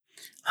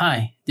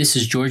Hi, this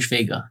is George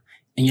Vega,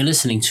 and you're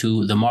listening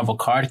to the Marvel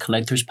Card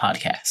Collectors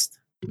Podcast.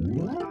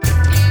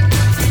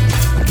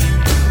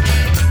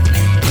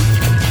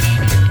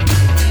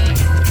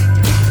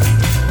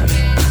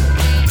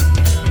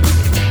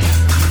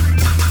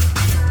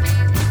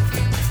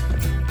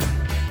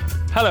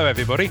 Hello,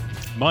 everybody.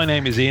 My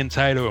name is Ian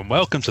Taylor, and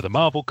welcome to the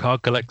Marvel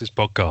Card Collectors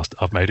Podcast.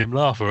 I've made him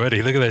laugh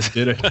already. Look at this.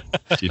 You did it.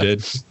 You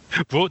did.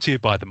 Brought to you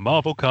by the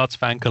Marvel Cards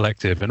Fan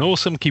Collective, an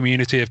awesome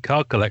community of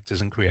card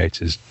collectors and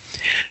creators.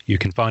 You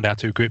can find our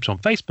two groups on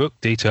Facebook,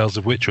 details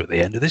of which are at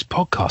the end of this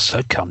podcast,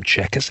 so come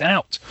check us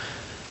out.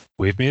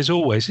 With me, as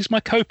always, is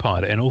my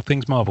co-pilot in all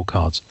things Marvel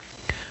cards.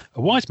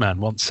 A wise man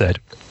once said,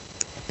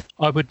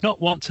 "I would not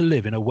want to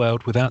live in a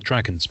world without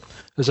dragons,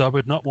 as I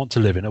would not want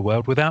to live in a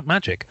world without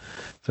magic,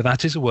 for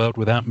that is a world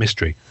without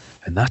mystery,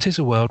 and that is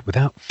a world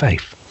without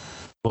faith.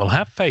 Well,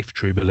 have faith,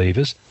 true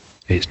believers.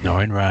 It's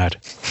Norrin Rad."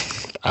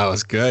 That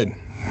was good.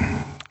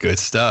 Good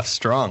stuff.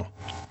 Strong.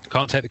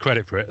 Can't take the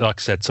credit for it.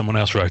 Like I said, someone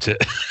else wrote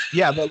it.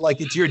 Yeah, but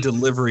like it's your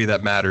delivery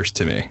that matters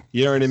to me.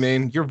 You know what I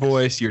mean? Your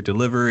voice, your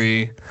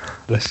delivery,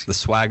 the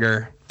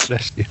swagger.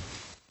 Bless you.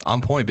 On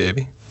point,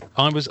 baby.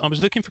 I was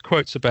looking for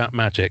quotes about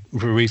magic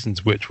for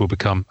reasons which will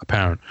become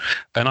apparent,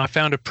 and I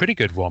found a pretty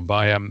good one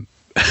by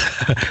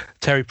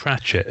Terry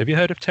Pratchett. Have you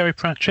heard of Terry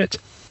Pratchett?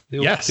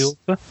 Yes.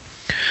 The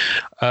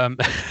author?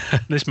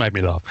 This made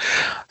me laugh.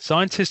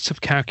 Scientists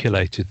have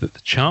calculated that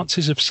the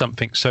chances of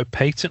something so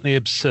patently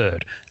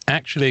absurd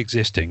actually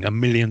existing are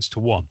millions to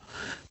one,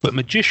 but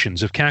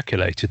magicians have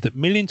calculated that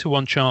 1,000,000 to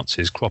 1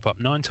 chances crop up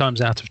 9 times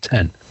out of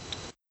 10.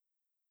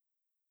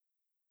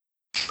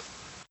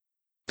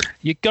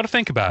 You got to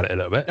think about it a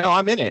little bit. No,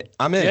 I'm in it.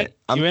 I'm in it.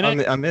 I'm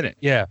in it.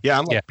 Yeah. Yeah,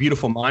 I'm like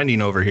beautiful minding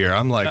over here.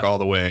 I'm like all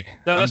the way.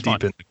 No, I'm that's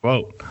deep fine. in the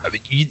quote. I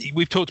mean,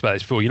 we've talked about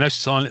this before. You know,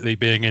 silently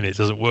being in it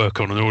doesn't work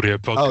on an audio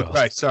podcast. Oh,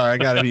 right. Sorry, I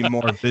got to be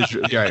more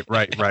visual.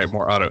 Right.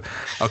 More auto.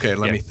 Okay,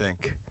 let me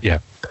think. Yeah.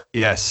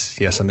 Yes,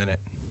 I'm in it.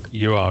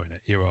 You are in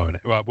it.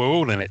 Right, we're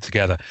all in it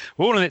together.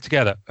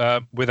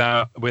 With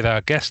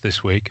our guest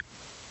this week.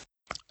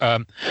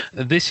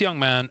 This young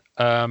man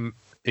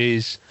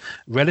is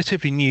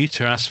relatively new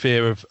to our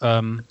sphere of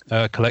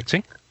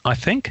collecting, I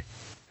think.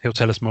 He'll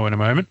tell us more in a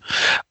moment.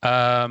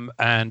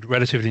 And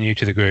relatively new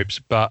to the groups,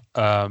 but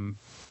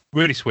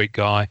really sweet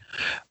guy,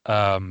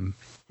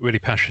 really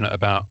passionate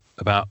about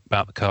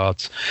the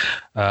cards.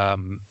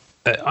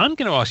 I'm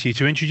going to ask you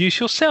to introduce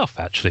yourself,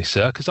 actually,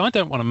 sir, because I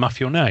don't want to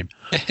muff your name.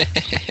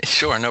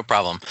 Sure, no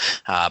problem.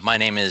 My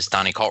name is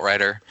Donnie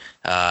Coltrider,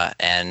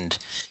 and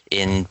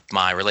in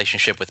my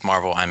relationship with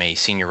Marvel, I'm a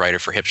senior writer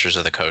for Hipsters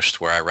of the Coast,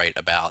 where I write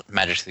about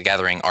Magic the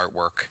Gathering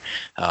artwork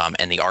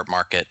and the art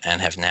market, and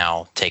have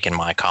now taken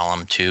my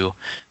column to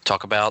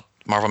talk about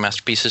Marvel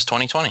Masterpieces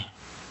 2020.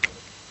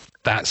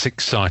 That's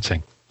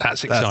exciting.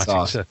 That's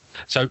awesome.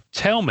 So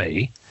tell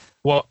me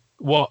what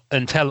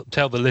and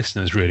tell the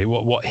listeners really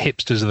what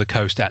Hipsters of the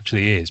Coast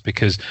actually is,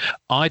 because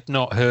I'd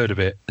not heard of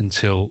it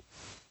until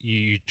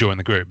you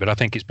joined the group, but I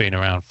think it's been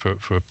around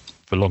for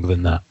longer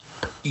than that.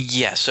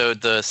 Yeah, so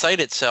the site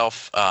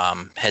itself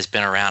has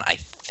been around, I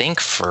think,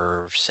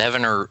 for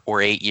 7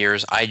 or 8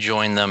 years. I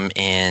joined them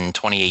in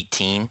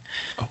 2018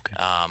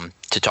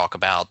 to talk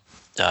about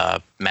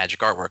magic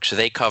artwork. So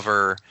they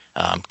cover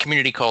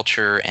community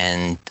culture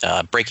and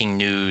breaking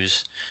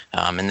news,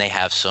 and they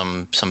have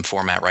some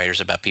format writers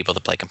about people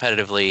that play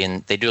competitively,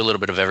 and they do a little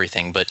bit of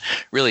everything, but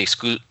really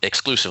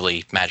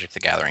exclusively Magic the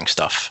Gathering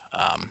stuff.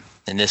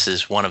 And this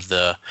is one of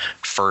the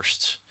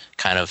first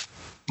kind of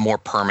more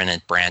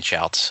permanent branch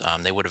outs.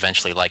 They would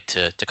eventually like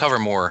to cover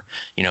more,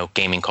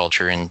 gaming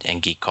culture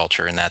and geek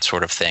culture and that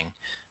sort of thing.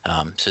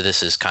 So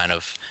this is kind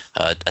of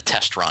a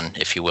test run,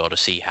 if you will, to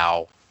see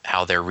how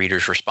their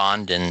readers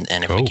respond and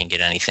if we can get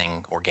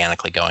anything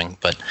organically going.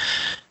 But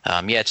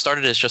it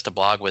started as just a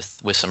blog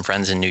with some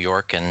friends in New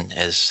York and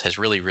has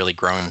really, really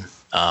grown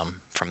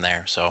from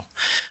there. So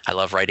I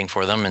love writing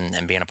for them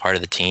and being a part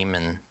of the team,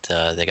 and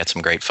they got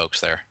some great folks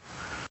there.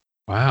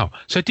 Wow.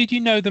 So did you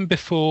know them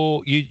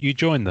before you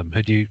joined them?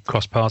 Had you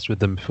crossed paths with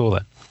them before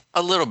that?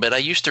 A little bit. I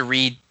used to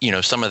read,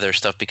 some of their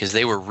stuff because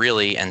they were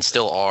really, and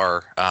still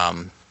are,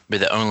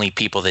 the only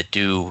people that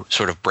do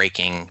sort of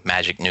breaking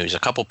magic news. A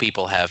couple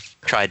people have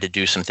tried to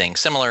do some things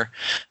similar,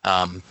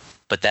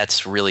 but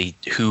that's really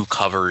who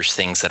covers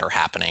things that are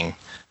happening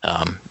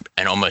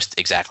and almost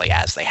exactly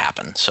as they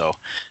happen. So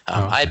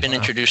I had been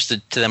introduced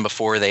to them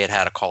before. They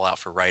had a call out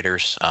for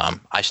writers.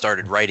 I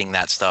started writing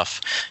that stuff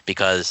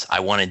because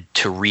I wanted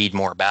to read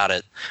more about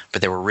it,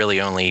 but there were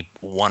really only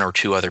 1 or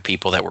 2 other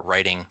people that were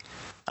writing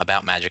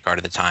about magic art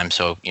at the time.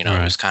 So, It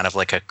was kind of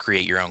like a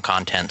create your own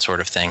content sort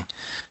of thing.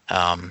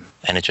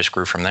 And it just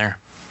grew from there.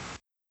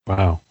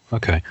 Wow.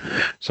 Okay.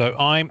 So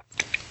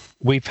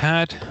we've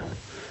had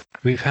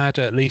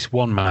at least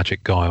one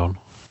magic guy on,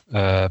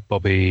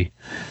 Bobby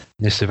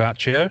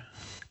Nisivaccio.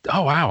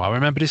 Oh, wow. I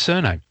remembered his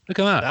surname. Look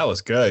at that. That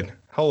was good.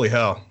 Holy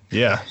hell.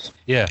 Yeah.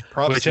 Yeah.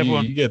 Props to you.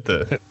 You get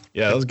the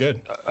Yeah, that was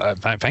good.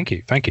 Thank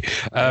you.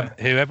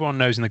 Who everyone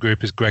knows in the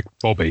group is Greg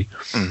Bobby,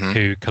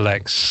 who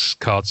collects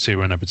cards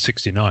serial numbered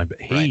 69.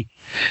 But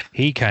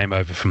he came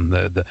over from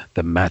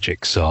the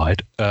Magic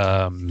side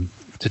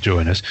to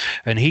join us,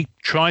 and he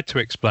tried to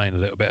explain a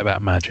little bit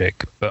about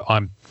Magic. But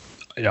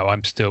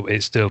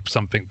it's still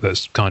something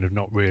that's kind of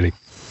not really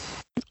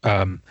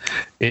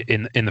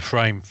in the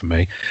frame for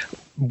me.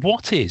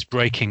 What is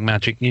breaking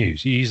Magic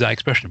news? You use that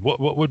expression. What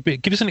would be?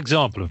 Give us an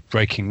example of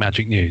breaking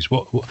Magic news.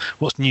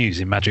 What's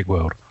news in Magic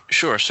World?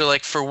 Sure. So,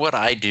 like for what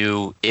I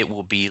do, it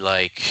will be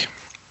like.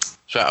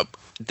 So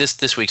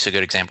this week's a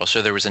good example.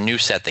 So there was a new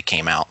set that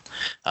came out,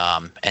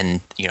 and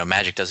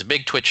Magic does a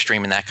big Twitch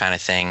stream and that kind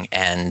of thing.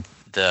 And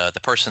the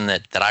person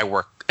that I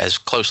work as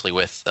closely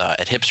with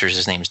at Hipsters,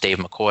 his name's Dave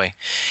McCoy.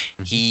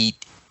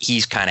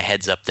 He's kind of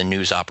heads up the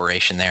news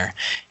operation there,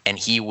 and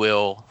he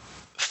will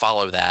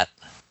follow that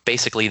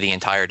basically the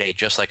entire day,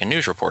 just like a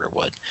news reporter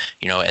would.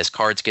 As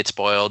cards get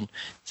spoiled,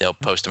 they'll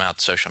post them out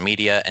to social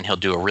media, and he'll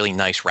do a really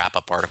nice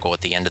wrap-up article at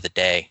the end of the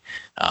day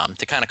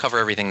to kind of cover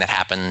everything that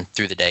happened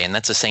through the day. And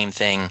that's the same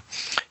thing,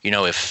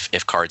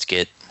 if cards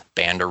get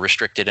banned or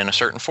restricted in a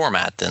certain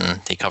format, then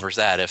he covers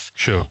that. If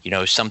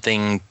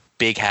something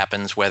big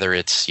happens, whether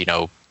it's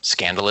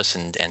scandalous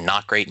and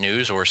not great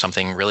news, or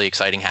something really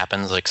exciting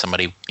happens, like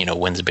somebody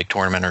wins a big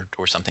tournament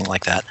or something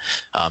like that.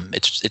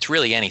 It's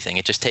really anything.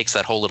 It just takes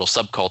that whole little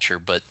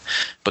subculture, but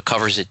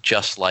covers it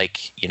just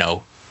like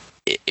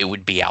it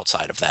would be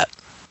outside of that.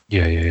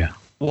 Yeah.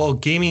 Well,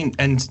 gaming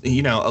and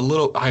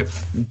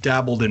I've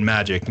dabbled in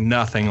Magic,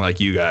 nothing like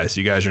you guys.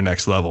 You guys are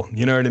next level.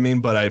 You know what I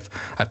mean? But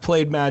I've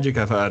played Magic.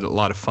 I've had a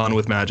lot of fun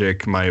with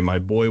Magic. My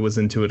boy was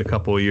into it a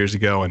couple of years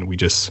ago, and we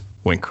just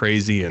went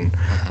crazy. And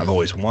I've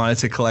always wanted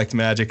to collect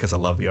Magic because I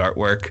love the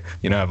artwork.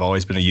 I've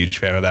always been a huge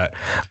fan of that.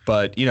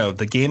 But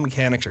the game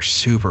mechanics are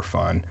super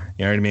fun.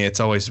 You know what I mean? It's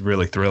always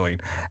really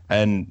thrilling.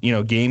 And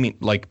gaming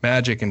like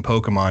Magic and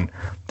Pokemon,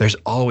 there's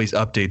always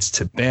updates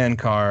to ban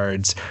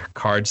cards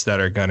that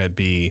are gonna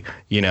be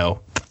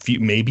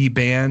maybe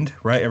banned,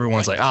 right?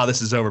 Everyone's like,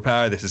 this is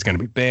overpowered, this is going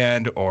to be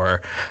banned.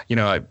 Or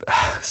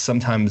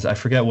sometimes I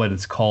forget what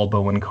it's called,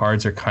 but when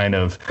cards are kind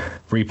of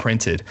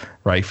reprinted,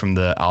 right, from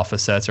the alpha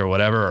sets or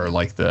whatever, or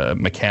like the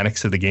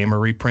mechanics of the game are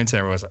reprinted,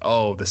 everyone's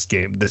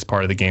like, this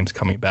part of the game's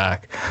coming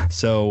back.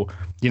 So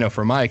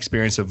from my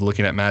experience of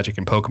looking at Magic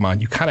and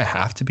Pokemon, you kind of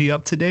have to be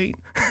up to date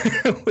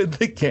with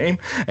the game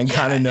and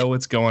kind of know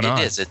what's going on.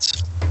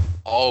 It's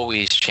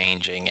always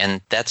changing,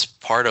 and that's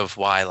part of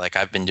why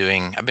I've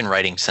been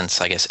writing since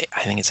I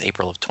think it's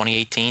April of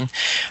 2018.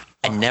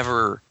 I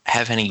never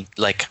have any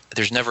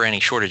there's never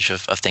any shortage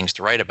of things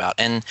to write about.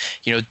 And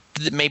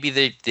maybe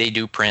they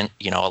do print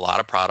a lot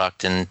of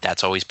product, and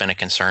that's always been a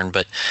concern,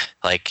 but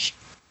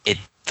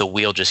the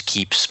wheel just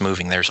keeps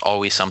moving. There's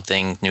always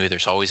something new.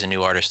 There's always a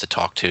new artist to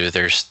talk to.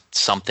 There's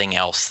something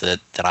else that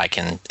I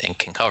can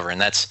cover.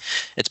 And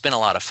it's been a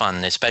lot of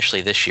fun,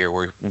 especially this year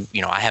where,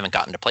 I haven't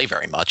gotten to play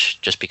very much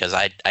just because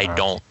I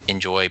don't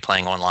enjoy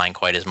playing online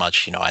quite as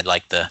much. I'd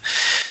like the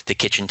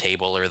kitchen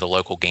table or the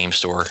local game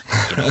store,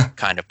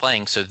 kind of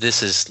playing. So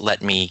this has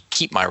let me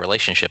keep my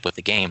relationship with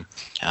the game,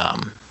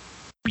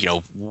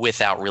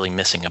 without really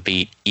missing a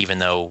beat, even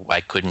though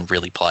I couldn't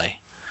really play.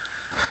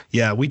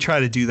 Yeah, we try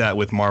to do that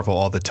with Marvel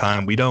all the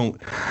time.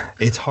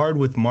 It's hard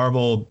with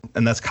Marvel,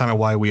 and that's kind of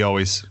why we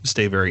always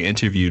stay very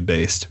interview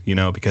based,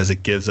 because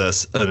it gives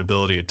us an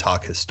ability to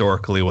talk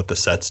historically what the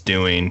set's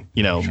doing,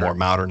 more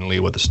modernly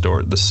what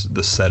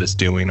the set is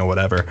doing or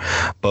whatever.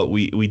 But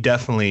we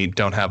definitely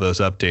don't have those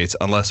updates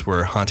unless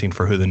we're hunting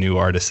for who the new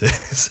artist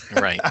is.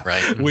 Right.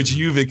 Which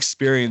you've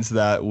experienced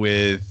that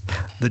with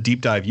the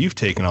deep dive you've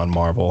taken on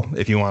Marvel.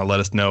 If you want to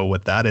let us know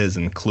what that is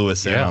and clue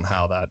us in on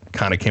how that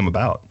kind of came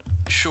about.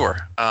 Sure.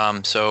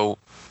 So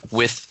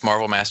with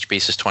Marvel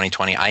Masterpieces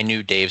 2020, I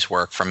knew Dave's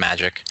work from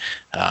Magic.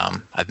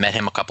 I've met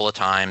him a couple of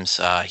times.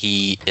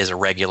 He is a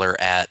regular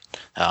at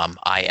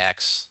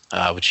IX,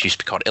 which used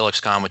to be called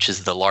IllexCon, which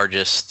is the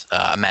largest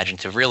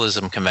imaginative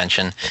realism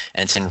convention,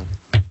 and it's in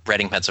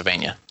Reading,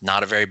 Pennsylvania.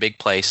 Not a very big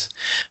place,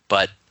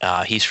 but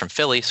he's from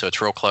Philly, so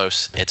it's real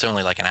close. It's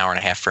only like an hour and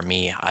a half for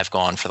me. I've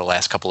gone for the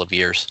last couple of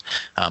years.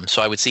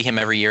 So I would see him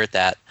every year at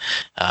that,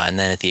 and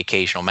then at the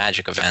occasional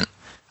Magic event.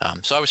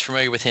 So I was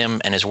familiar with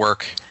him and his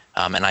work,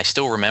 and I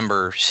still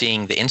remember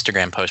seeing the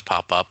Instagram post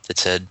pop up that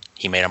said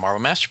he made a Marvel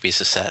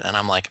Masterpieces set, and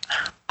I'm like,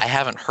 I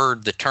haven't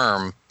heard the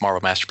term Marvel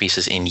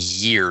Masterpieces in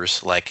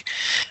years.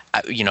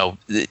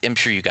 I'm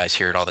sure you guys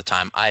hear it all the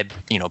time. I,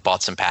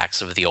 bought some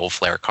packs of the old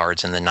Flair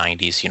cards in the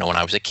 90s. When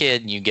I was a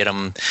kid, you get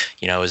them,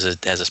 as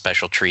a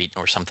special treat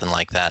or something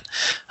like that.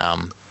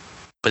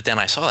 But then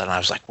I saw that and I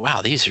was like,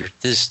 wow, this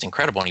is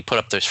incredible. And he put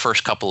up those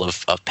first couple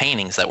of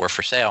paintings that were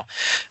for sale.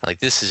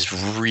 This is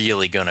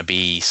really going to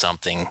be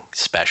something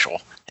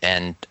special.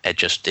 And it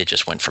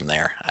just went from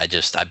there.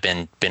 I've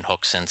been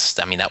hooked since,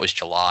 that was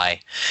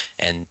July,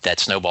 and that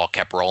snowball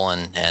kept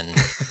rolling, and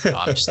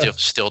I'm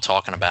still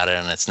talking about it,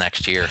 and it's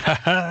next year.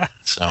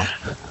 So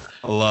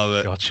I love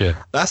it. Gotcha.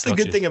 That's the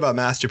good thing about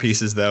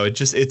masterpieces, though.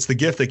 It's the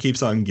gift that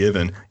keeps on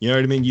giving. You know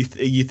what I mean? You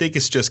think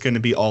it's just going to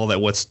be all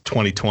that what's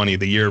 2020,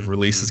 the year of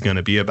release, is going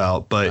to be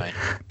about, but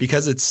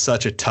because it's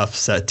such a tough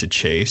set to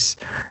chase,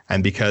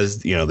 and because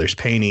there's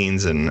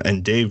paintings,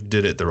 and Dave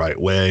did it the right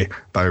way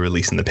by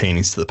releasing the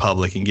paintings to the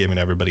public and giving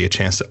everybody a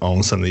chance to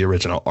own some of the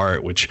original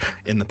art, which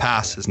in the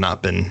past has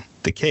not been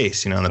the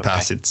case. In the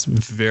past, it's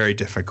very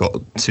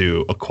difficult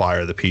to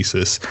acquire the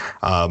pieces,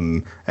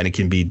 and it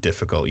can be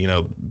difficult.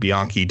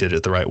 Bianchi did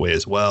it the right way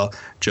as well.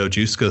 Joe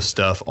Jusko's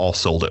stuff all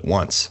sold at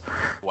once.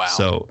 Wow.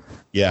 So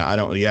I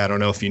don't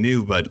know if you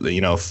knew, but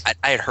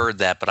I had heard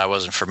that, but I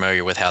wasn't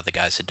familiar with how the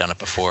guys had done it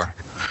before.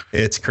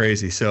 It's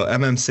crazy. So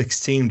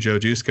MM16, Joe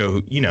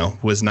Jusko, who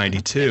was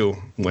 92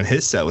 when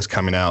his set was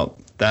coming out.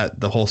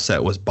 That the whole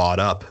set was bought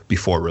up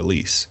before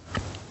release.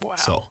 Wow.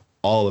 So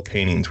all the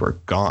paintings were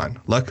gone.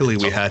 Luckily,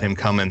 we had him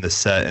come in the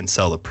set and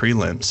sell the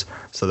prelims,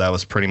 so that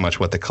was pretty much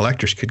what the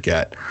collectors could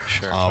get.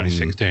 Sure.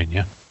 2016,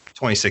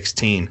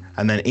 2016,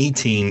 and then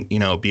 18.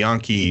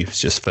 Bianchi is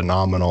just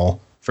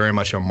phenomenal. Very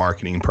much a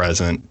marketing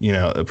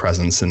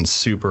presence, and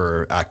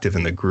super active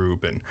in the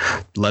group, and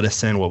let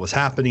us in what was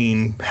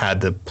happening.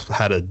 Had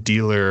a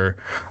dealer,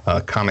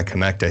 Comic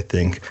Connect, I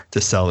think,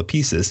 to sell the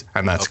pieces,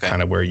 and that's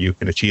kind of where you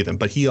can achieve them.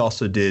 But he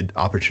also did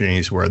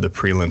opportunities where the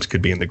prelims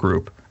could be in the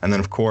group, and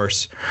then of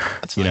course,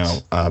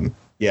 nice.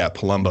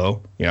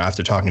 Palumbo.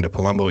 After talking to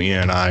Palumbo,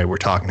 Ian and I were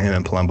talking to him,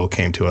 and Palumbo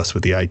came to us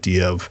with the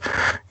idea of,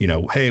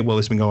 hey, what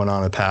has been going on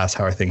in the past?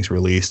 How are things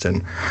released?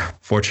 And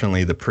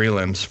fortunately, the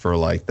prelims for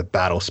like the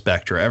Battle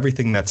Spectre,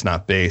 everything that's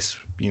not base,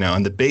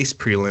 and the base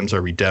prelims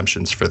are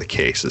redemptions for the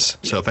cases.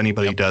 So if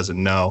anybody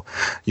doesn't know,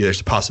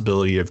 there's a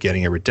possibility of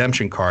getting a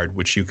redemption card,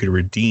 which you could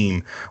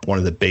redeem one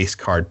of the base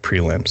card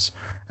prelims.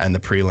 And the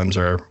prelims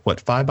are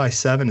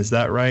 5x7? Is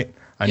that right?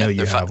 I know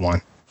you have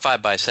one.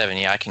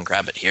 5x7. Yeah, I can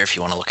grab it here if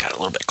you want to look at it a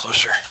little bit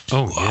closer.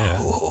 Oh, yeah.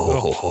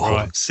 Oh,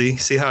 right.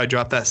 See how I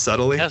dropped that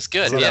subtly? That's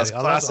good. Yeah, that's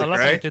classic, I love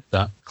right? how you did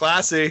that.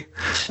 Classy.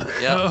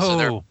 Yeah.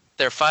 So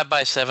they're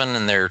 5x7,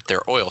 and they're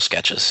oil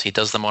sketches. He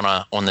does them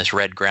on this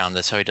red ground.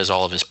 That's how he does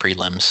all of his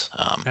prelims.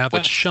 Now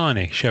that's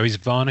shiny. So he's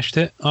varnished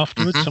it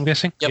afterwards. I'm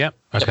guessing. Yep.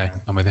 Okay,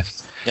 I'm with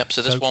it. Yep.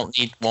 So this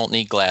won't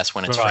need glass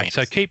when it's framed.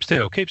 So keep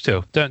still.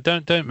 Don't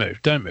move.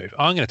 I'm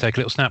going to take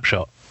a little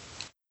snapshot.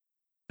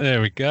 There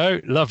we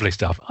go. Lovely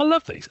stuff. I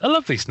love these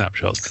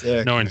snapshots.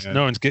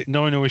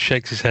 Norrin always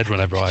shakes his head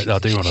whenever I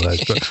do one of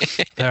those,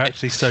 but they're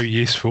actually so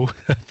useful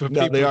for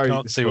people who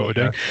can't see what we're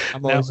doing.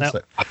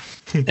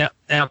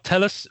 Now,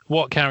 tell us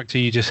what character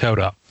you just held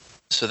up.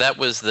 So that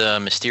was the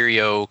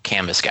Mysterio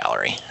Canvas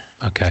Gallery.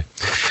 Okay.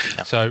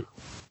 Yeah. So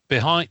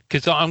behind,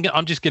 because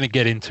I'm just going to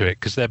get into it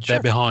because they're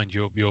behind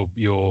your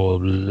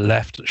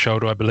left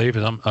shoulder, I believe.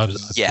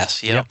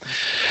 Yes. Yeah.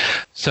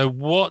 So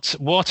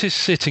what is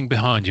sitting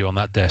behind you on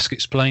that desk?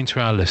 Explain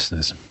to our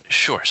listeners.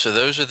 Sure. So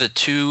those are the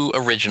two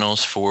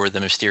originals for the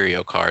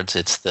Mysterio cards.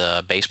 It's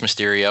the base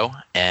Mysterio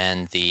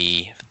and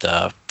the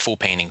full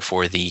painting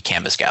for the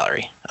Canvas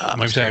Gallery.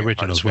 When we say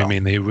originals, we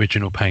mean the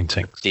original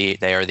paintings. They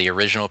are the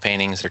original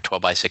paintings. They're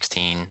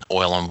 12x16,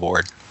 oil on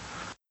board.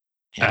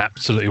 Yeah.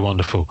 Absolutely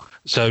wonderful.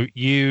 So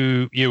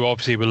you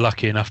obviously were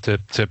lucky enough to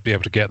be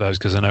able to get those,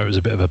 because I know it was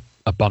a bit of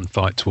a bun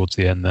fight towards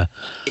the end there.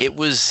 It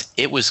was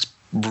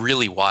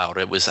really wild.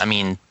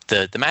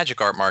 The Magic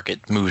art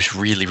market moves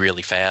really,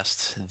 really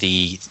fast.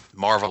 The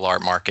Marvel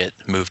art market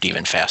moved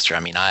even faster.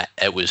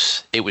 It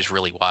was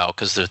really wild,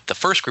 because the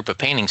first group of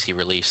paintings he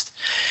released,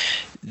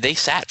 they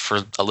sat for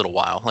a little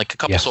while. Like a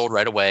couple sold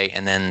right away,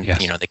 and then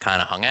they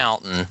kind of hung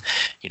out. And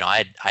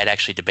I'd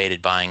actually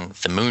debated buying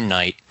the Moon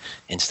Knight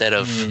instead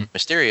of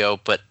Mysterio,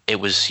 but it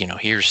was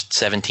here's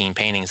 17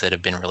 paintings that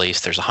have been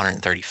released. There's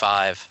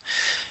 135.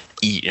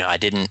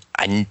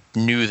 I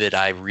knew that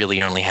I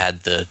really only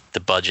had the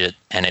budget,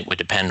 and it would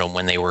depend on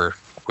when they were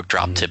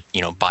dropped to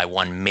buy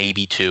one,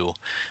 maybe two.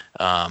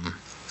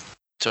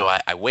 So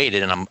I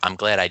waited, and I'm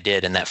glad I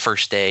did. And that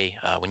first day,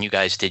 when you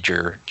guys did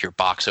your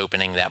box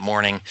opening that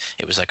morning,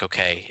 it was like,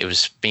 okay, it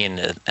was me and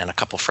a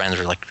couple friends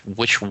were like,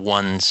 which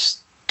ones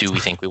do we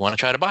think we want to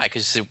try to buy?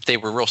 Because they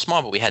were real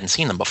small, but we hadn't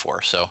seen them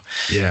before, so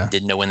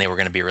didn't know when they were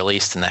going to be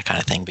released and that kind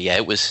of thing. But yeah,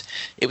 it was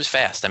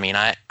fast.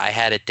 I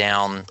had it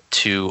down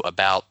to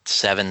about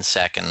 7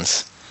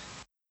 seconds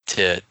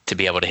to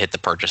be able to hit the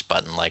purchase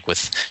button, like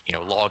with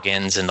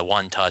logins and the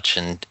one touch,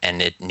 and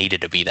it needed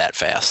to be that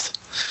fast.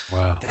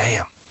 Wow.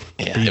 Damn.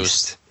 Yeah,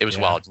 Beast. It was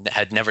wild.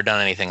 Had never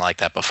done anything like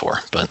that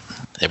before, but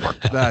it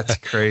worked. That's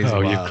crazy.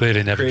 Oh, you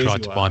clearly never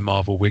tried to buy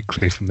Marvel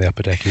Weekly from the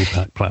Upper Deck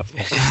e-pack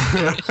platform.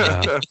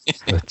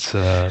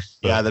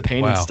 The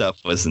painting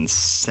stuff was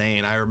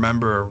insane. I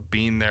remember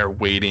being there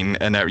waiting,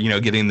 and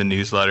getting the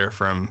newsletter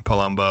from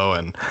Palumbo,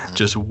 and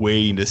just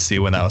waiting to see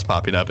when that was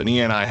popping up. And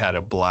Ian and I had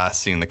a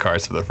blast seeing the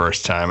cards for the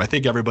first time. I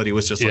think everybody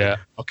was just like,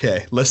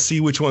 okay, let's see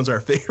which one's our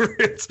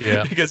favorites.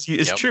 Yeah. Because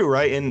it's true,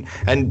 right?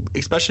 And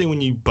especially when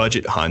you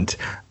budget hunt,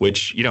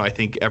 which I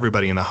think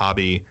everybody in the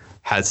hobby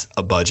has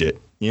a budget.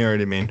 You know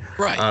what I mean?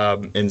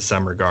 Right. In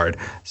some regard.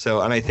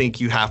 So, and I think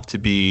you have to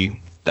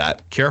be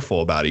that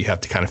careful about it. You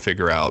have to kind of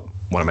figure out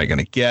what am I going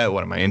to get?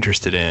 What am I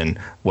interested in?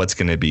 What's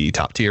going to be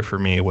top tier for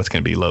me? What's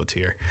going to be low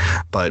tier?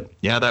 But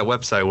yeah, that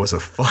website was a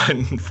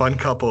fun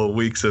couple of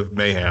weeks of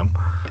mayhem.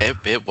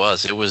 It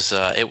was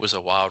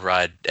a wild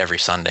ride every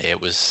Sunday.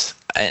 It was.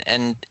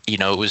 And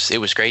it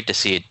was great to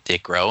see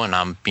it grow, and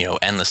I'm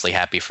endlessly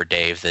happy for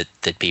Dave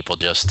that people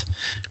just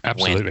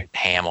went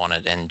ham on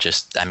it, and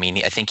just I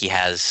think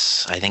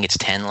it's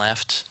 10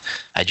 left.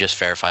 I just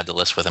verified the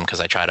list with him because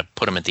I try to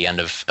put them at the end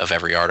of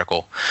every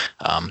article.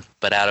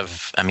 But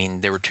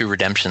there were 2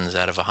 redemptions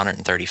out of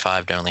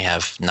 135 to only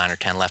have 9 or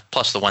 10 left,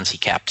 plus the ones he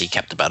kept. He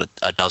kept about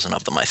a dozen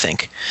of them, I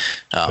think,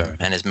 and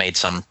has made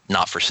some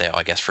not for sale,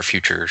 I guess, for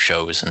future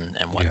shows and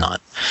whatnot.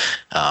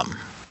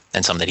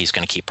 And some that he's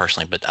going to keep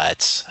personally, but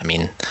that's a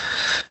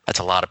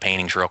lot of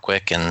paintings real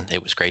quick, and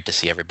it was great to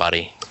see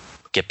everybody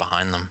get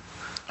behind them.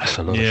 That's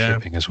a lot of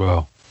shipping as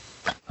well.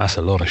 That's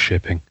a lot of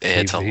shipping.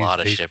 It's a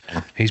lot of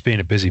shipping. He's been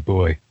a busy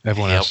boy.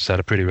 Everyone else has had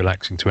a pretty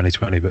relaxing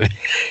 2020, but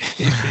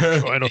he's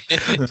been going off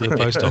to the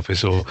post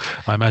office, or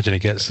I imagine he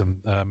gets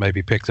them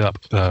maybe picked up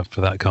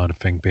for that kind of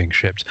thing being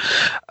shipped.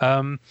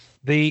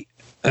 The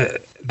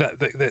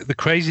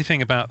crazy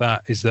thing about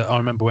that is that I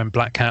remember when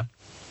Black Cat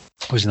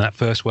was in that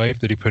first wave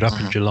that he put up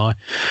in July,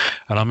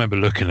 and I remember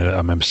looking at it, I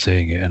remember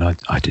seeing it, and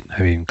I didn't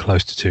have even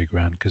close to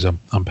 $2,000 because I'm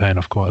paying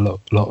off quite a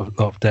lot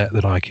of debt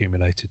that I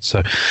accumulated,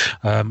 so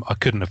I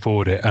couldn't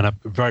afford it. And I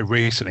very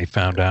recently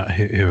found out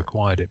who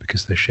acquired it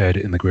because they shared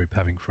it in the group,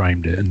 having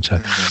framed it, and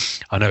so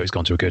I know it's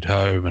gone to a good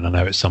home, and I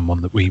know it's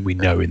someone that we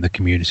know in the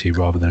community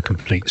rather than a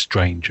complete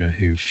stranger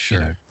who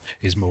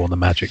is more on the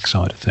magic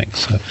side of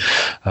things.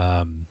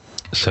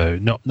 So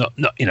not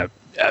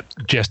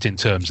just in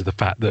terms of the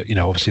fact that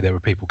obviously there were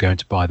people going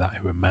to buy that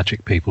who were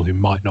magic people who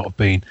might not have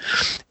been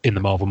in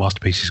the Marvel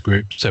Masterpieces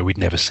group, so we'd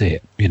never see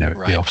it be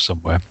off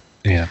somewhere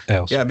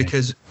else.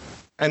 Because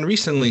and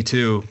recently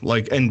too,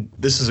 and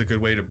this is a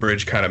good way to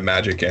bridge kind of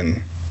magic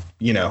and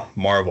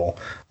Marvel.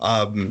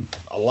 A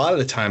lot of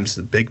the times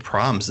the big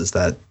problems is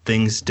that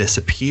things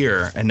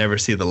disappear and never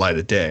see the light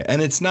of day,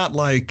 and it's not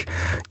like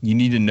you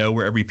need to know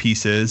where every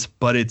piece is,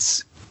 but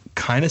it's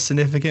kind of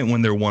significant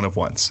when they're one of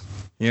ones.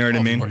 You know what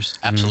I mean? Of course.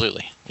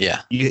 Absolutely.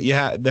 Yeah.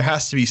 Yeah. There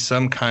has to be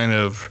some kind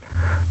of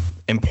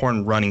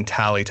important running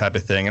tally type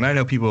of thing. And I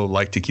know people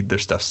like to keep their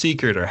stuff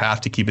secret or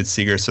have to keep it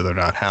secret so they're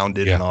not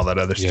hounded and all that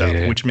other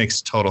stuff, which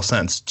makes total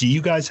sense. Do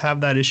you guys have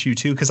that issue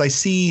too? Because I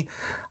see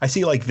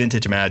like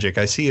Vintage Magic.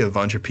 I see a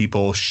bunch of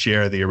people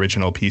share the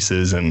original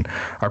pieces and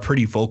are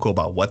pretty vocal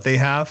about what they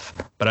have,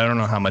 but I don't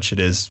know how much it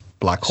is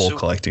black hole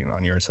collecting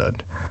on your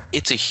side.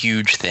 It's a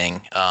huge thing.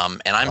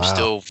 And I'm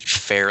still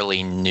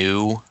fairly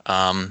new.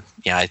 I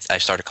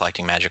started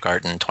collecting magic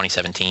art in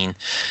 2017,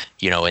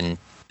 and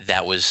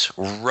that was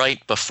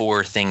right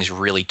before things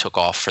really took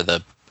off for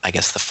the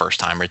first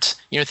time. It's,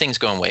 things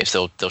go in waves.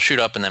 They'll shoot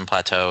up and then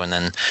plateau, and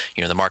then,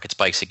 the market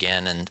spikes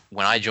again. And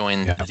when I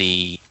joined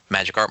the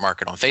magic art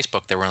market on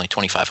Facebook, there were only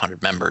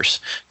 2,500 members.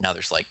 Now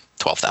there's like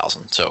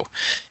 12,000. So,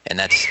 and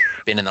that's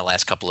been in the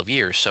last couple of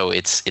years. So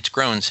it's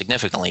grown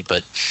significantly.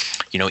 But,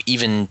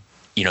 even,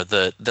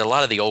 the a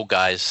lot of the old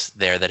guys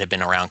there that have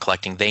been around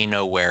collecting, they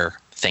know where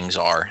things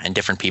are, and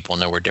different people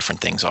know where different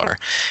things are.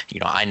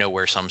 I know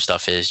where some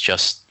stuff is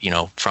just,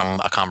 from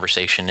a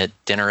conversation at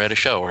dinner at a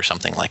show or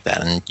something like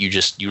that. And you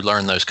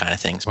learn those kind of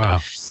things. Wow.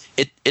 But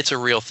it's a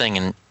real thing.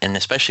 And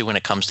especially when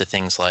it comes to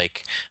things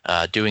like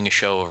doing a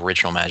show of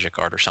original magic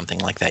art or something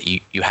like that,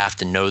 you have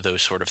to know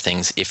those sort of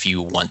things if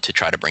you want to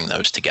try to bring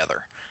those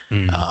together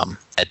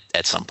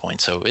at some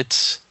point. So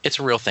it's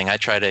a real thing. I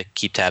try to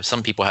keep tabs.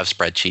 Some people have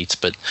spreadsheets,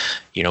 but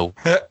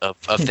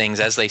of things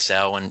as they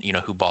sell and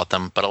who bought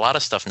them. But a lot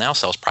of stuff now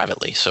sells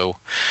privately. So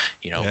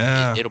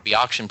it'll be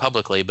auctioned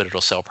publicly, but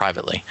it'll sell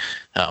privately.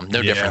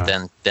 No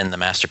different than the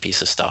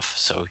Masterpieces stuff.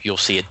 So you'll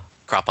see it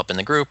crop up in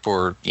the group,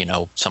 or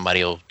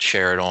somebody will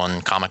share it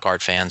on Comic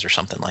Art Fans or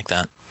something like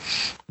that.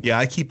 Yeah,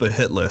 I keep a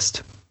hit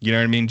list. You know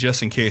what I mean?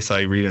 Just in case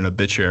I read an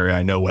obituary,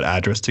 I know what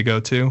address to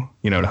go to,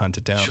 to hunt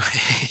it down.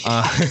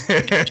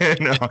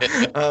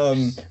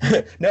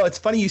 No, it's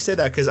funny you say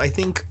that, because I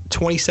think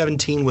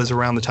 2017 was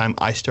around the time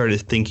I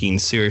started thinking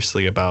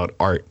seriously about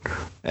art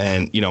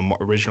and,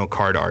 original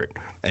card art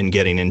and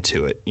getting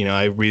into it.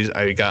 I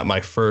got I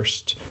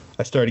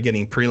started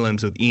getting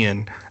prelims with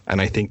Ian,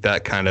 and I think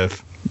that kind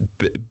of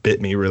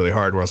bit me really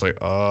hard, where I was like,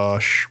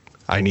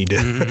 I need to,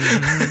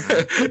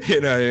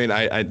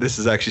 this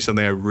is actually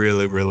something I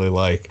really, really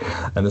like.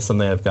 And it's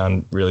something I've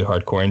gone really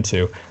hardcore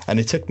into. And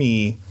it took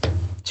me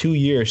 2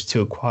 years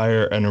to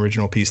acquire an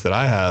original piece that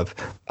I have,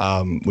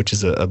 which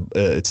is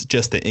it's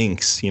just the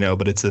inks,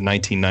 but it's a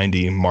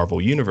 1990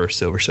 Marvel Universe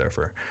Silver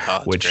Surfer,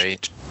 which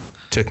great.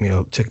 Took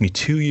me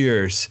 2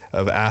 years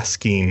of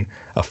asking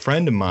a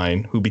friend of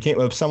mine who became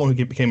a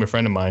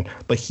friend of mine,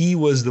 but he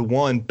was the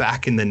one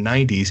back in the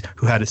 90s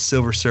who had a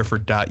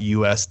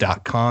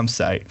silversurfer.us.com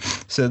site.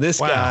 So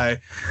this guy,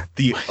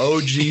 the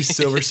OG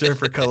Silver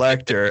Surfer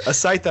collector, a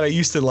site that I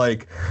used to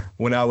like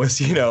when I was,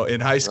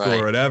 in high school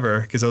or whatever,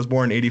 because I was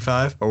born in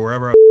 85 or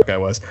wherever I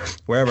was,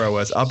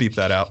 I'll beep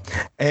that out.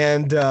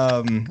 And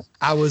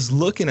I was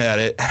looking at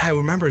it and I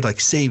remember like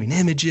saving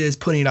images,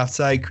 putting it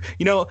outside.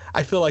 You know,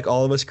 I feel like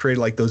all of us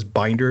created like those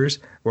binders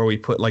where we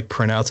put like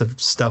printouts of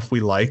stuff we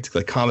liked,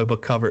 like comic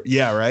book cover.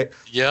 Yeah, right?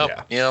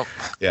 Yep.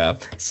 Yeah.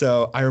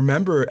 So I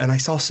remember, and I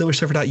saw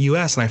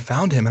silversurfer.us and I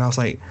found him and I was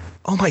like,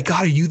 oh my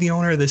God, are you the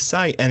owner of this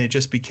site? And it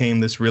just became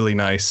this really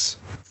nice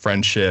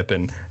friendship,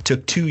 and it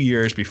took 2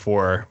 years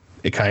before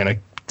it kind of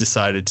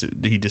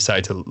he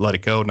decided to let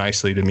it go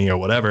nicely to me or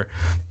whatever.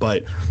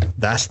 But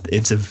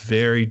it's a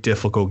very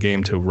difficult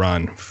game to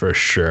run for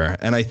sure.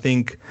 And I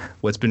think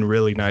what's been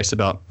really nice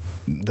about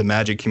the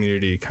Magic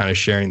community kind of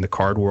sharing the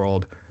card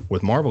world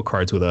with Marvel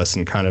cards with us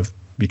and kind of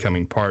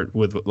becoming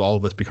with all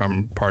of us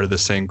becoming part of the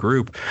same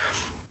group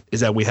is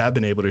that we have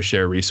been able to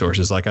share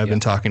resources. Like I've been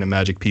talking to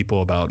Magic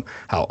people about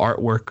how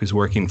artwork is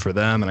working for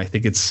them, and I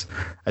think it's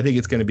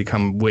going to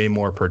become way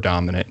more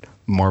predominant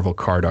Marvel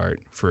card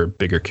art for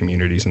bigger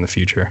communities in the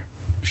future.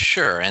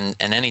 Sure, and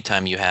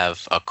anytime you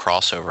have a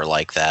crossover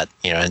like that,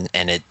 you know,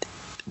 and it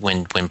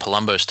when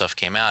Palumbo stuff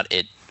came out,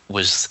 it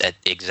was at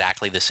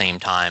exactly the same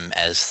time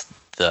as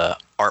the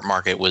art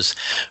market was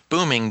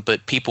booming,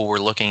 but people were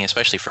looking,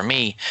 especially for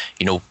me,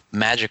 you know,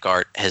 Magic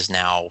art has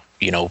now,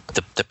 you know,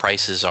 the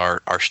prices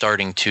are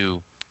starting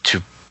to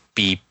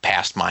be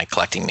past my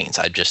collecting means.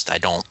 I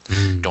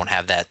don't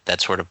have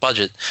that sort of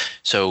budget.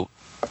 So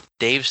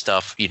Dave's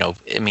stuff, you know,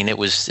 I mean, it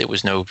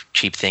was no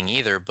cheap thing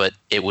either, but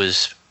it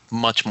was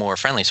much more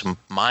friendly. So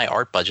my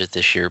art budget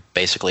this year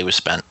basically was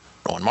spent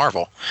on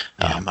Marvel.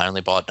 I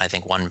only bought, I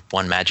think, one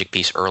Magic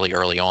piece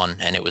early on,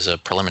 and it was a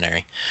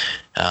preliminary.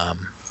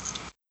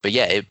 But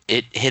yeah,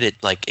 it hit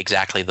it like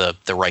exactly the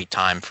right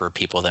time for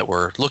people that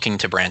were looking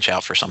to branch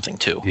out for something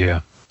too. Yeah,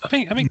 I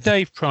think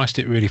Dave priced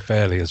it really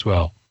fairly as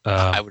well.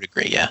 I would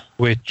agree, yeah.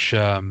 Which, you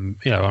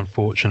know,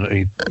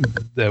 unfortunately,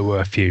 there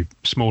were a few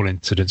small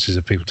incidences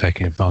of people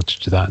taking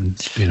advantage of that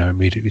and, you know,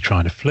 immediately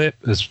trying to flip,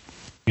 as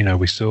you know,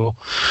 we saw.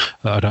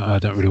 I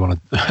don't really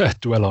want to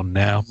dwell on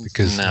now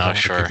because I don't want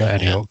to give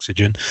that any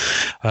oxygen.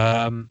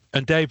 And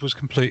Dave was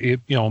completely,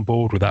 you know, on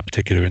board with that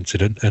particular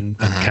incident and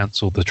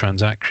cancelled the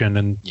transaction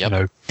and you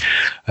know,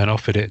 and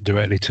offered it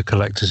directly to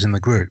collectors in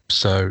the group.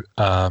 So,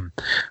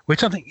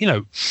 which I think, you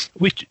know,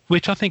 which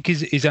I think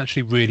is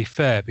actually really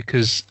fair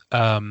because,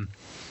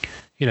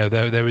 you know,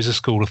 there is a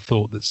school of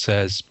thought that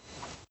says,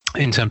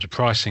 in terms of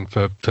pricing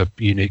for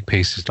unique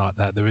pieces like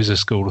that, there is a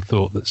school of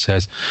thought that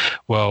says,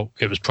 well,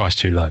 it was priced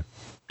too low,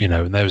 you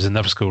know, and there was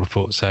another school of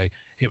thought that say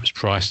it was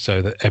priced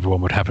so that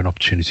everyone would have an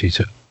opportunity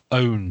to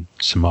own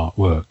some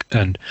artwork.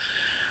 And,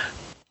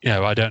 you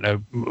know, I don't know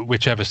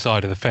whichever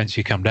side of the fence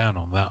you come down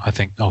on that. I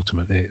think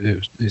ultimately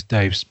it's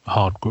Dave's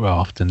hard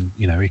graft, and,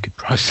 you know, he could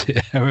price it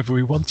however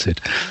he wanted.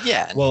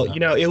 Yeah. Well, you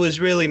know, it was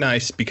really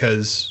nice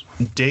because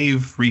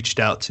Dave reached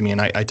out to me,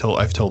 and I've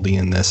told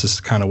Ian this is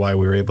kind of why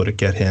we were able to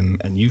get him,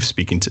 and you've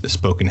spoken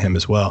to him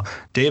as well.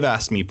 Dave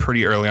asked me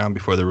pretty early on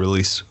before the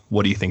release,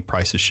 what do you think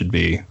prices should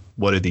be?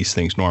 What do these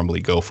things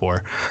normally go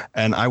for?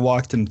 And I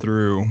walked him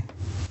through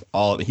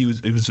all.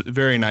 It was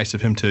very nice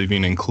of him to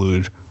even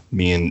include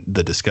me in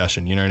the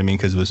discussion, you know what I mean?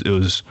 Because it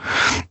was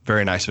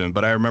very nice of him.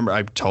 But I remember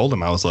I told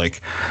him, I was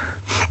like,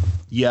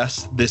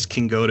 yes, this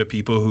can go to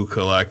people who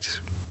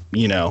collect,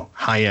 you know,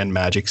 high-end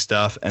Magic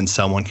stuff, and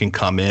someone can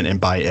come in and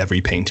buy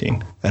every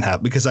painting and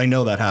have, because I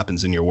know that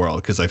happens in your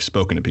world because I've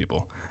spoken to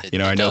people. You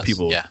know, I know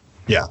people.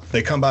 Yeah,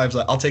 they come by and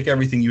like, I'll take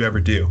everything you ever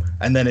do,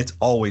 and then it's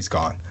always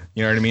gone.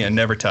 You know what I mean? And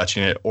never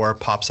touching it, or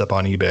it pops up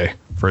on eBay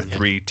for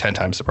 10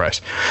 times the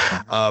price.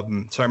 So I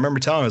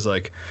remember telling him, I was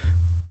like,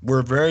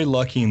 we're very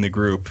lucky in the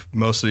group,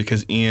 mostly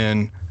because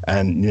Ian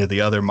and, you know, the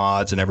other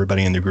mods and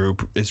everybody in the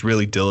group is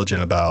really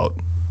diligent about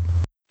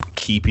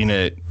keeping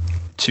it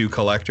to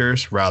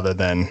collectors rather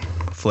than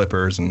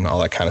flippers and all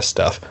that kind of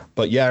stuff.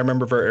 But yeah, I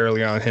remember very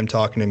early on him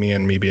talking to me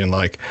and me being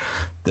like,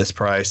 this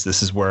price,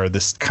 this is where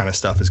this kind of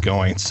stuff is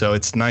going. So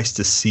it's nice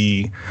to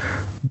see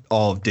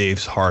all of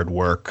Dave's hard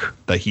work,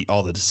 that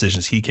all the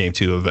decisions he came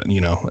to,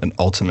 you know, and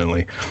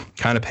ultimately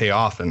kind of pay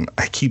off. And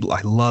I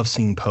love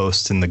seeing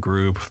posts in the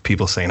group of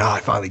people saying, oh,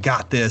 I finally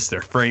got this.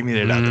 They're framing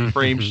it at the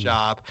frame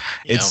shop.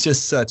 It's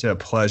just such a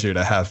pleasure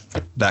to have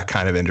that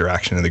kind of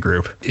interaction in the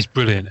group. It's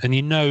brilliant. And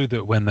you know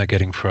that when they're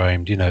getting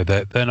framed, you know,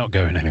 they're not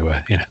going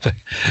anywhere. You know,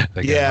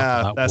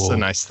 yeah, that's a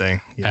nice thing.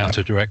 Yeah. Out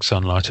of direct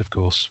sunlight, of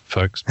course,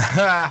 folks.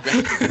 For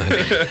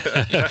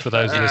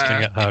those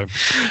listening at home,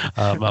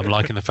 I'm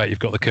liking the fact you've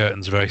got the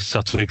curtains very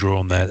subtly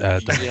drawn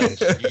there.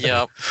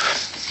 Yep.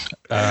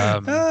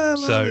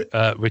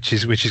 Which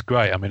is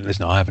great. I mean,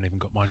 listen, I haven't even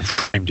got mine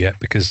framed yet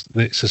because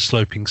it's a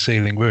sloping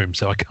ceiling room,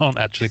 so I can't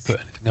actually put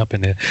anything up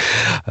in here,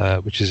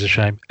 which is a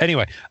shame.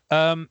 Anyway,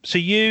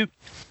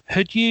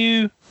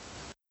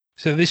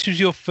 so this was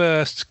your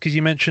first, because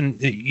you mentioned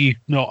that you've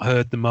not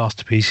heard the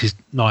Masterpieces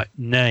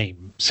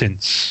name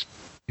since,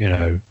 you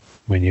know,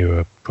 when you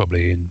were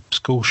probably in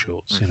school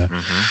shorts, you know.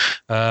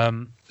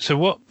 So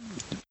what?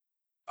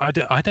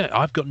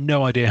 I've got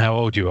no idea how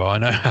old you are. I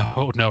know how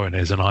old Noah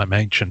is, and I'm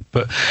ancient.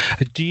 But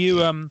did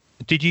you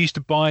used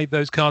to buy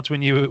those cards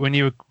when you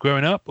were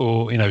growing up,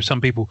 or, you know,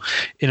 some people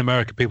in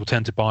America, people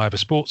tend to buy either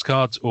sports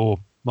cards or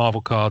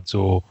Marvel cards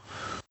or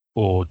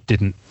or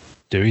didn't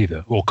do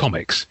either, or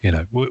comics? You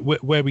know,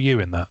 where were you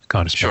in that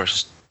kind of Sure.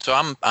 stuff? So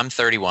I'm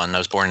 31. I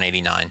was born in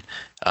 '89.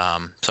 So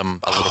I'm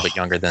a little bit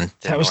younger than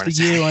That was the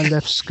year I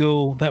left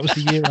school.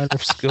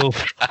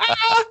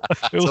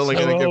 It's only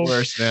going to get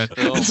worse, man.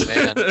 Oh,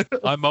 man.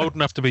 I'm old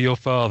enough to be your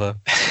father.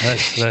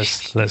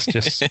 Let's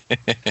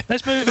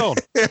move on.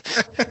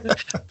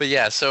 But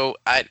yeah, so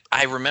I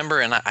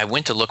remember, and I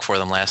went to look for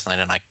them last night,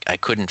 and I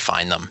couldn't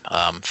find them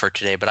for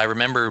today. But I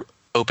remember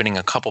opening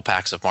a couple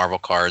packs of Marvel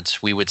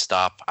cards. We would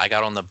stop. I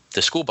got on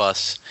the school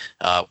bus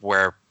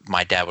where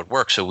my dad would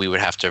work, so we would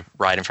have to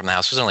ride him from the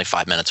house. It was only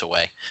 5 minutes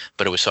away,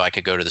 but it was so I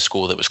could go to the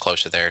school that was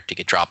closer there to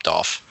get dropped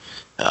off,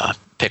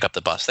 pick up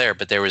the bus there.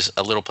 But there was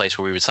a little place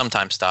where we would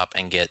sometimes stop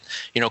and get,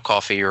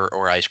 coffee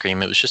or ice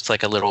cream. It was just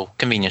like a little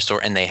convenience store,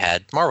 and they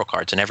had Marvel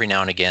cards. And every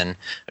now and again,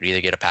 I'd either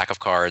get a pack of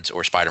cards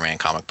or Spider-Man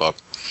comic book.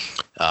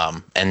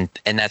 And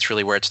that's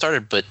really where it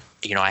started. But,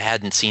 I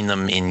hadn't seen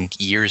them in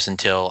years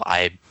until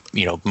I,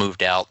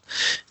 moved out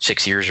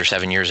 6 years or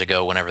 7 years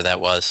ago, whenever that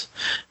was.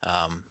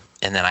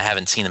 And then I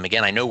haven't seen them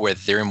again. I know where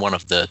they're in one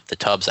of the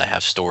tubs I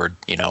have stored,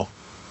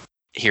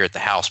 here at the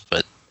house.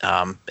 But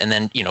and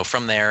then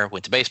from there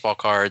went to baseball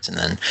cards, and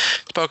then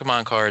to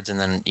Pokemon cards, and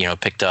then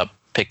picked up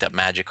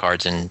Magic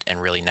cards, and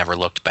really never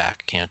looked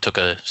back. Took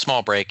a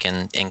small break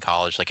in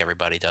college, like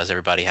everybody does.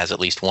 Everybody has at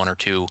least one or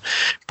two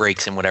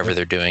breaks in whatever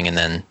they're doing, and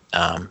then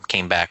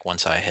came back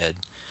once I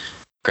had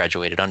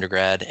graduated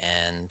undergrad,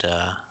 and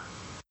the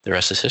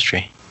rest is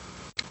history.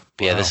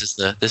 Yeah, this is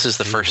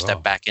the first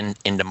step back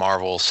into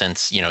Marvel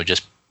since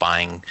just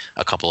buying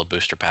a couple of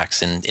booster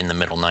packs in the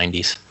middle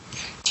 '90s.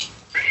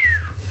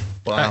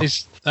 Wow.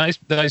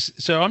 That is.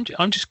 So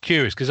I'm just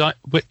curious, because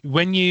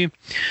when you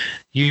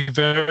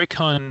very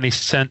kindly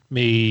sent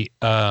me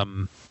a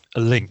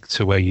link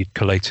to where you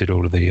collated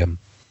all of the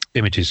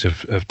images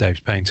of Dave's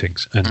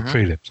paintings and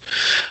prelims,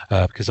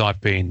 because I've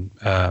been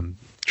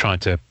trying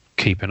to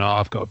keep an eye.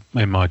 I've got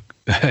in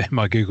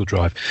my Google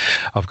Drive,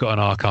 I've got an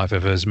archive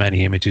of as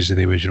many images of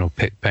the original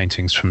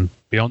paintings from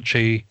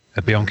Bianchi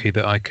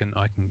that I can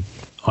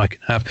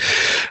have,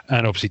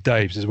 and obviously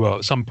Dave's as well.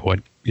 At some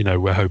point,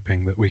 we're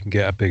hoping that we can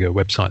get a bigger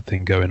website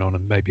thing going on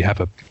and maybe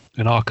have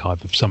an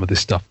archive of some of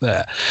this stuff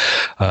there.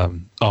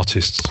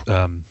 Artists,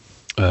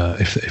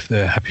 if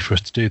they're happy for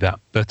us to do that.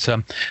 But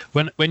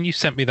when you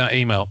sent me that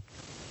email,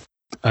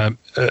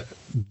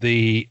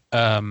 the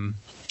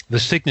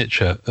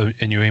signature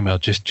in your email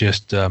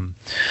just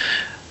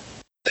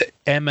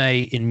MA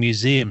in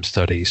Museum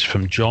Studies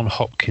from Johns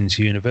Hopkins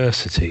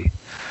University.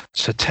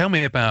 So tell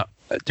me about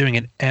doing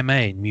an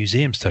MA in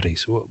Museum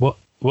Studies. What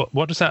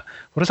does that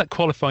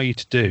qualify you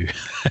to do?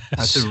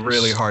 That's a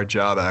really hard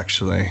job,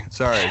 actually.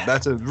 Sorry,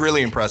 that's a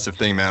really impressive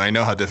thing, man. I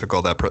know how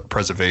difficult that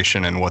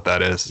preservation and what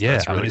that is.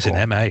 Yeah, really it's cool.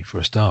 an MA for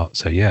a start.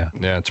 So yeah,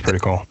 it's pretty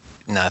cool.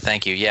 No,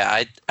 thank you.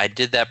 Yeah, I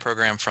did that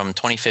program from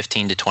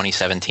 2015 to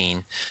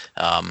 2017.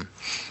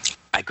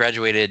 I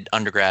graduated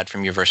undergrad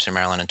from University of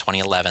Maryland in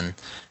 2011,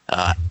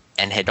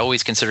 and had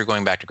always considered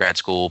going back to grad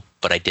school,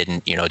 but I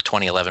didn't.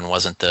 2011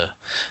 wasn't the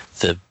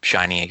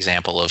shining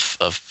example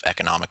of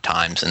economic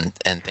times and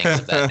things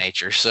of that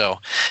nature. So,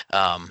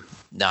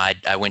 no,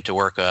 I went to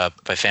work.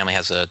 My family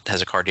has a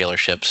car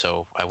dealership,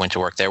 so I went to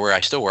work there, where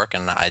I still work,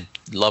 and I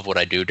love what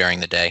I do during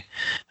the day.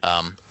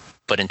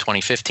 But in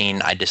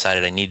 2015, I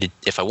decided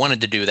if I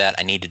wanted to do that,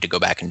 I needed to go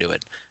back and do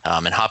it.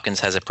 And Hopkins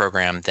has a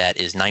program that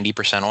is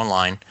 90%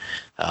 online,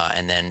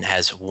 and then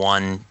has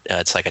one,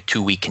 it's like a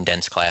 2-week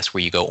condensed class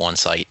where you go on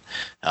site.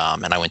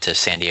 And I went to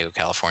San Diego,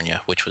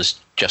 California, which was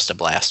just a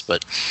blast.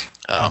 But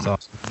awesome.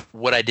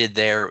 What I did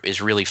there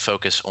is really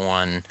focus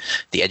on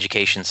the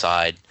education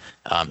side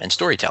and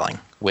storytelling,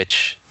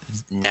 which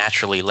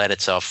naturally led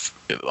itself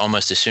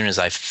almost as soon as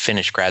I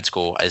finished grad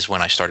school is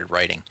when I started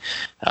writing.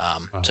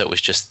 Wow. So it was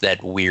just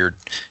that weird,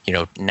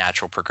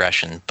 natural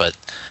progression. But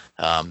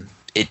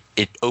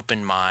it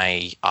opened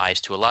my eyes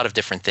to a lot of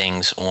different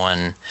things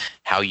on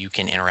how you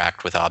can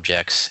interact with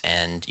objects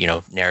and,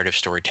 narrative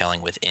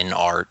storytelling within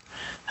art,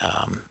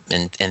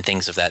 and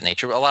things of that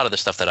nature. A lot of the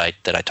stuff that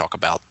I talk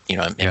about, in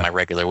my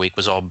regular week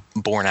was all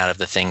born out of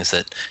the things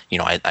that,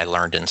 I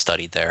learned and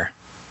studied there.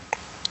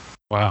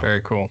 Wow.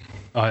 Very cool.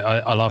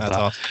 I love that.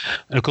 Awesome.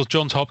 And of course,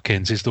 Johns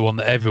Hopkins is the one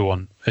that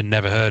everyone had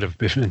never heard of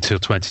until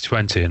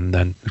 2020. And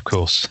then, of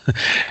course,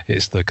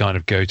 it's the kind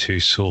of go-to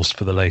source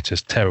for the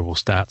latest terrible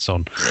stats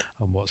on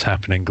what's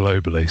happening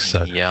globally.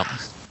 So, yeah.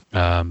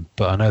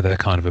 But I know they're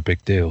kind of a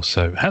big deal.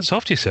 So hats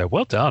off to you, sir.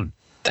 Well done.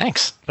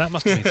 Thanks. That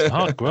must have been some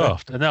hard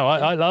graft. No,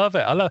 I love it.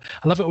 I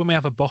love it when we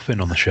have a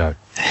boffin on the show.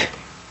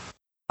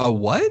 A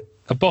what?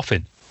 A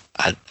boffin.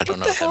 I don't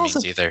know what that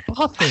means either.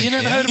 Boffin? You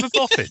never heard of a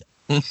boffin?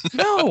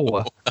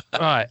 No.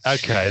 Right.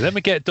 Okay. Let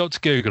me get Dr.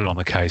 Google on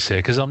the case here,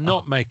 because I'm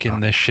not making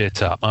this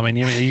shit up. I mean,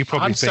 you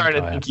probably. I'm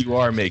starting to think you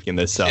are making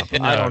this up.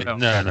 I don't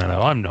know.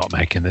 No. I'm not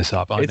making this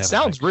up. It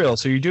sounds real,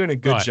 so you're doing a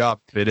good job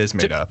if it is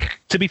made up.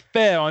 To be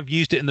fair, I've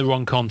used it in the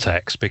wrong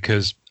context,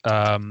 because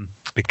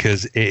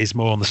because it is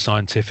more on the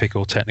scientific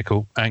or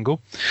technical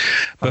angle.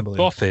 But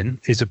boffin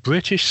is a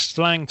British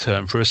slang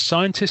term for a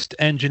scientist,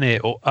 engineer,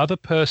 or other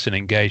person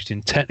engaged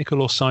in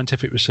technical or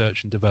scientific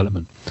research and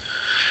development.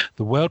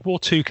 The World War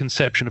II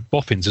conception of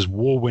boffins as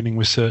war-winning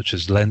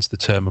researchers lends the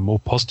term a more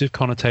positive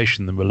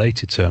connotation than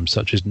related terms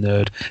such as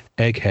nerd,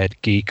 egghead,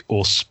 geek,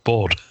 or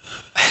spod.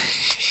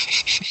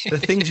 The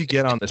things you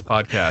get on this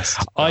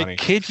podcast. I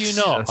kid you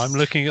not. I'm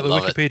looking at the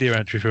Wikipedia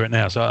entry for it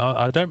now, so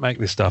I don't make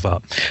this stuff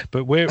up.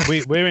 But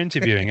we're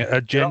interviewing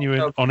a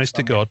genuine, honest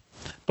to God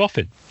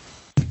boffin.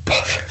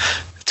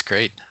 It's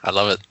great. I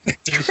love it.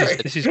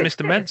 This is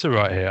Mr. Mentor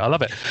right here. I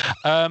love it.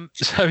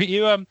 So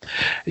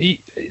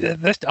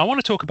I want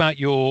to talk about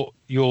your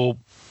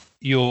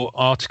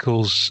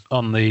articles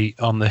on the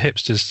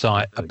hipsters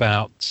site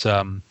about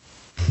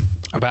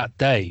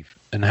Dave.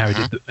 And how he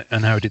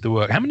did the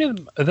work. How many of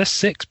them are there?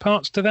 6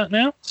 parts to that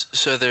now?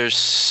 So there's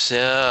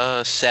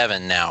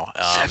 7 now,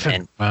 7.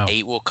 And wow.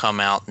 8 will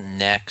come out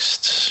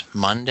next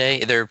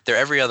Monday. They're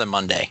every other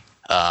Monday.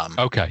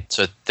 Okay.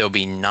 So there'll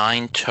be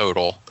 9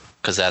 total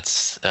because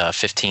that's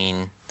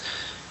 15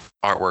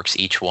 artworks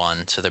each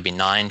one. So there'll be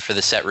 9 for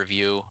the set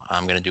review.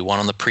 I'm going to do one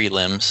on the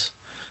prelims.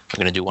 I'm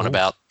going to do one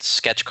about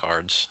sketch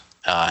cards,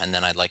 and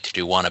then I'd like to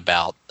do one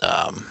about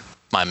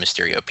my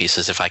Mysterio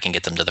pieces if I can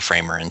get them to the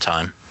framer in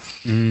time.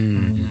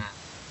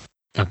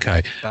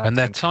 Okay, and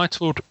they're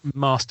titled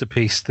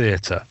Masterpiece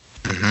Theatre.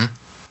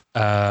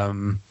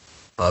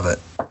 Love it.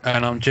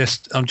 And I'm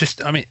just.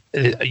 I mean,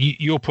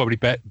 you're probably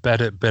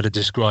better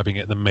describing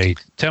it than me.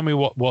 Tell me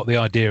what the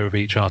idea of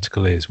each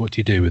article is. What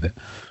do you do with it?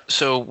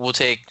 So we'll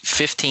take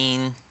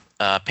 15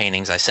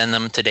 paintings. I send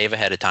them to Dave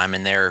ahead of time,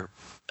 and the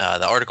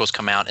articles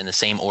come out in the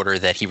same order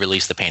that he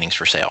released the paintings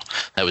for sale.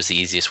 That was the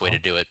easiest way to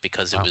do it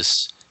because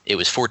it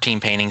was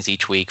 14 paintings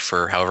each week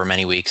for however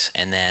many weeks,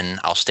 and then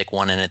I'll stick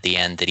one in at the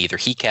end that either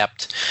he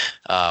kept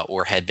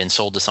or had been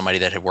sold to somebody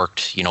that had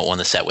worked, on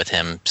the set with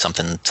him,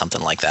 something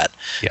like that.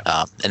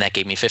 Yeah. And that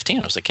gave me 15.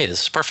 I was like, hey,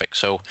 this is perfect.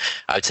 So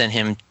I would send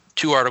him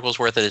 2 articles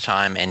worth at a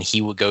time, and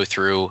he would go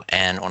through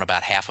and on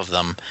about half of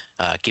them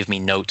give me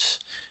notes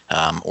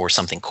or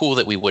something cool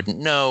that we wouldn't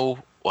know.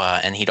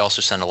 And he'd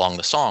also send along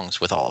the songs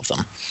with all of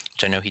them,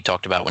 which I know he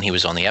talked about when he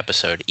was on the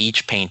episode.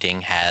 Each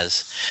painting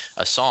has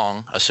a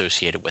song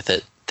associated with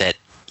it that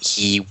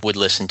he would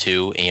listen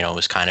to,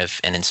 was kind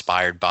of and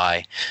inspired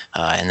by,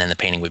 and then the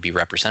painting would be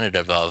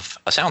representative of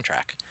a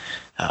soundtrack.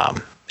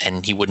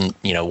 And he wouldn't,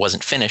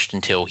 wasn't finished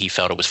until he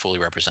felt it was fully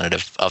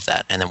representative of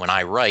that. And then when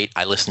I write,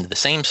 I listen to the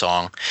same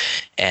song,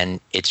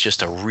 and it's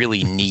just a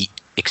really neat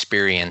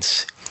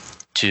experience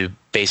to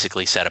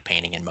basically set a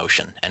painting in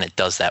motion. And it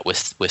does that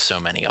with so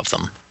many of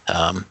them.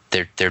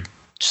 They're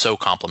so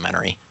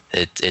complementary.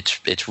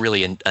 It's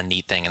really a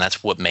neat thing, and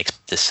that's what makes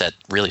this set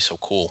really so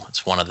cool.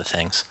 It's one of the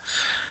things.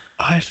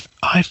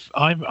 Because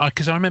I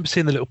remember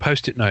seeing the little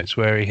post-it notes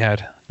where he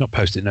had, not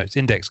post-it notes,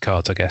 index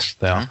cards, I guess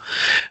they are,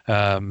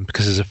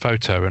 because there's a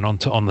photo, and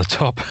on the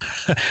top,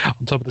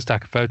 on top of the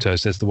stack of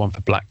photos, there's the one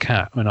for Black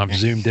Cat, and I've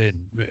zoomed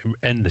in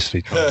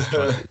endlessly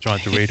trying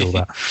to read all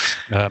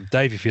that.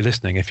 Dave, if you're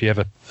listening, if you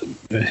ever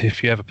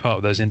part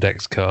of those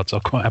index cards,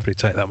 I'll quite happily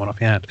take that one off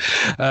your hand.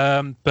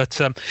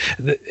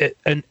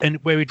 And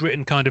where he'd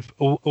written kind of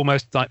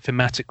almost like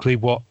thematically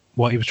what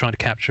he was trying to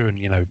capture,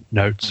 and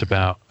notes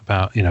about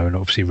and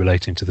obviously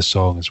relating to the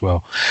song as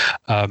well.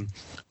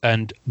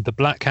 And the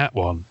Black Cat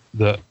one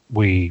that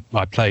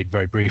I played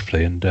very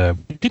briefly and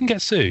didn't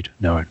get sued,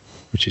 no,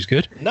 which is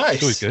good. Nice.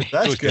 It's always good.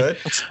 That's good.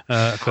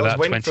 For that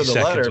 20 seconds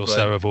letter, or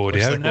so of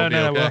audio. No.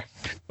 Okay.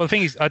 Well, the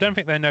thing is, I don't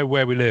think they know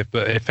where we live,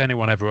 but if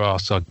anyone ever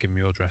asks, I'll give them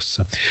your address.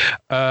 So.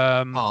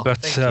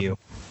 Thank you.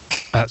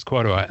 That's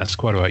quite all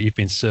right. You've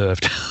been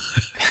served.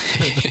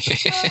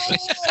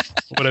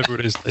 Whatever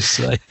it is they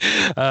say.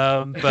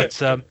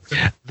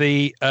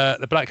 The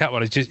Black Cat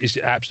one is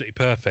absolutely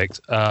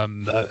perfect.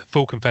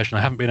 Full confession,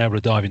 I haven't been able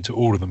to dive into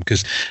all of them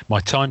because my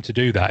time to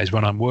do that is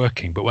when I'm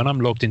working. But when I'm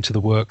logged into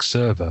the work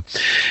server,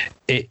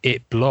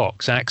 it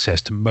blocks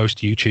access to most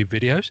YouTube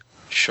videos.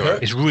 Sure.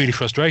 It's really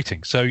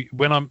frustrating. So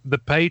when the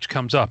page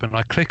comes up and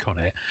I click on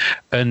it,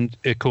 and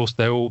of course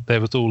there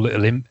was all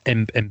little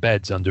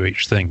embeds under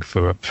each thing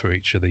for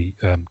each of the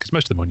because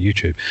most of them on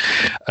YouTube,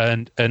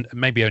 and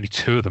maybe only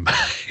 2 of them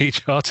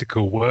each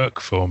article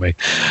work for me,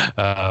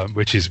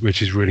 which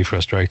is really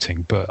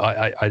frustrating. But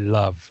I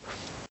love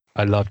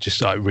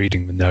just like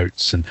reading the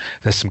notes, and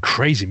there's some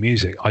crazy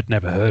music I'd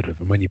never heard of,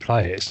 and when you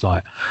play it, it's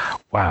like,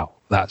 wow,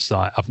 that's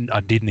like I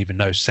didn't even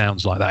know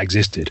sounds like that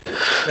existed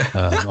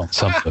on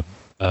some of them.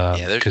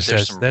 Because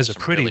there's a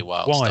pretty really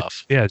wild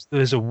stuff. Yeah,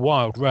 there's a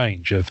wild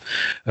range of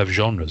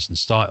genres and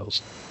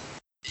styles.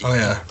 Oh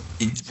yeah,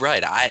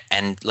 right.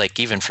 And like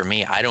even for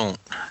me, I don't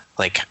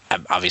like.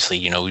 Obviously,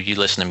 you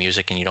listen to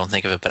music and you don't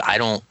think of it, but I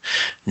don't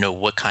know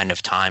what kind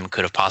of time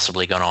could have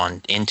possibly gone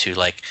on into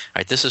like, all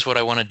right, this is what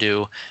I want to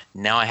do.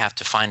 Now I have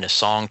to find a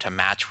song to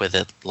match with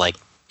it. Like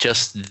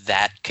just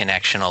that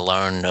connection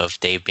alone of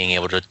Dave being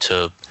able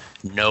to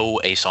know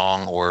a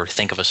song or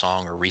think of a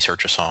song or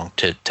research a song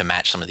to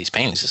match some of these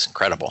paintings is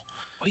incredible.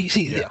 Well, you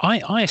see,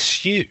 I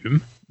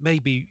assume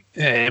maybe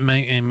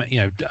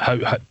we're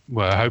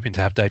hoping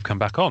to have Dave come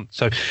back on.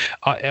 So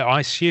I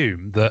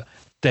assume that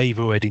Dave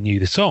already knew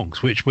the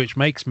songs, which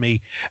makes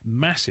me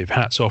massive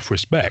hats off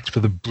respect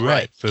for the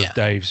breadth of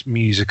Dave's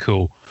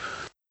musical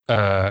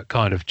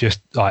kind of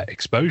just like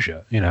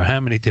exposure. How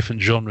many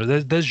different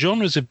genres? There's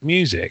genres of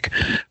music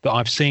that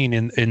I've seen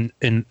in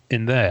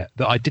there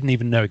that I didn't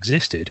even know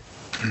existed.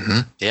 Mm-hmm.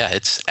 Yeah,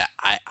 it's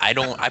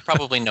I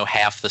probably know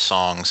half the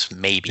songs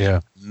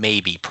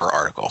maybe per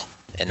article.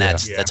 And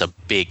that's a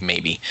big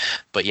maybe.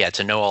 But yeah,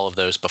 to know all of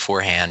those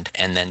beforehand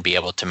and then be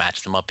able to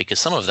match them up, because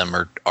some of them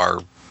are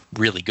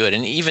really good.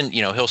 And even,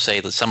 he'll say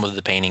that some of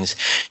the paintings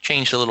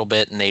changed a little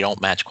bit and they don't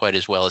match quite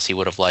as well as he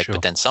would have liked. Sure.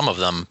 But then some of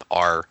them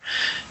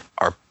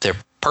they're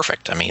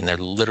perfect. I mean, they're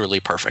literally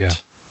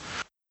perfect.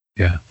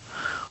 Yeah.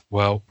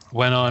 Well,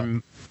 when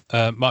I'm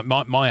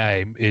my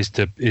aim is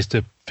to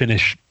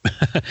finish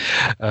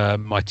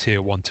my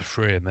tier 1 to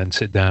 3 and then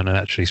sit down and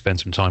actually spend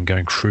some time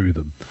going through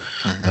them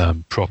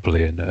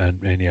properly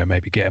and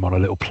maybe get them on a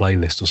little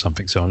playlist or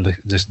something so I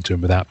listen to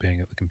them without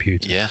being at the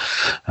computer.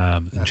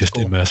 And just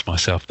immerse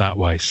myself that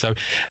way. So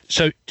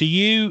do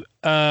you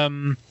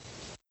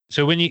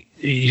so when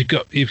you've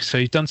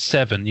done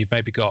 7, you've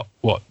maybe got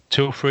what,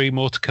 2 or 3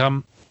 more to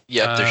come?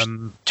 Yeah, there's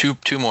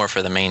two more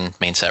for the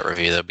main set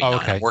review. There'll be 9.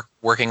 Okay. I'm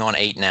working on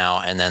 8 now,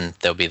 and then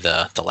there'll be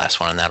the last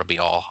one, and that'll be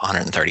all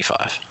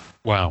 135.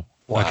 Wow.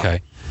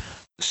 Okay.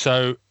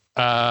 So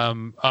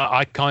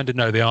I kind of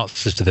know the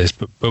answers to this,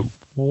 but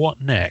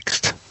what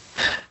next?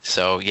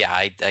 So yeah,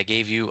 I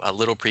gave you a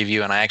little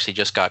preview, and I actually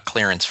just got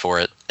clearance for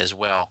it as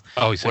well.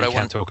 Oh, so you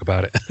can't talk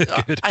about it.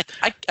 Good.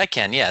 I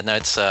can. Yeah. No,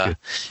 it's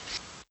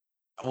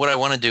what I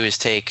want to do is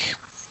take.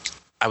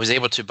 I was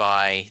able to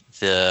buy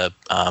the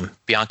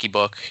Bianchi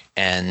book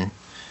and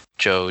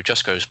Joe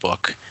Jusko's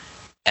book,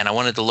 and I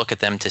wanted to look at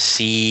them to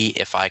see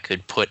if I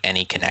could put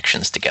any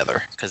connections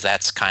together, because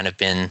that's kind of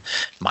been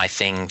my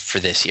thing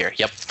for this year.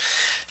 Yep.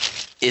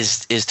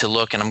 Is to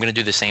look, and I'm going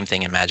to do the same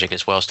thing in Magic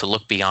as well, is to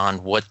look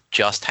beyond what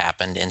just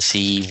happened and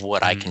see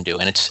what I can do.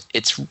 And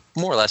it's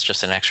more or less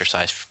just an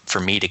exercise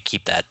for me to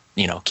keep that,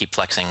 keep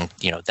flexing,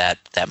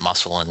 that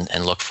muscle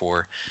and look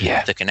for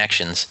the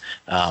connections.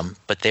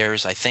 But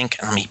there's, I think,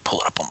 let me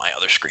pull it up on my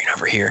other screen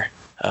over here.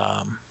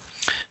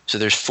 So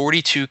there's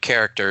 42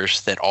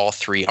 characters that all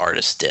 3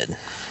 artists did.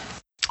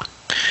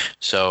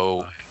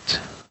 So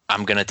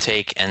I'm going to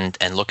take and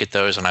look at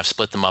those, and I've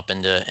split them up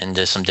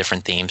into some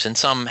different themes, and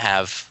some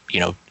have,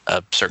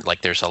 certain,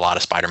 like there's a lot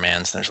of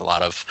Spider-Mans, there's a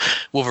lot of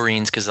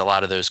Wolverines, because a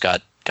lot of those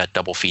got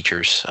double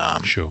features.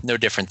 Sure. No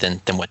different than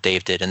what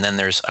Dave did. And then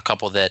there's a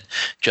couple that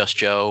just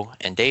Joe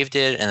and Dave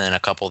did, and then a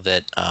couple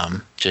that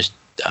just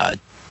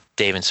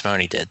Dave and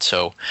Simone did.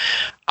 So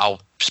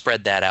I'll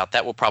spread that out.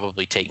 That will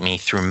probably take me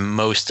through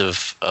most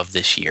of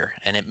this year.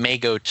 And it may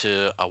go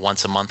to a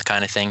once a month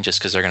kind of thing, just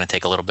because they're going to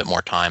take a little bit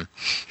more time.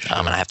 Sure.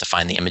 And I have to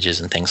find the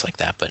images and things like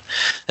that. But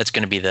that's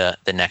going to be the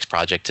next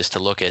project, is to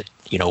look at,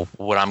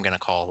 what I'm going to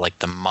call like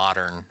the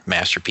modern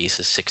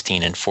masterpieces,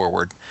 16 and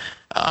forward.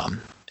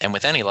 And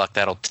with any luck,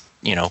 that'll,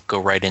 go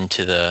right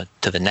into the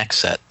next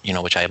set,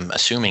 which I'm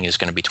assuming is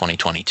going to be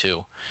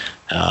 2022.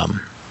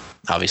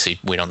 Obviously,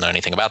 we don't know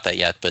anything about that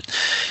yet, but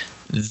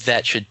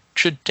that should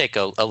take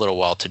a little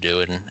while to do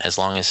it. And as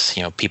long as,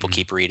 people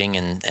keep reading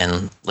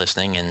and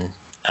listening and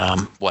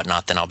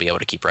whatnot, then I'll be able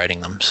to keep writing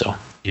them. So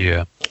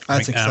yeah,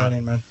 that's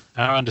exciting, man.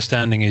 Our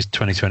understanding is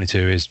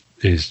 2022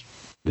 is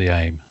the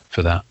aim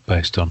for that,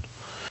 based on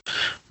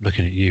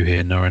looking at you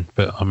here, Norrin.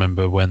 But I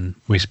remember when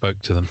we spoke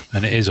to them,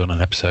 and it is on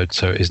an episode,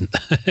 so it isn't.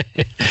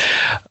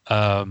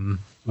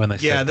 When they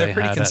said they're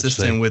pretty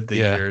consistent with the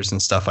years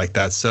and stuff like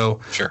that. So,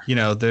 sure.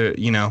 They're,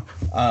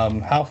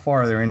 how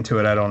far they're into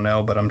it, I don't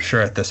know, but I'm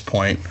sure at this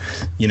point,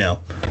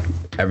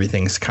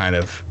 everything's kind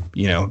of,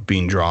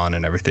 being drawn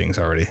and everything's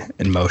already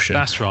in motion.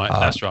 That's right.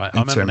 I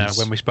remember now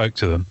when we spoke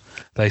to them,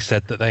 they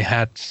said that they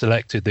had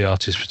selected the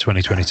artist for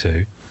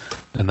 2022,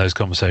 and those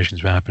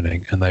conversations were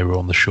happening, and they were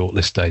on the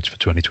shortlist stage for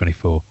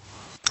 2024.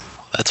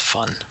 That's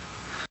fun.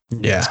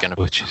 Yeah.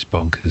 Which is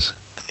bonkers.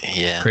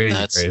 Yeah.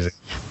 Crazy.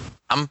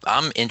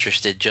 I'm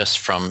interested just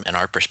from an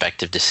art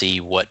perspective to see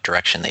what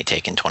direction they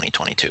take in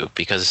 2022,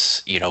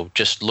 because,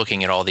 just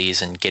looking at all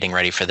these and getting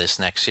ready for this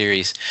next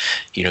series,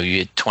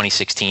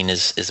 2016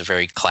 is a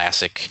very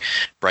classic,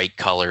 bright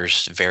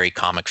colors, very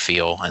comic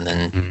feel. And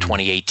then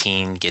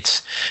 2018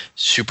 gets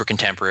super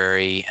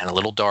contemporary and a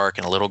little dark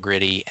and a little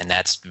gritty, and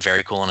that's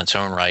very cool in its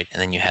own right.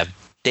 And then you have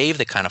Dave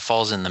that kind of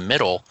falls in the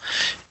middle,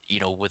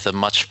 with a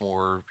much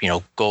more,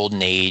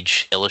 golden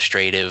age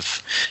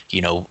illustrative,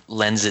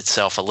 lends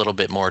itself a little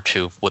bit more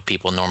to what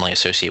people normally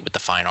associate with the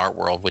fine art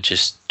world, which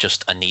is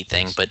just a neat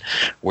thing. But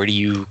where do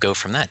you go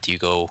from that? Do you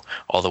go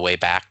all the way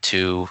back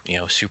to,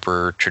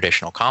 super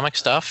traditional comic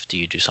stuff? Do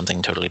you do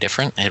something totally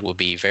different? It will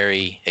be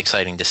very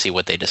exciting to see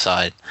what they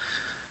decide.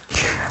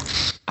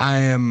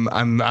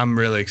 I'm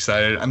really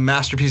excited.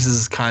 Masterpieces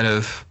is kind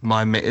of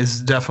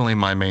is definitely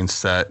my main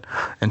set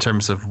in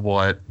terms of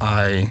what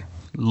I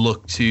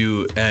look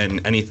to,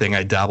 and anything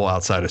I dabble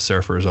outside of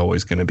Surfer is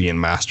always going to be in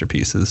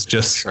masterpieces.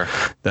 Just Sure.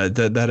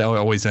 that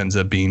always ends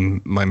up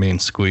being my main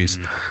squeeze.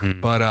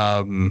 Mhm. But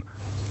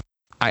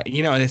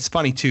it's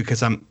funny too,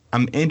 because I'm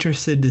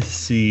interested to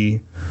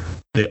see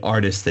the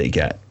artists they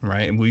get,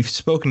 right? And we've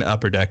spoken to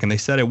Upper Deck, and they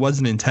said it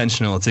wasn't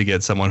intentional to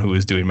get someone who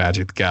was doing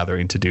Magic the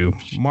Gathering to do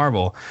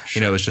Marvel.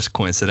 It was just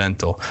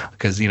coincidental,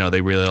 because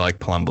they really like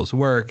Palumbo's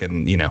work,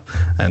 and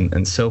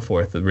and so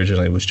forth.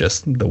 Originally, it was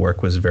just the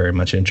work was very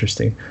much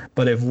interesting,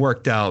 but it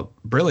worked out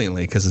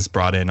brilliantly because it's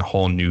brought in a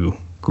whole new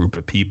group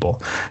of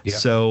people. Yeah.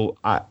 So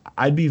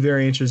I'd be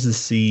very interested to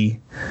see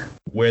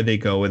where they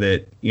go with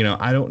it.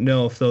 I don't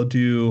know if they'll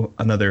do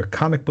another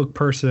comic book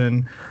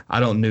person. I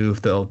don't know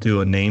if they'll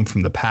do a name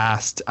from the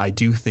past. I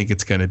do think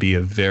it's going to be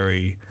a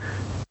very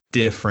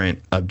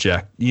different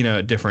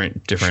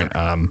different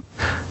Sure.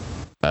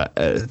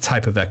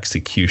 Type of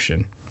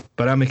execution.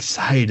 But I'm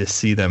excited to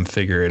see them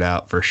figure it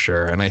out for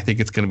sure. And I think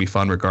it's going to be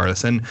fun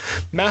regardless. And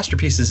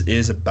Masterpieces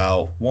is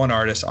about one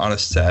artist on a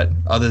set,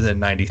 other than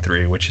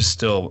 93, which is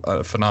still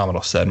a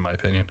phenomenal set in my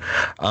opinion.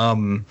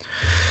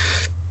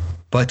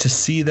 But to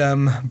see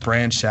them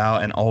branch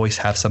out and always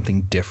have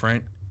something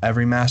different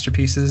every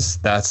Masterpieces,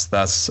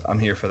 that's I'm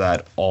here for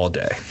that all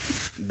day.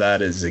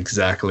 That is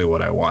exactly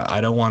what I want. I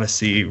don't want to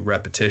see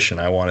repetition.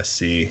 I want to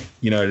see,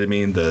 you know what I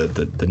mean,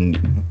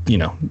 the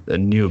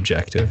new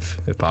objective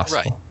if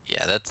possible. Right.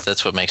 Yeah,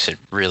 that's what makes it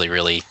really,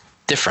 really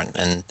different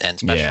and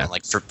special. Yeah.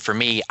 Like for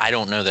me, I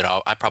don't know that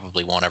I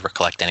probably won't ever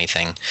collect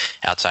anything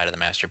outside of the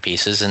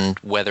Masterpieces, and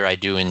whether I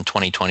do in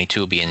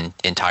 2022 will be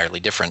entirely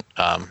different.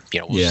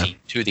 We'll see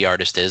who the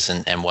artist is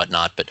and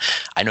whatnot. But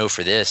I know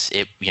for this,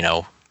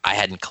 I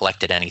hadn't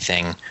collected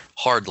anything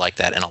hard like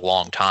that in a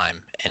long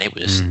time, and it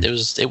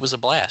was a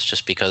blast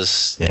just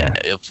because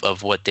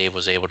of what Dave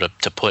was able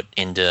to put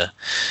into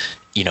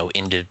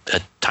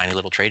a tiny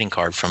little trading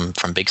card from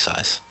Big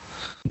Size.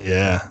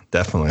 Yeah,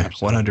 definitely.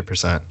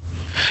 100%.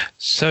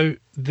 So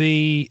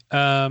the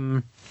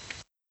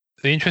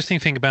interesting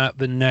thing about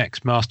the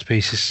next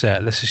Masterpieces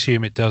set, let's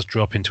assume it does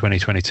drop in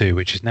 2022,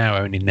 which is now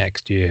only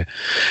next year.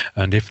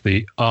 And if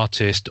the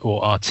artist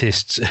or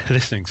artists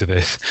listening to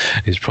this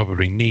is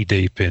probably knee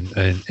deep in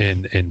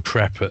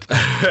prep and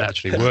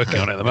actually working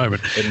on it at the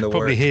moment,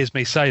 probably hears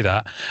me say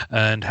that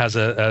and has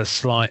a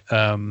slight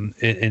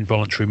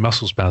involuntary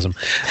muscle spasm.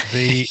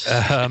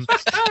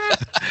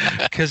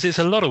 Because it's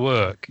a lot of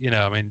work,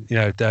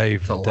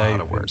 Dave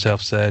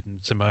himself said,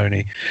 and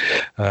Simone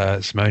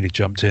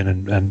jumped in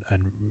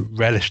and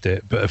relished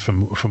it, but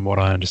from what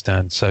I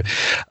understand. So,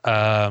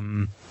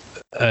 and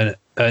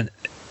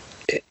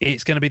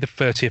it's going to be the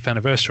 30th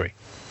anniversary.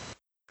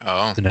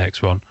 Oh, the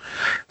next one.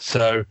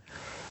 So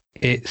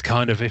it's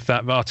kind of, if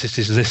that artist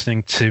is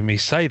listening to me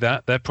say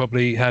that, they've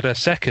probably had a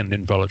second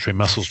involuntary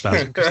muscle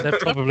spasm, because they're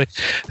probably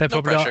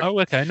like, oh,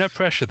 okay, no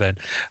pressure then.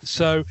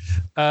 So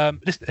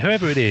listen,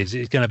 whoever it is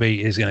going to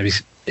be.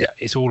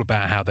 It's all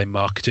about how they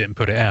market it and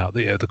put it out.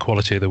 The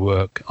quality of the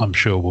work, I'm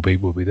sure, will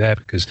be there,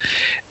 because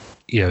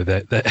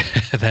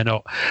they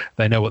know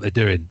what they're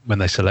doing when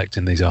they're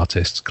selecting these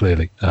artists,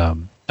 clearly,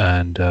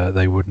 and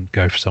they wouldn't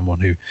go for someone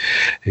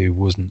who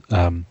wasn't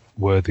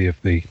worthy of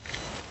the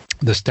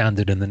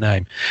standard and the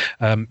name.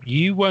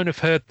 You won't have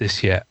heard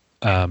this yet,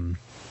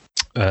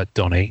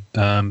 Donnie,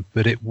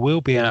 but it will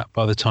be out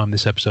by the time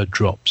this episode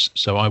drops.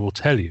 So I will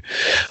tell you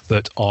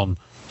that on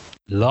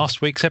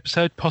last week's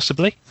episode,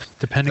 possibly,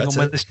 depending on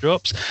when this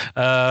drops,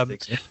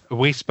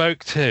 we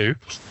spoke to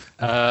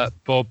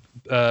Bob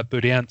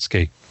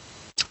Budiansky,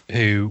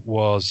 who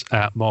was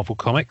at Marvel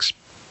Comics,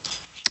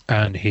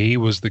 and he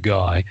was the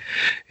guy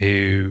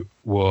who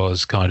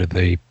was kind of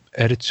the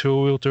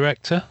editorial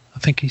director, I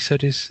think he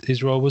said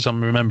his role was.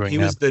 I'm remembering. He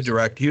was the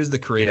director. He was the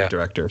creative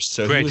director.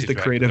 So he was the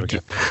creative.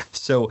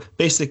 So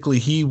basically,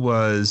 he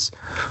was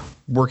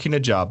working a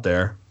job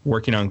there,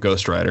 working on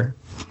Ghost Rider,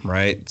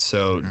 right?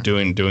 So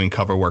doing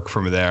cover work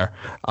from there.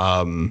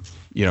 I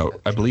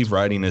believe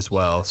writing as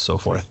well, so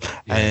forth.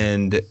 Yeah.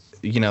 And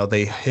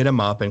they hit him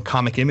up, and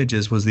Comic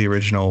Images was the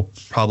original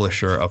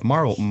publisher of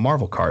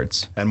Marvel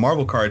cards. And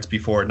Marvel cards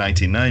before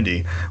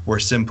 1990 were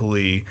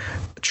simply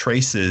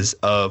traces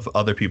of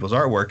other people's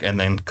artwork and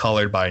then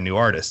colored by new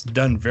artists,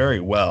 done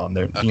very well. And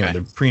they're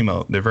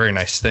they're very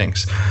nice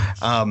things.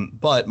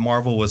 But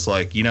Marvel was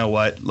like, you know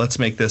what? Let's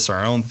make this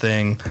our own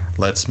thing.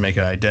 Let's make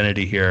an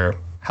identity here.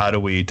 How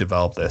do we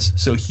develop this?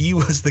 So he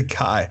was the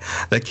guy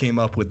that came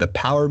up with the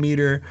power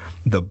meter,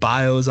 the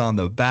bios on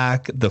the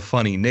back, the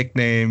funny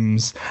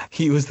nicknames.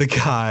 He was the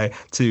guy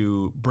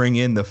to bring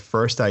in the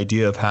first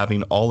idea of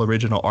having all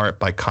original art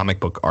by comic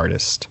book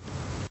artists.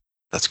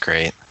 That's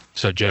great.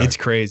 So Joe, it's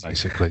crazy,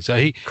 basically. So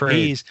he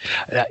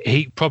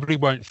probably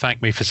won't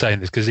thank me for saying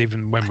this, because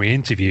even when we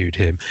interviewed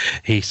him,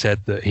 he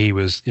said that he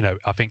was,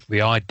 I think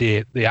the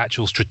idea, the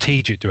actual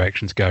strategic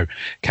directions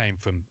came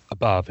from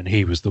above, and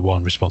he was the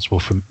one responsible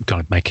for kind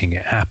of making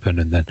it happen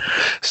and then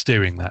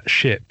steering that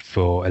ship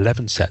for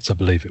 11 sets, I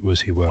believe it was,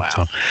 he worked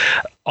on.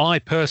 I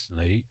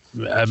personally,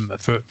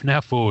 from now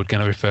forward,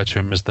 going to refer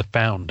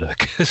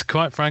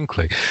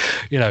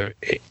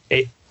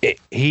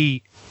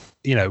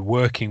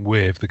working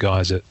with the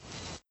guys at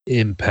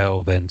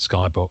Impel, then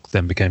Skybox,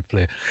 then became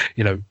Fleer,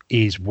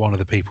 is one of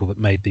the people that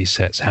made these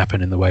sets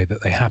happen in the way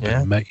that they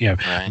happen.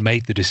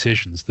 Made the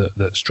decisions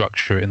that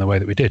structure it in the way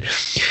that we did.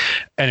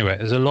 Anyway,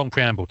 there's a long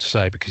preamble to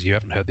say, because you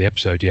haven't heard the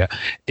episode yet,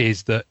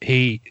 is that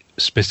he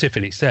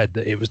specifically said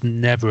that it was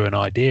never an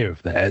idea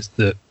of theirs,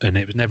 and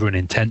it was never an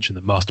intention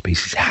that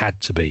Masterpieces had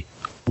to be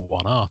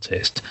one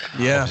artist.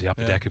 Obviously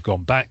Upper Deck have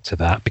gone back to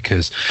that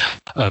because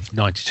of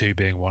 92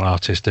 being one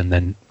artist, and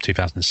then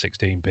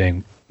 2016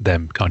 being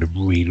them kind of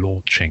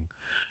relaunching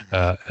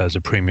as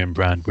a premium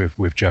brand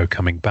with Joe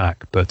coming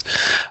back. But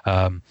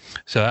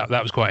so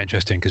that was quite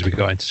interesting, because we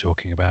got into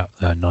talking about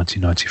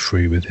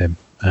 1993 with him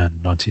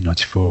and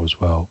 1994 as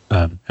well.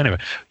 Anyway,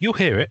 you'll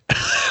hear it.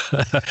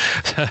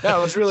 Yeah,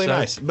 it was really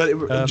nice.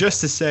 But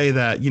just to say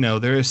that,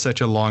 there is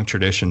such a long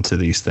tradition to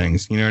these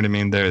things. You know what I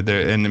mean? They're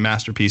and the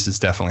Masterpieces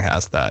definitely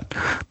has that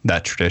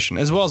tradition,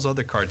 as well as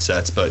other card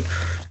sets. But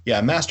yeah,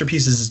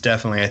 Masterpieces is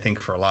definitely, I think,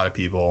 for a lot of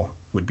people,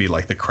 would be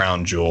like the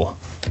crown jewel.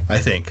 I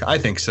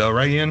think so,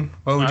 right, Ian?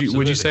 Well,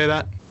 would you say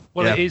that?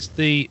 Well, yeah. It's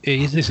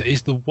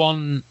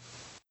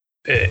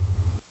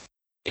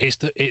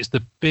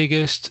the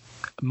biggest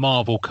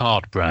Marvel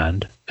card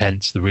brand,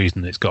 hence the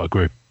reason it's got a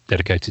group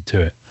dedicated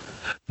to it.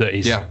 That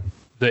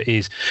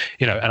is,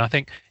 and I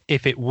think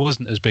if it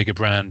wasn't as big a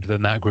brand,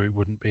 then that group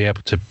wouldn't be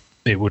able to.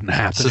 It wouldn't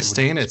happen.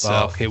 Sustain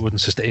itself. It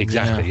wouldn't sustain.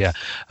 Exactly. Yeah.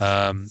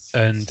 And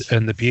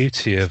the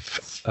beauty of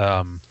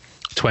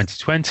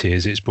 2020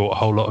 is it's brought a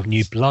whole lot of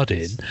new blood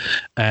in,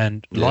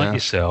 and like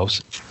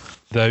yourselves,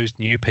 those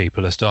new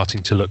people are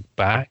starting to look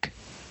back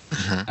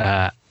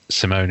at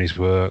Simone's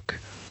work,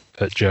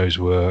 at Joe's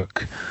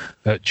work,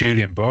 at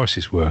Julian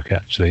Boris's work.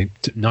 Actually,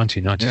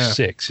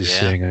 1996 is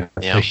seeing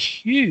a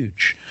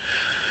huge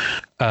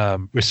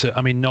research.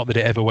 I mean, not that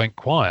it ever went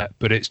quiet,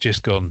 but it's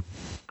just gone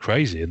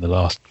crazy in the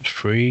last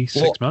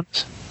 6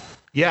 months.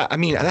 Yeah, I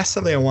mean, that's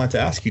something I wanted to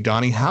ask you,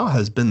 Donnie. How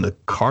has been the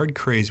card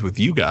craze with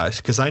you guys?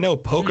 Because I know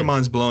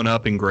Pokemon's blown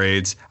up in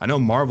grades. I know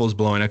Marvel's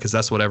blowing up because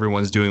that's what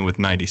everyone's doing with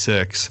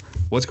 96.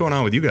 What's going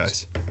on with you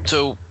guys?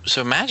 So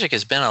Magic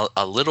has been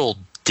a little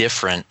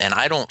different, and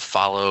I don't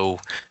follow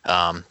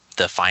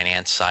the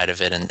finance side of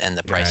it and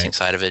the pricing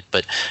side of it,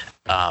 but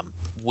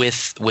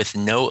with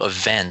no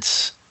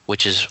events,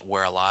 which is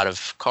where a lot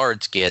of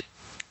cards get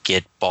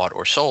bought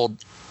or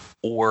sold,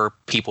 or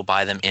people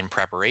buy them in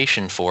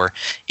preparation for,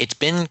 it's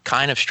been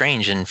kind of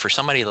strange. And for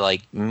somebody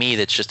like me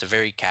that's just a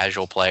very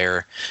casual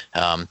player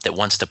that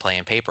wants to play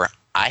in paper,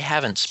 I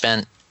haven't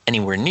spent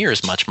anywhere near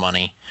as much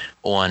money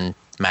on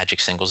Magic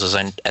singles as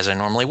I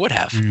normally would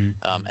have. And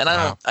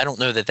I don't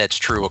know that that's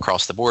true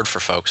across the board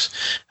for folks.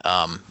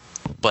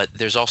 But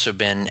there's also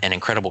been an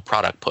incredible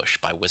product push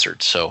by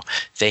Wizards. So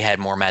they had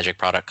more Magic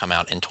product come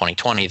out in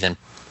 2020 than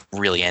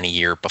really any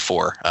year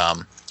before,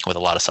 with a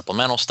lot of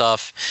supplemental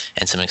stuff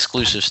and some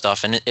exclusive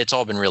stuff. And it's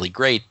all been really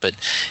great, but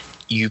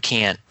you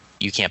can't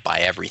buy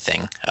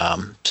everything.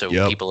 So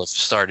people have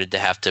started to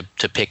have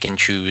to pick and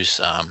choose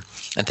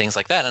and things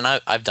like that. And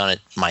I've done it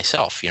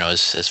myself,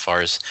 as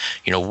far as,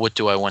 what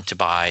do I want to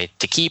buy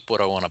to keep? What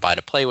do I want to buy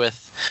to play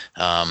with?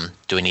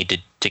 Do I need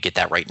to get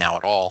that right now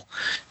at all?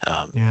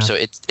 So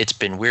it's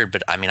been weird,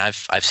 but I mean,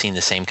 I've seen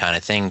the same kind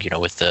of thing,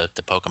 with the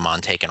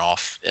Pokemon taking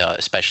off,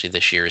 especially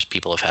this year as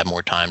people have had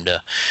more time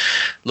to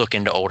look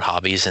into old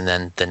hobbies. And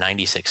then the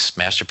 96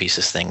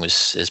 Masterpieces thing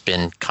has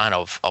been kind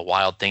of a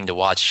wild thing to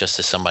watch, just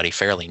as somebody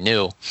fairly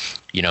new.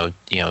 It was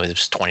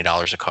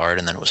 $20 a card,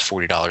 and then it was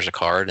 $40 a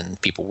card, and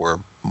people were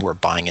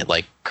buying it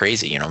like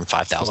crazy,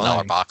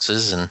 $5,000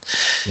 boxes, and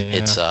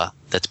it's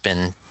that's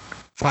been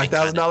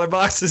 $5,000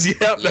 boxes.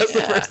 Yep, that's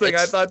the first thing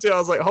I thought too. I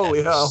was like,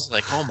 holy hell! It's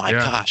like, oh my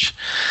gosh.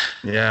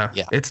 Yeah,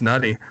 it's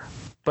nutty.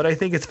 But I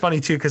think it's funny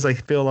too, because I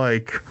feel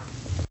like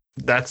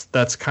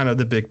that's kind of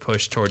the big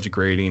push towards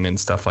grading and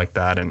stuff like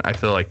that, and I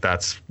feel like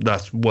that's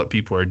what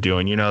people are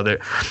doing.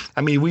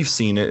 We've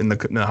seen it in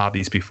the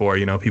hobbies before.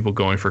 People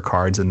going for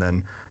cards and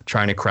then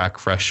trying to crack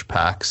fresh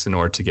packs in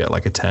order to get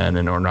like a 10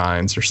 or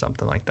 9s or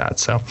something like that.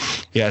 So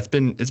yeah, it's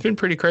been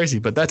pretty crazy.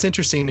 But that's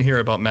interesting to hear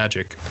about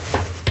Magic.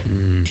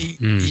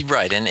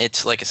 Right, and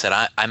it's like I said,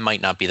 I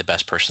might not be the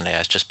best person to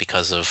ask, just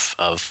because of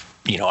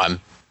I'm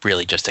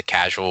really just a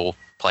casual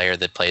player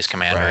that plays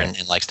Commander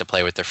and likes to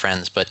play with their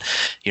friends. But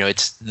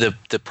it's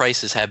the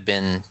prices have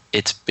been,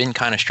 it's been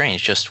kind of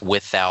strange just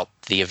without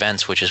the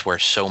events, which is where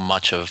so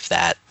much of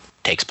that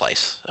takes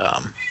place.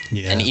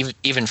 And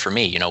even for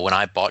me, when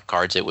I bought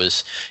cards, it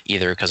was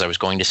either because I was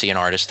going to see an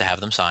artist to have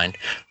them signed,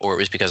 or it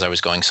was because I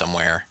was going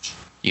somewhere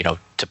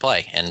to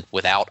play. And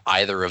without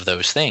either of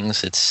those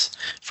things, it's,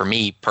 for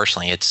me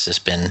personally, it's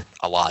just been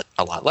a lot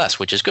less,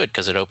 which is good,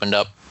 because it opened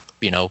up,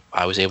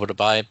 I was able to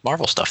buy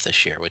Marvel stuff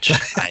this year, which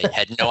I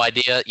had no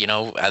idea,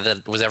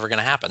 that was ever going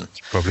to happen.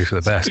 Probably for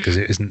the best, because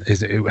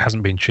it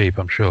hasn't been cheap,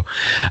 I'm sure.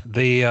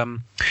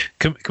 Can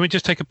we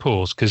just take a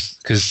pause,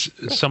 because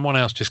someone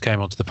else just came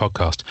onto the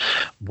podcast.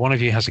 One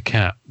of you has a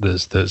cat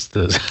that's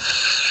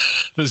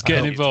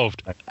getting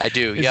involved. I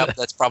do. Yep,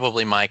 that's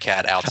probably my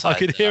cat outside. I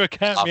could hear a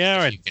cat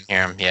meowing. You can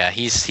hear him. Yeah,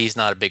 he's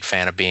not a big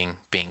fan of being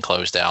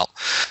closed out.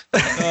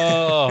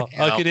 Oh,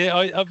 Oh, I could hear.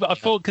 I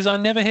thought because I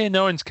never hear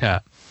Norrin's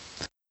cat.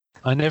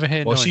 I never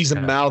hear. Well, Norrin's she's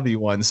cat. a mouthy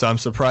one, so I'm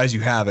surprised you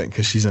haven't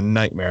because she's a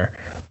nightmare.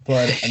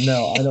 But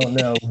no, I don't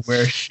know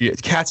where she is.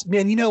 Cats,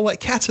 man, you know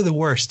what? Cats are the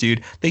worst,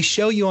 dude. They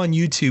show you on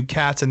YouTube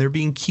cats and they're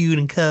being cute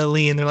and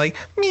cuddly and they're like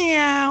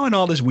meow and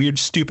all this weird,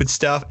 stupid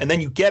stuff. And then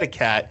you get a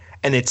cat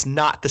and it's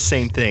not the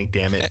same thing.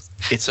 Damn it,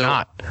 it's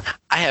not.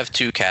 I have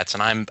 2 cats,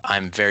 and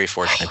I'm very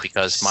fortunate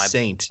because my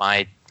 2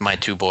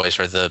 boys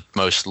are the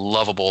most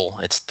lovable.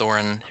 It's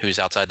Thorin, who's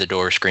outside the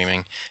door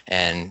screaming,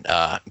 and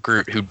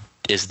Groot, who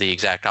is the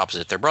exact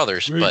opposite. They're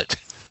brothers, Groot. but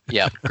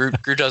yeah,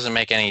 Groot doesn't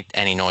make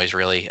any noise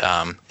really.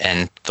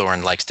 And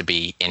Thorin likes to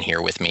be in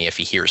here with me if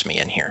he hears me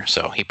in here.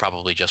 So he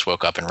probably just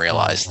woke up and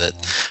realized that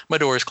my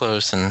door is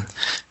closed and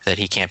that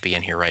he can't be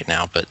in here right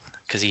now. But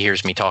because he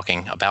hears me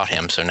talking about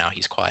him, so now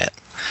he's quiet.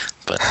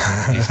 But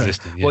He's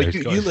listening. Yeah, Well, he's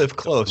you got- live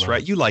close,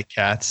 right? You like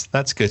cats.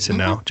 That's good to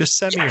know. Just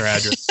send me your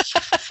address.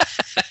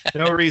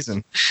 No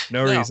reason.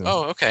 No reason.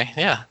 Oh, okay.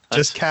 Yeah.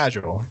 Just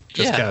casual.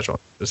 Just Yeah. casual.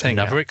 Just hang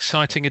Another out.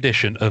 exciting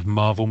edition of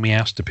Marvel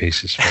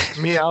Meowsterpieces. folks.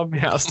 Meow,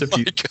 meow,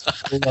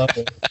 Love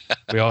it.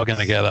 We are going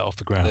to get that off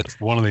the ground.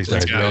 One of these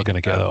days, we are going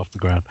to get that off the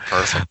ground.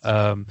 Perfect.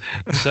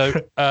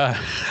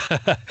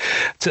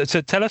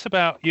 So tell us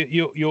about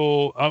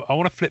your I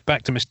want to flip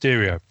back to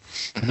Mysterio.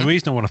 And the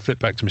reason I want to flip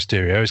back to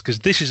Mysterio is because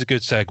this is a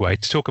good segue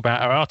to talk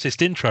about our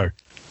artist intro.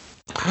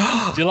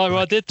 Do you like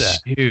what I did there?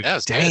 Dude, That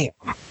was damn.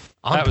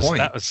 On point.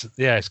 That was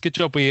yeah. It's a good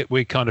job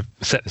we kind of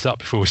set this up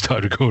before we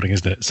started recording,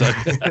 isn't it? So,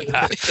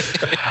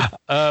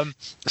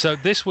 so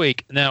this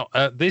week now,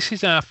 this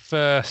is our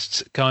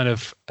first kind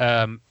of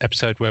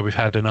episode where we've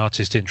had an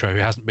artist intro who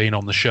hasn't been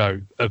on the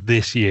show of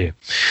this year,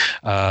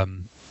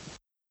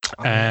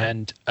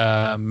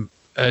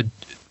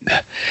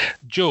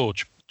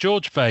 George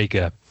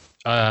Vega.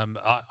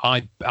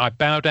 I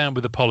bow down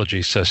with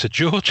apologies, sir. So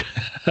George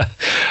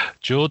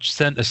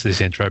sent us this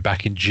intro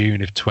back in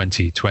June of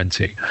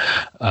 2020.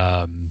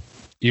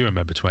 You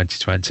remember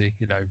 2020?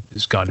 You know,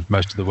 it's kind of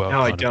most of the world.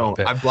 No, I kind of got a don't.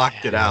 bit- I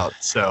blocked it out.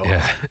 So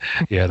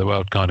yeah, the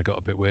world kind of got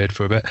a bit weird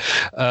for a bit.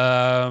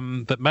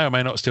 That may or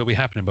may not still be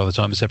happening by the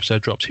time this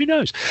episode drops. Who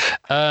knows?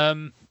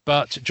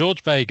 But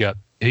George Vega,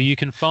 who you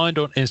can find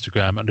on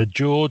Instagram under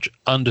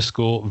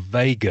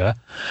George_Vega,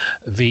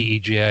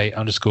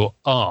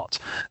 VEGA_art.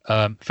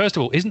 First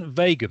of all, isn't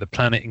Vega the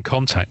planet in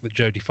Contact that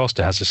Jodie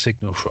Foster has a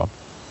signal from?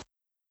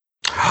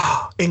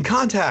 In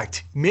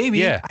Contact, maybe.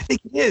 Yeah. I think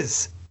it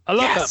is. I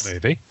love Yes. that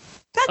movie.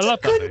 That's I love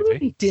a good that movie.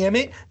 movie. Damn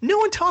it! No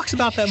one talks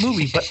about that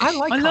movie, but I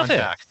like I love it.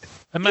 Contact.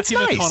 And Matthew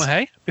It's nice.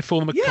 McConaughey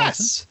before the McConaughey.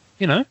 Yes.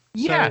 You know?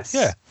 Yes.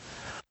 So,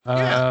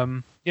 yeah.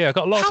 I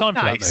got a lot of How time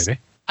for nice. that movie.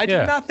 I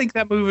Yeah. did not think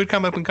that movie would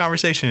come up in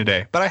conversation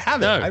today, but I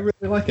have it. No. I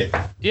really like it.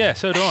 Yeah,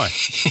 so do I.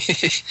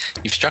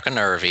 You've struck a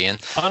nerve, Ian.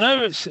 I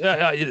know it's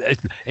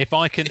if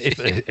I can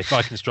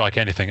strike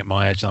anything at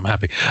my age, I'm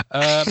happy.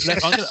 I'm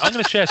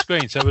going to share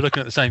screen so we're looking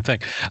at the same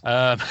thing.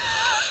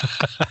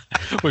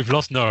 We've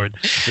lost Norrin.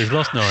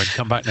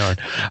 Come back,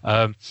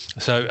 Norrin.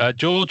 So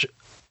George,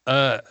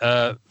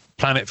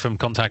 Planet from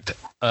Contact,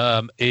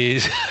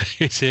 is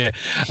here,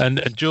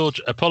 and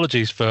George,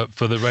 apologies for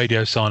the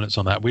radio silence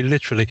on that. We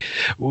literally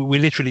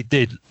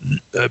did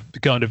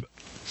kind of.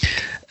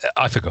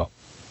 I forgot.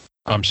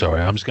 I'm sorry.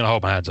 I'm just going to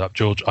hold my hands up,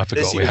 George. I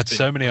forgot. This We had year's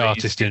so been many crazy,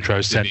 artist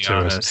intros sent be to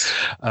us, honest.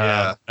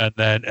 Yeah. and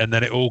then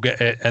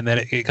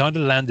it kind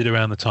of landed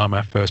around the time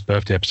our first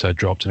birthday episode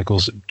dropped, and of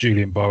course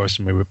Julian Boris,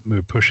 and we were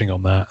pushing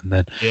on that, and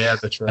then Yeah,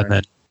 that's right. and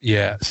then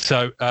yeah.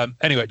 So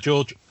anyway,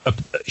 George,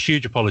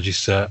 huge apologies,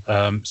 sir.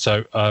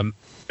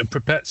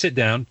 Prepare, sit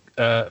down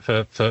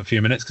for a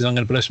few minutes because I'm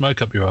going to blow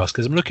smoke up your ass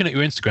because I'm looking at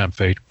your Instagram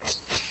feed,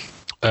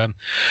 and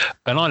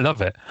I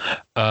love it.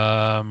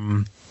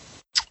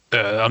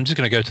 I'm just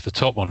going to go to the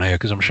top one here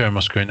because I'm sharing my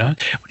screen now. What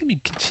do you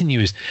mean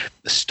continuous?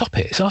 Stop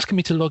it! It's asking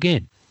me to log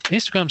in.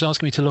 Instagram's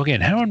asking me to log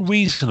in. How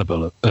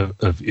unreasonable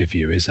of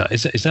you is that?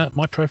 Is that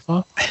my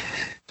profile?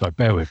 Sorry,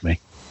 bear with me.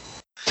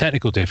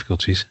 Technical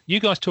difficulties. You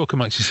guys talk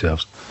amongst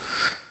yourselves.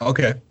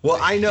 Okay. Well,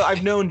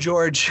 I've known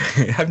George.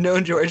 I've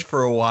known George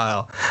for a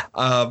while,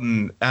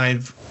 and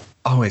I've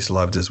always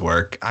loved his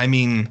work. I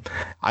mean,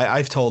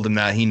 I've told him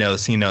that he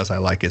knows I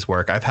like his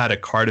work. I've had a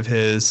card of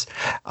his.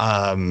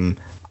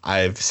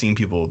 I've seen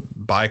people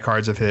buy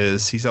cards of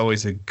his. He's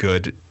always a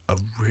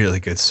really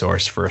good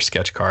source for a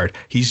sketch card.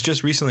 He's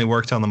just recently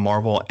worked on the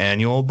Marvel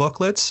annual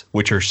booklets,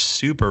 which are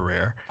super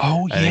rare.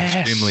 Oh, and yes.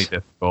 extremely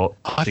difficult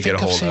I to think get a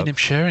I've hold seen of. him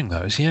sharing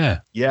those. Yeah.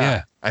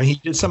 Yeah. I mean, he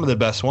did some of the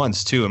best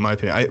ones too, in my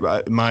opinion.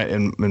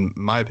 In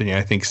my opinion,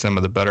 I think some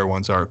of the better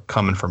ones are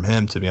coming from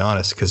him, to be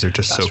honest, because they're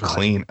just That's so right.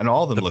 clean, and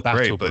all of them The look battle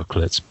great. But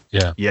booklets.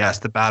 Yeah. yes,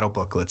 the battle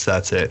booklets.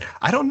 That's it.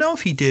 I don't know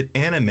if he did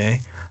anime.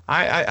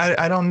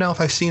 I don't know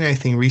if I've seen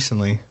anything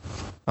recently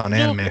on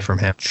anime from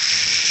him.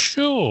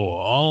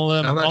 Sure. I'll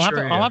I'm not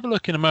sure, I'll have a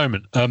look in a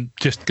moment.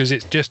 Just because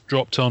it's just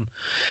dropped on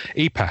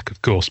EPAC,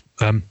 of course.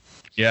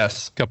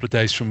 Yes. A couple of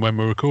days from when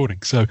we're recording.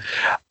 So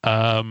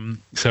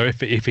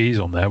if he's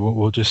on there,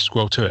 we'll just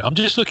scroll to it. I'm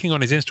just looking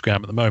on his Instagram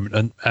at the moment,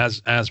 and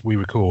as we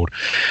record,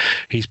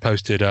 he's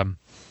posted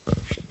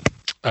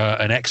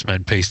an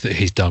X-Men piece that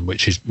he's done,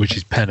 which is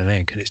pen and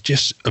ink, and it's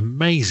just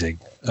amazing.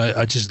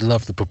 I just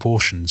love the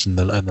proportions and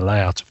the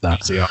layout of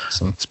that. That's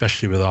awesome.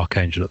 Especially with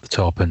Archangel at the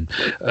top, and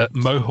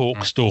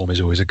Mohawk Storm is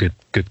always a good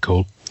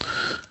call.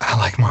 I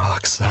like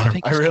Mohawk Storm.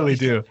 I really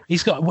do.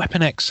 He's got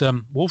Weapon X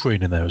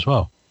Wolverine in there as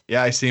well.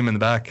 Yeah, I see him in the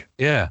back.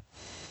 Yeah,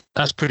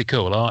 that's pretty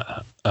cool. I like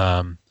that.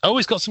 Oh,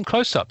 he's got some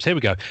close-ups. Here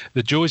we go.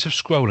 The joys of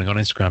scrolling on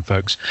Instagram,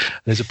 folks.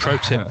 There's a pro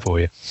tip for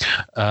you.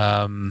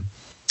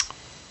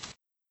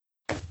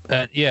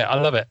 Yeah, I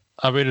love it.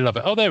 I really love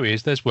it. Oh, there he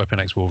is. There's Weapon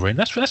X Wolverine.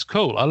 That's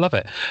cool. I love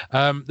it.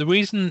 The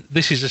reason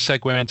this is a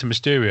segue into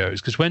Mysterio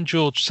is because when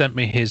George sent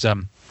me his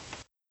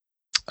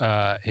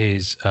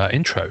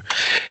intro,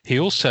 he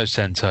also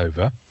sent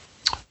over,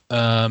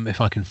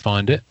 if I can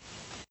find it,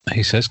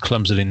 he says,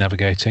 clumsily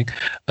navigating,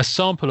 a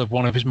sample of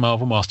one of his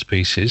Marvel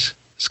Masterpieces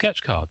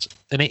sketch cards,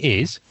 and it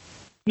is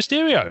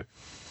Mysterio.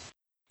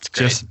 It's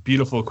just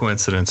beautiful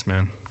coincidence,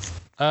 man.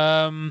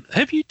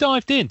 Have you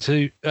dived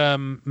into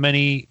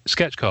many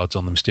sketch cards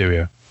on the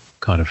Mysterio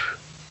kind of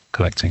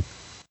collecting?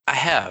 I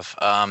have.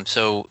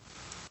 So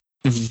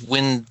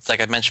when, like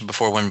I mentioned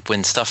before,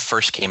 when stuff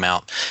first came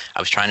out,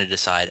 I was trying to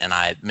decide, and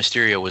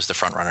Mysterio was the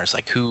front runner. It's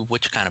like,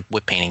 which kind of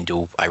whip painting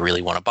do I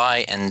really want to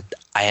buy? And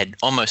I had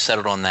almost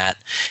settled on that.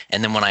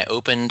 And then when I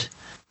opened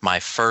my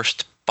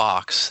first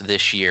box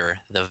this year,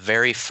 the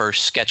very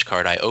first sketch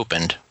card I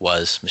opened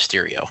was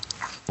Mysterio.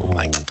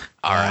 Like,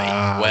 all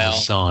right, well,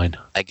 sign.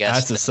 I guess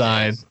that's a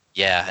sign.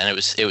 Yeah, and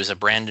it was a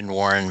Brandon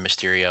Warren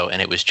Mysterio,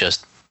 and it was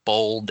just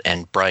bold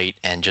and bright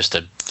and just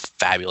a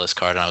fabulous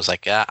card. And I was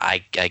like, yeah, I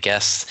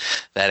guess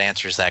that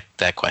answers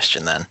that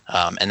question then.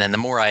 And then the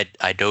more I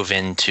dove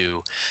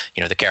into,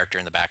 the character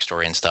and the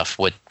backstory and stuff,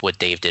 what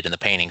Dave did in the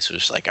paintings,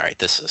 was like, all right,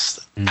 this is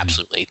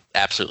absolutely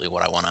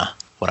what I want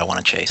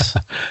to chase.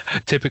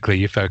 Typically,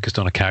 you focused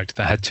on a character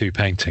that had 2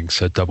 paintings,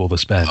 so double the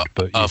spend.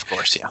 But of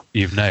course, yeah,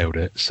 you've nailed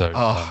it. So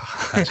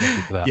thanks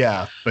for that.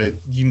 Yeah, but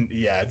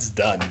it's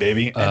done,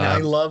 baby. And I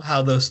love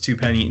how those 2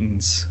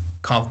 paintings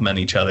complement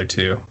each other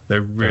too. They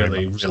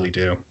really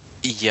do.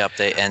 Yep,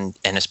 and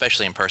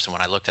especially in person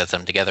when I looked at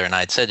them together, and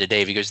I had said to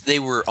Dave, he goes, they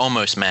were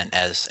almost meant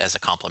as a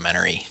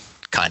complimentary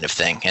kind of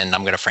thing, and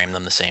I'm going to frame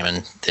them the same,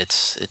 and it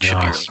should be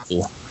really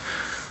cool.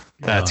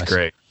 That's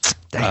great.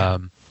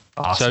 Damn.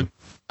 Awesome.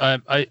 So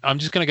I'm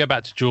just going to go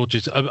back to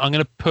George's. I'm going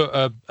to put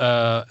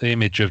the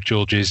image of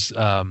George's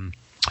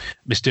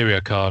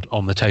Mysterio card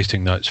on the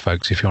tasting notes,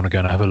 folks, if you want to go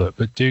and have a look.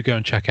 But do go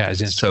and check out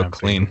his Instagram. So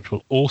clean. Which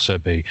will also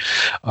be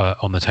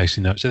on the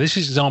tasting notes. So this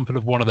is an example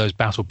of one of those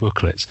battle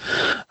booklets.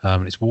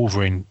 It's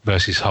Wolverine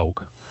versus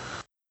Hulk.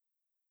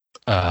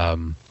 I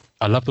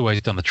love the way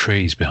he's done the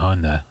trees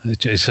behind there.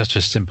 It's such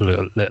a simple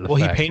little Well,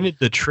 effect. he painted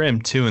the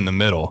trim too in the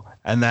middle,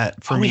 and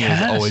that for me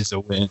is always a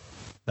win.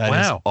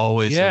 That is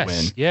always a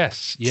win.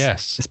 Yes.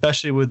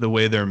 Especially with the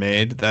way they're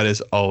made, that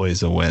is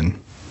always a win.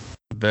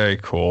 Very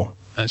cool.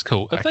 That's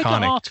cool. Have they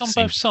got art on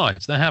both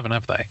sides? They haven't,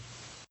 have they?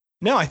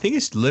 No, I think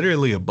it's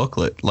literally a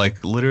booklet,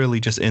 like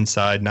literally just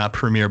inside, not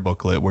Premiere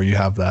booklet, where you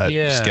have that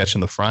sketch in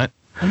the front.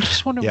 I'm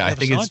just wondering. Yeah, I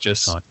think it's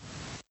just.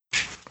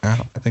 I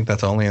think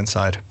that's only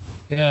inside.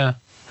 Yeah.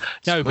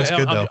 No, but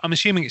good, I'm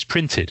assuming it's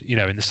printed,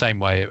 in the same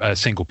way a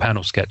single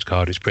panel sketch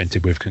card is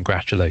printed with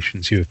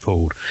 "Congratulations, you have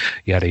pulled,"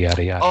 yada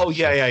yada yada. Oh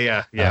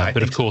yeah.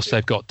 But of course,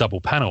 they've got double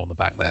panel on the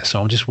back there,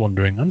 so I'm just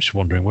wondering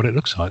what it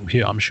looks like.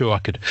 I'm sure I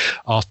could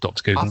ask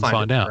Dr. Google and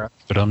find out,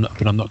 but I'm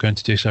not going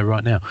to do so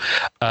right now.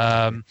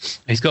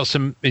 He's got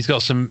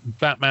some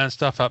Batman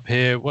stuff up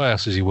here. What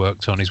else has he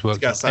worked on? He's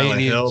worked on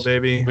Silent Hill,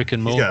 baby. Rick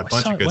and Morty. He's got a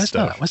bunch of good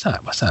stuff. What's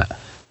that?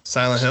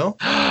 Silent Hill.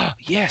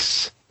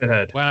 Yes. Good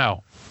head.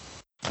 Wow.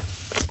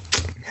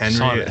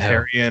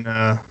 Harry and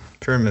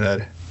Pyramid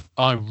Head.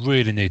 I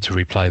really need to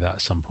replay that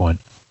at some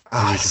point.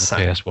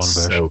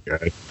 PS1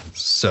 version.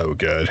 So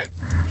good.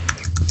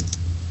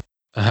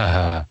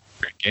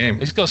 Great game.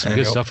 He's got some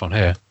good stuff on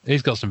here.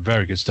 He's got some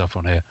very good stuff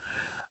on here.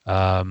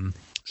 I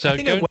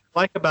think what I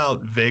like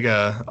about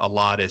Vega a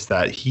lot is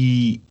that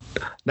he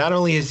not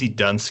only has he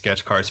done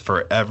sketch cards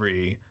for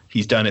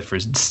he's done it for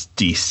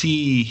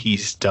DC,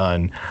 he's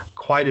done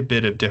quite a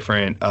bit of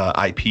different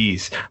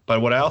IPs.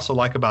 But what I also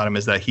like about him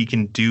is that he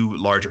can do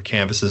larger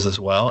canvases as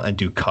well and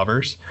do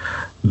covers.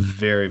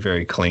 Very,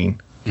 very clean.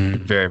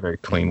 Very, very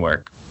clean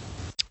work.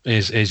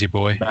 Is your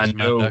boy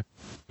Mando?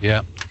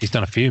 Yeah, he's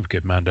done a few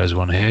good Mandos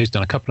on here. He's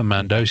done a couple of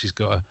Mandos. He's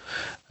got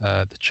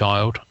the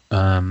Child.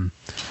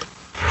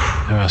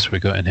 Who else have we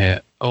got in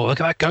here? Oh,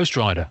 look at that Ghost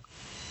Rider.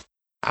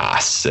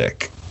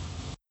 Sick.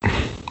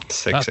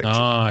 That's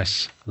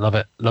nice. Love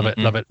it.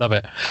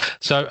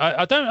 So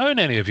I don't own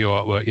any of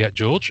your artwork yet,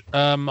 George.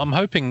 I'm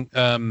hoping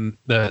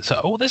there's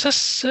a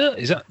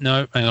is that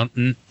no? Hang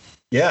on.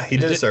 Yeah, he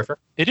did a Surfer.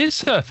 It is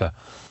Surfer.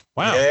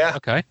 Wow. Yeah.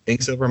 Okay.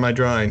 Inks over my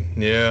drawing.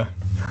 Yeah.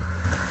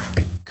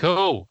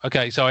 Cool.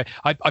 Okay. So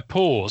I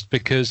paused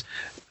because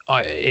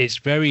it's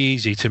very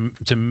easy to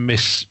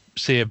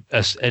see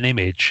an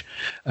image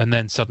and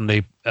then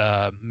suddenly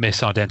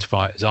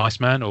misidentify it as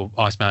Iceman or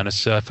Iceman as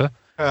Surfer.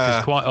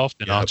 Because quite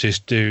often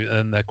artists do,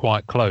 and they're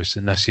quite close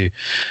unless you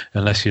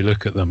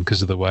look at them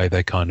because of the way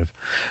they kind of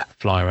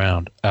fly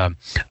around. I'm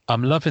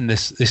loving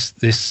this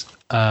thing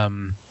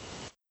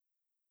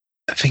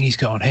he's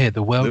got on here,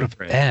 the World of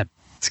M.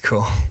 It's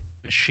cool.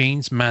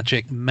 Machines,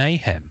 Magic,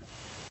 Mayhem.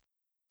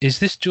 Is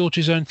this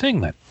George's own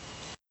thing then?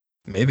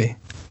 Maybe.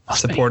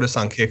 Support us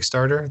on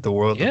Kickstarter, the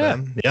World of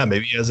M. Yeah,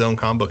 maybe he has his own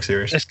comic book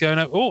series. Let's go and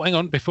hang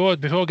on, before I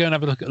go and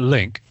have a look at the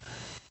link.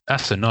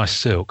 That's a nice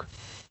silk.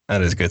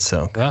 That is good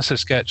silk. That's a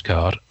sketch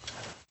card.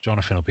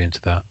 Jonathan will be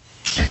into that.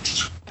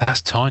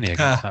 That's tiny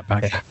against that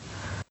back. Yeah.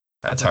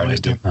 That's hard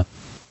to do. That.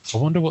 I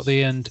wonder what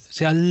the end.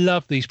 See, I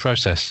love these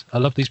process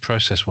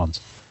ones.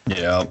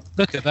 Yeah.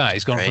 Look at that.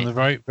 He's gone from the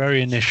very,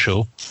 very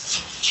initial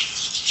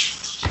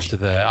to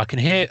there. I can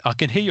hear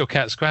your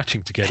cat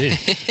scratching to get in.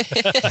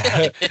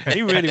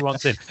 He really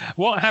wants in.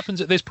 What happens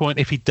at this point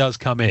if he does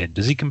come in?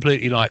 Does he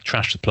completely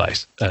trash the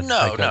place?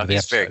 No,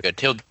 he's very good.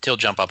 He'll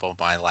jump up on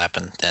my lap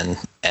and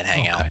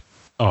hang out.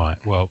 All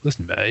right. Well,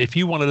 listen. If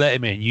you want to let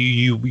him in,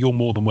 you're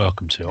more than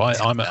welcome to.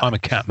 I'm a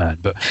cat man,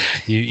 but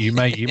you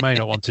may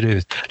not want to do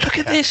this. Look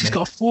at this. He's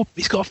got a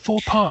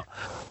 4-part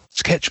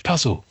sketch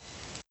puzzle.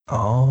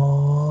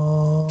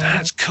 Oh,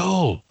 that's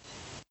cool.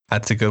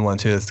 That's a good one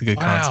too. That's a good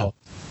concept.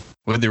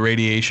 With the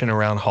radiation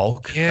around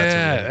Hulk. Yeah, that's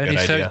a really good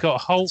idea. He's got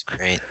Hulk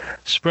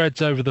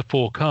spreads over the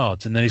 4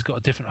 cards, and then he's got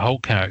a different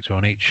Hulk character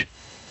on each.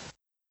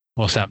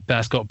 What's that?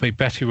 That's got to be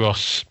Betty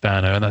Ross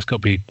banner, and that's got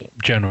to be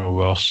General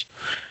Ross.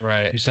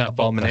 Right. Who's that?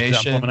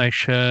 Abomination.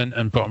 Abomination,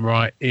 and bottom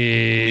right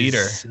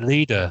is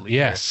Leader.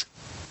 Yes.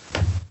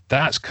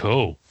 That's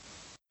cool.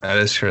 That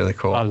is really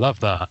cool. I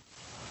love that.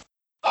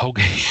 Hulk.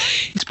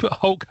 He's put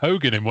Hulk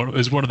Hogan in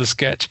as one of the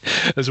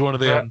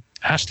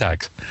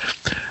hashtags.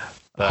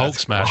 Hulk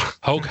Smash, cool.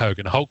 Hulk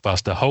Hogan,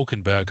 Hulkbuster,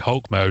 Hulkenberg,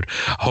 Hulk Mode,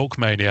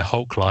 Hulkmania,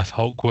 Hulk Life,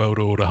 Hulk World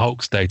Order,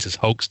 Hulk Status,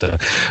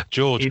 Hulkster.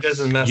 George, he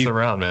doesn't mess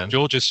around, man.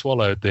 George has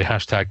swallowed the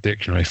hashtag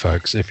dictionary,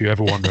 folks. If you're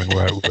ever wondering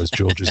where it was,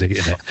 George was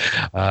eating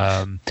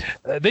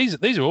it.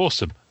 These are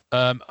awesome. He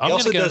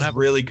also does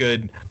really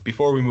good.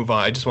 Before we move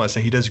on, I just want to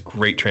say he does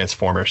great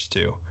Transformers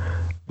too.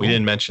 We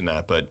didn't mention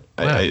that, but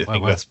I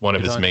think that's one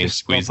of his main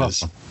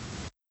squeezes.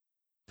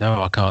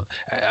 No, I can't.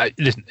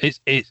 Listen, his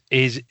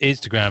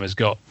Instagram has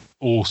got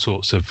all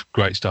sorts of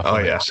great stuff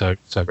on it. So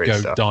great go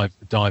stuff.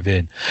 dive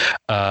in.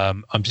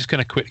 I'm just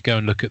going to quickly go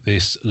and look at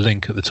this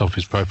link at the top of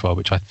his profile,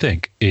 which I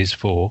think is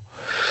for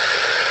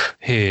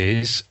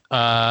his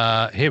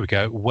here we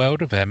go,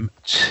 World of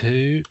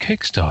M2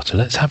 Kickstarter.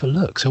 Let's have a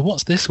look. So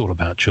what's this all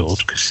about,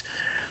 George? Because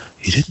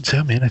you didn't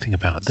tell me anything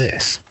about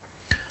this.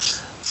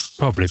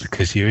 Probably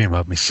because you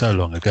emailed me so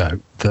long ago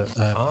that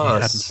you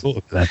hadn't thought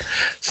of that.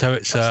 So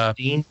it's a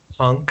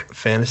steampunk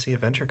fantasy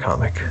adventure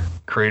comic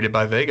created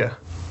by Vega.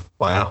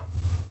 Wow,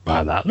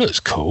 that looks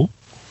cool.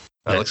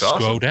 Looks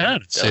awesome. Scroll down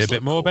and see a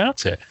bit more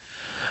about it.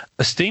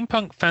 A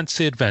steampunk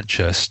fantasy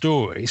adventure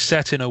story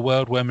set in a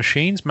world where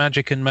machines,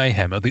 magic, and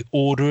mayhem are the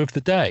order of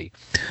the day.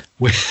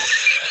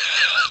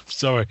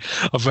 Sorry,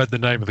 I've read the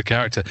name of the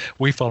character.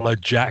 We follow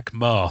Jack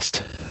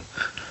Mast.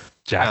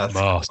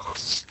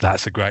 Mast.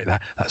 That's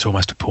that's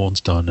almost a porn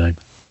star name.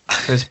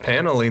 His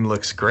paneling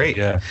looks great.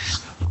 Yeah.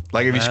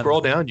 Like if you scroll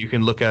down, you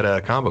can look at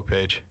a comic book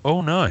page.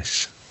 Oh,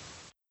 nice.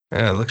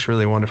 Yeah, it looks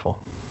really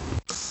wonderful.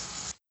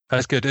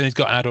 That's good. And he's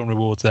got add-on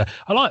rewards there.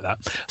 I like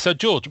that. So,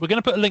 George, we're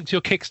going to put a link to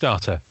your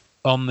Kickstarter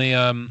on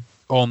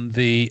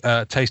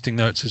the tasting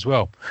notes as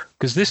well,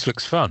 because this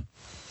looks fun.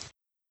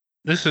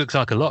 This looks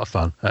like a lot of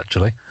fun,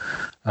 actually.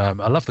 I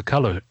love the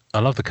color. I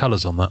love the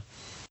colors on that.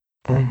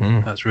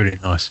 Mm-hmm. That's really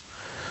nice.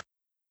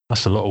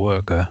 That's a lot of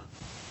work there.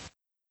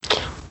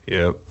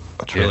 Yeah,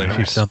 that's really nice. If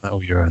you've done that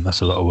all your own,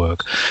 that's a lot of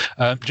work.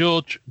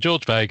 George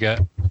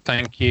Vega,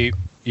 thank you.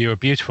 You're a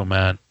beautiful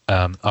man.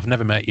 I've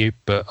never met you,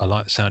 but I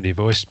like the sound of your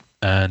voice.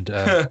 And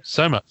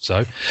so much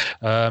so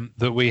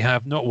that we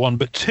have not one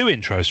but 2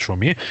 intros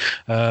from you.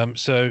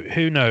 So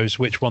who knows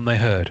which one they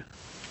heard?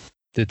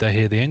 Did they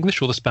hear the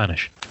English or the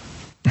Spanish?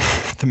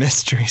 The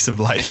mysteries of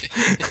life.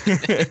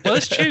 Well,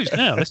 let's choose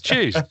now. Let's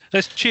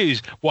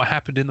choose what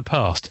happened in the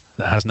past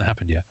that hasn't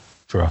happened yet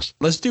for us.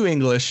 Let's do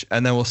English,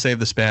 and then we'll save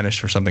the Spanish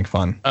for something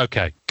fun.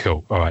 Okay,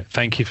 cool. All right.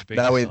 Thank you for being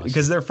that way,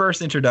 because their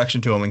first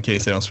introduction to him in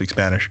case they don't speak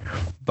Spanish.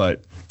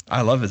 But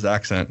I love his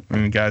accent. I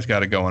mean, the guy's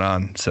got it going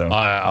on. So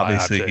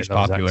obviously he's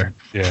popular.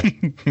 Yeah.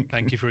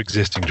 Thank you for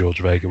existing, George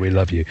Vega. We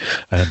love you.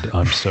 And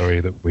I'm sorry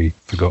that we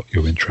forgot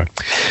your intro.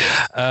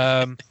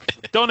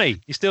 Donnie,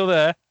 you still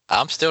there?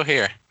 I'm still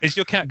here. Is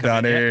your cat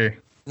coming Donnie?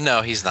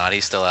 No, he's not.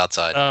 He's still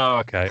outside. Oh,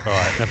 okay. All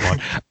right. Never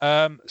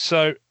mind.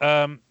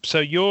 So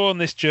you're on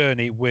this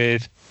journey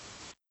with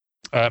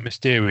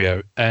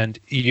Mysterio, and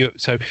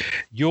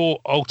your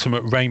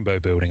ultimate rainbow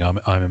building, I'm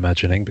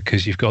imagining,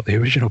 because you've got the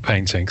original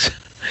paintings.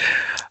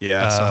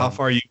 Yeah. So how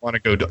far you want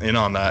to go in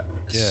on that?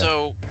 Yeah.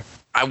 So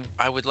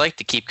I would like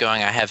to keep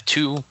going. I have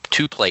two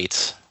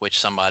plates, which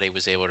somebody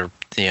was able to,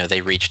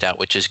 they reached out,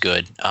 which is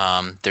good.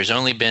 There's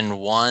only been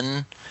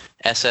one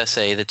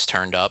SSA that's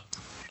turned up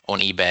on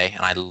eBay,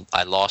 and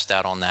I lost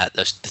out on that.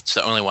 It's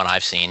the only one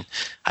I've seen.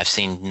 I've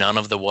seen none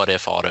of the What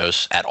If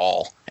autos at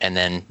all, and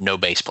then no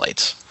base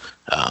plates.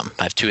 I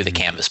have 2 of the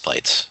canvas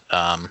plates.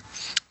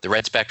 The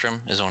Red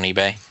Spectrum is on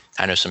eBay.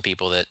 I know some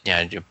people that,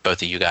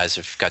 both of you guys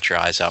have got your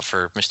eyes out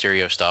for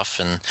Mysterio stuff,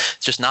 and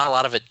it's just not a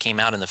lot of it came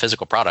out in the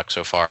physical product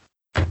so far.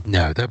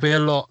 No, there'll be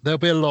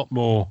a lot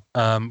more,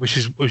 which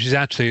is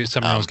actually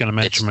something I was going to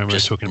mention when we were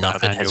talking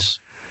about annual.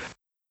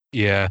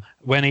 Yeah,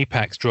 when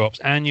EPAX drops,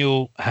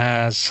 annual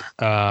has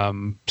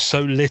so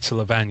little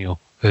of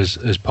annual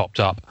has popped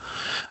up,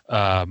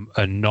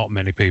 and not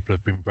many people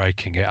have been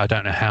breaking it. I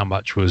don't know how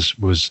much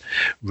was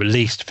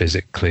released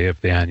physically of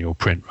the annual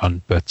print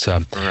run, but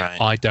right.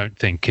 I don't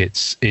think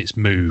it's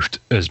moved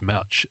as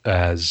much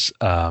as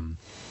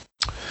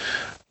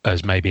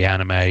maybe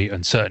Anime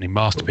and certainly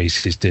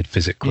Masterpieces did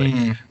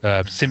physically,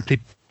 simply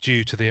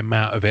due to the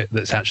amount of it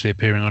that's actually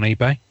appearing on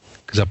eBay.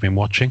 Because I've been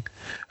watching,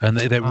 and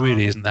there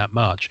really isn't that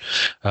much.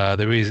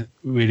 There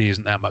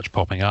isn't that much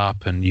popping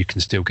up, and you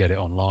can still get it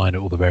online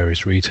at all the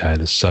various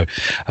retailers. So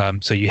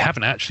you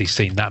haven't actually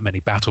seen that many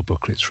battle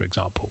booklets, for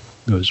example.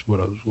 Was what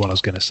I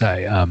was going to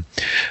say,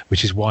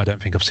 which is why I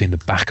don't think I've seen the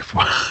back of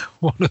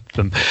one of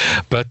them.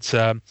 But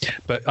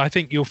I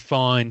think you'll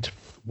find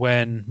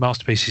when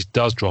Masterpieces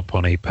does drop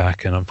on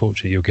EPAC, and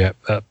unfortunately you'll get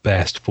at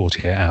best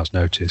 48 hours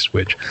notice,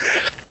 which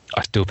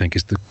I still think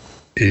is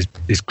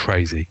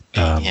crazy.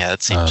 Yeah,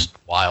 that seems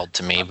wild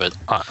to me, but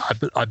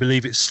I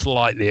believe it's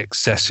slightly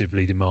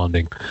excessively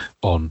demanding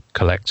on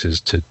collectors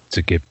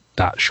to give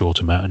that short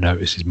amount of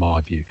notice, is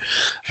my view.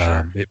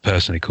 Sure. It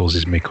personally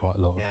causes me quite a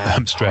lot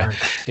of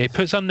stress. It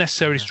puts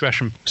unnecessary stress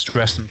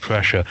and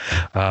pressure.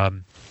 I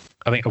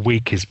think a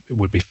week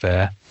would be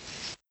fair.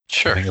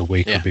 Sure. I think a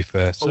week would be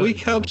fair. A week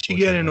helps you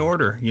get in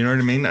order. You know what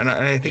I mean? And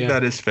I think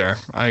that is fair.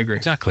 I agree.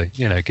 Exactly.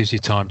 It gives you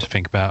time to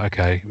think about,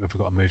 okay, if we've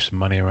got to move some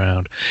money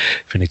around,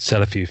 if we need to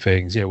sell a few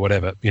things,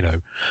 whatever,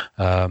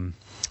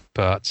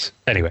 But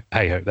anyway,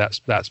 hey ho,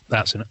 that's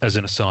as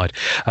an aside.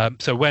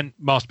 So when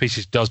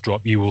Masterpieces does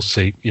drop, you will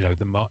see,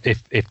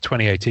 if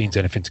 2018 is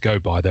anything to go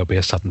by, there'll be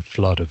a sudden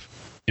flood of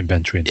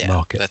inventory in the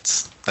market.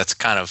 That's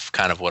kind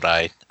of what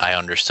I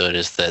understood,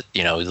 is that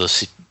you'll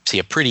see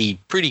a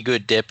pretty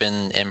good dip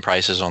in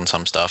prices on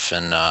some stuff,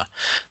 and there'll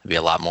be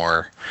a lot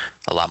more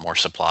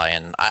supply.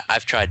 And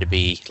I've tried to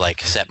be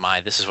like,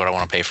 this is what I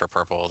want to pay for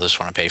purple, this is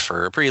what I pay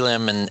for a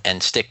prelim,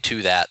 and stick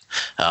to that.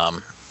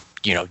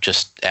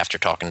 Just after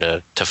talking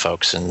to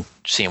folks and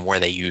seeing where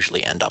they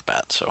usually end up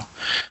at. So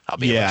I'll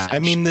be able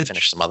to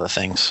finish some other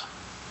things.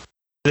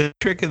 The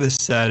trick of this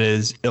set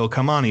is it'll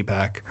come on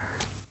eBay,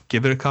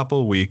 give it a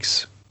couple of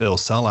weeks, it'll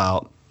sell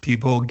out,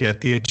 people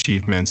get the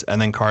achievements, and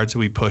then cards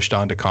will be pushed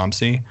onto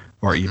COMC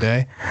or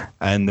eBay,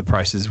 and the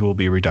prices will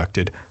be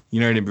reducted.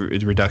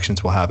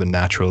 Reductions will happen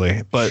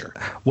naturally. But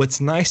what's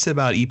nice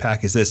about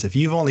EPAC is this: if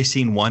you've only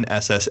seen one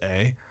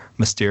SSA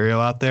Mysterio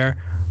out there,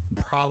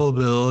 the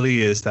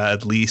probability is that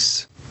at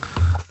least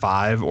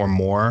 5 or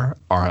more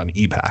are on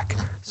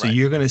EPAC. So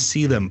you're going to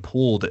see them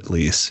pulled at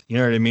least. You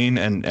know what I mean?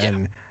 And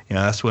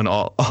that's when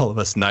all of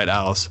us night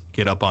owls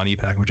get up on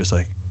EPAC. We're just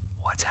like,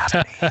 what's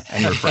happening?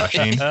 And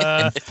refreshing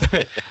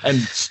and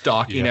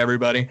stalking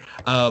everybody.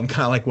 Kind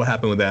of like what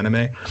happened with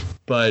anime.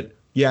 But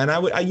yeah,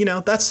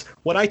 and that's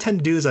what I tend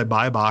to do, is I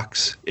buy a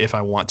box if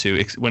I want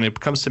to. When it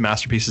comes to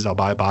Masterpieces, I'll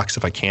buy a box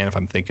if I can, if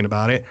I'm thinking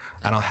about it,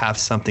 and I'll have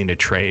something to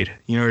trade.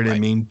 You know what I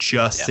mean?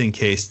 Just in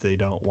case they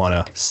don't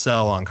want to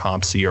sell on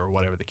COMC or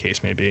whatever the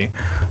case may be.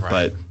 Right.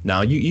 But now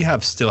you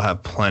still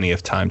have plenty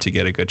of time to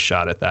get a good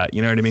shot at that.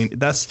 You know what I mean?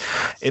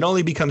 It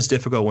only becomes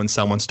difficult when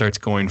someone starts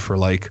going for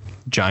like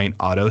giant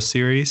auto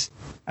series,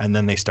 and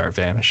then they start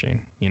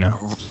vanishing,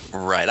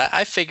 Right.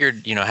 I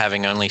figured,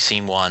 having only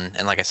seen one,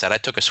 and like I said, I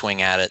took a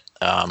swing at it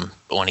on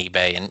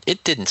eBay, and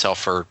it didn't sell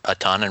for a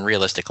ton, and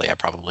realistically, I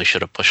probably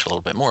should have pushed a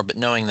little bit more, but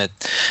knowing that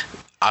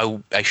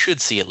I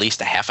should see at least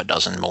a half a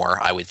dozen more,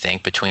 I would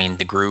think, between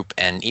the group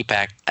and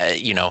EPAC,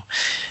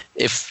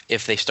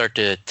 if they start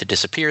to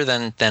disappear,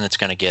 then it's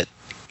going to get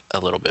a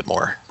little bit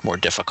more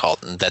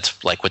difficult. And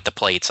that's like with the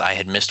plates. I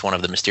had missed one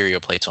of the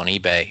Mysterio plates on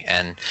eBay,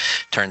 and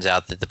turns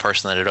out that the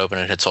person that had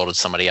opened it had sold it to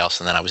somebody else,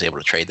 and then I was able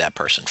to trade that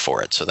person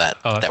for it. So that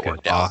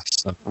worked out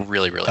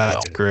really, really well.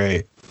 That's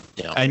great.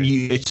 And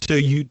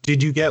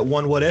did you get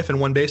one What If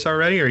and one base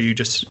already, or you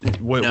just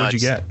what'd you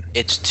get?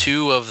 It's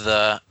two of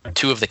the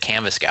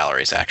canvas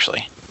galleries,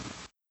 actually.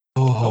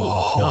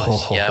 Oh,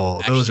 nice. Yeah,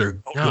 those are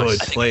good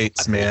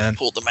plates, man.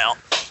 Pulled them out.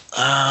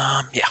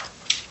 Yeah.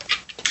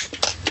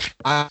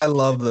 I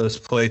love those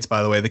plates,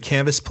 by the way. The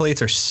canvas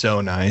plates are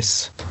so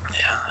nice.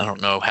 Yeah, I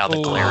don't know how the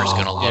glare is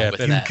going to look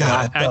with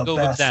that. Angle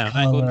them down.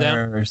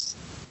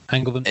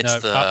 Angle them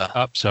down.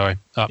 Up. Sorry.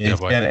 Up. You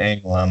got to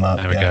angle them up.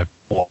 There we go.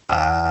 Wow.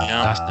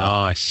 That's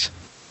nice.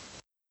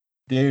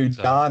 Dude,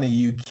 Donnie,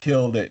 you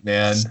killed it,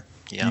 man.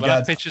 Yeah. We'll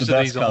have pictures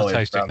of these on the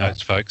tasting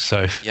notes, folks.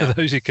 So for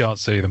those who can't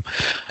see them.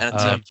 And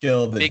it's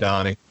killed it,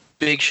 Donnie.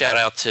 big shout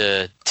out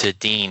to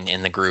Dean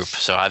in the group.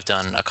 So I've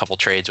done a couple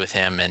trades with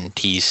him, and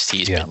he's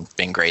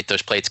been great.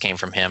 Those plates came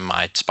from him.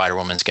 My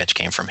Spider-Woman sketch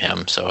came from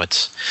him. So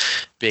it's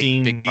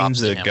big props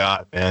Dean's to a him.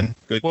 god, man.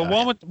 Good Well,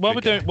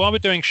 guy. while we're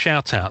doing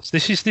shout outs,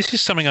 this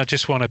is something I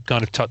just want to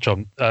kind of touch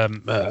on.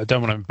 I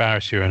don't want to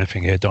embarrass you or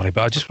anything here, Donnie,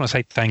 but I just want to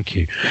say thank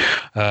you,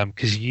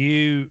 because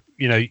we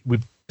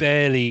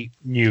barely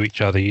knew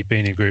each other. You'd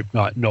been in a group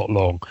like not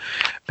long,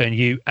 and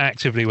you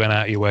actively went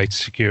out of your way to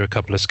secure a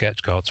couple of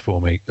sketch cards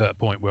for me at a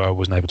point where I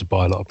wasn't able to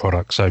buy a lot of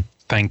products. So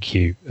thank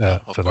you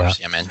Of for course,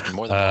 that. yeah, man. You're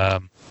more than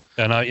welcome.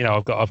 And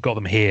I've got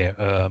them here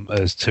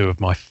as 2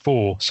 of my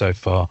 4 so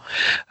far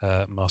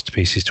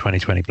Masterpieces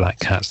 2020 Black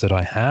Cats that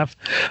I have,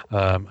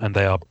 and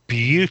they are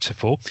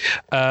beautiful.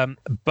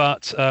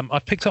 But I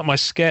picked up my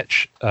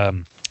sketch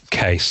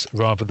case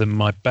rather than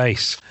my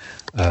base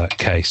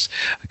case,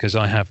 because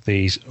I have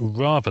these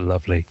rather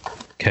lovely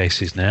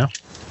cases now,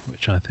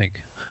 which I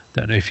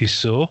don't know if you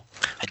saw.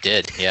 I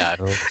did, yeah.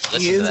 I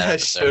listened to Ian that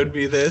has episode. showed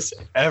me this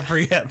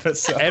every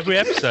episode. Every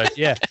episode,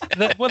 yeah.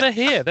 They're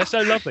here. They're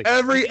so lovely.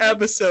 Every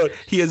episode,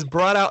 he has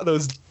brought out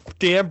those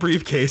damn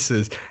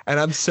briefcases, and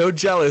I'm so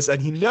jealous,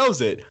 and he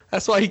knows it.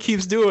 That's why he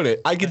keeps doing it.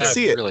 I can That's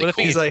see it. really the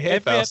thing cool. He's like, hey,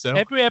 Fausto.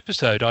 every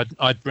episode,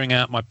 I'd bring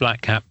out my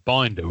Black Cat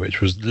binder,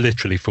 which was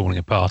literally falling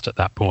apart at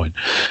that point,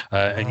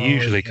 and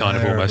usually kind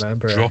of yeah, I almost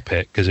remember. drop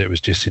it because it was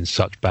just in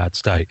such bad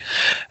state.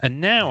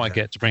 And now I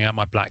get to bring out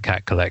my Black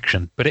Cat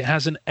collection, but it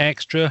has an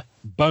extra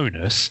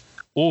bonus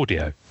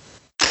audio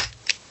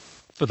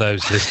for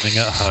those listening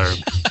at home.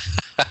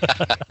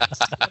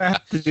 I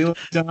have to do it,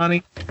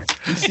 Johnny.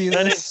 You see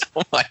And this?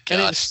 Oh my And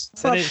god. it's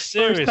not the first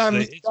time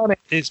seriously, he's done it.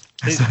 it's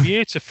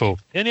beautiful.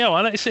 And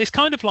and it's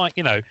kind of like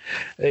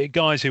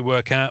guys who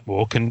work out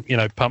more can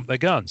pump their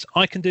guns.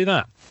 I can do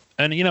that,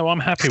 and I'm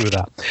happy with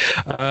that.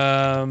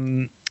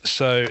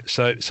 So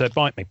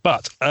bite me.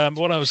 But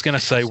what I was going to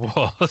say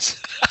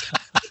was.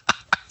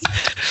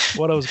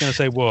 What I was going to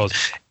say was,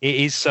 it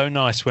is so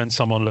nice when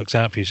someone looks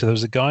out for you. So there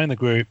was a guy in the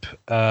group.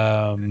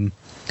 For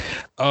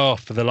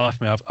the life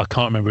of me, I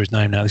can't remember his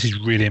name now. This is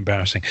really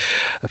embarrassing.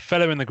 A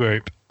fellow in the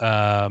group.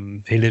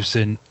 He lives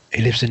in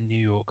New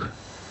York,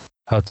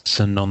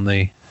 Hudson on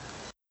the.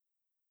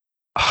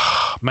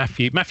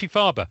 Matthew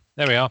Farber.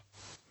 There we are.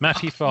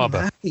 Matthew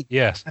Farber.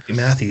 Yes.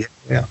 Matthew.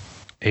 Yeah.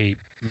 He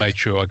made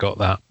sure I got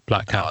that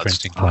Black Cat Oh, that's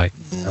printing plate.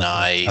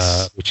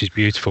 Nice. Which is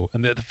beautiful.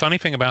 And the funny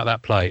thing about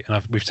that plate,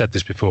 and we've said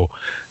this before,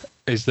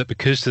 is that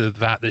because of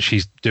that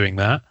she's doing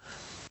that,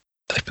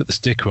 they put the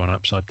sticker on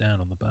upside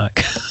down on the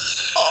back.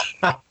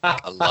 I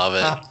love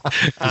it.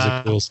 Because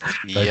of course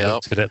they Yep.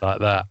 looked at it like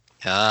that,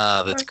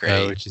 That's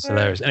great. which is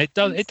hilarious. And it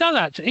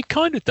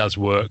kind of does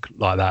work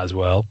like that as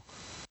well.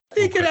 I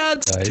think it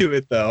adds to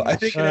it, though. I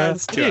think it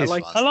adds to it. is. I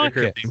like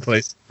sticker it. being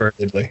placed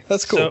perfectly.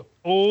 That's cool. So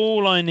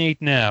all I need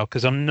now,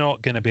 because I'm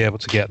not going to be able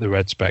to get the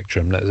red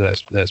Spectrum.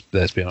 Let's be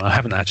honest. I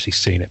haven't actually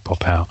seen it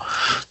pop out.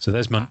 So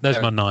there's my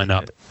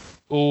 9-up.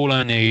 All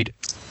I need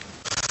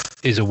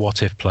is a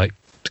what if plate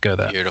to go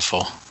there.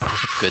 Beautiful.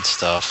 Good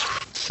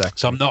stuff.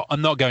 So I'm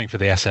not going for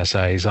the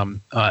SSAs.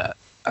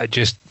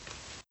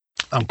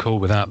 I'm cool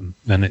without them.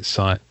 And it's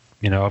like,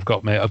 I've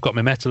got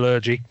my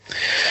metallurgy.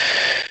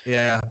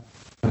 Yeah.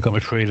 I've got my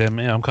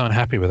prelim. Yeah, I'm kind of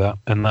happy with that.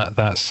 And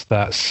that's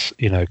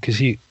because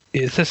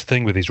it's this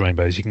thing with these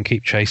rainbows. You can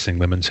keep chasing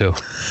them until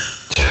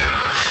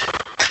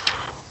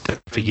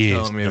for years.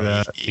 Telling me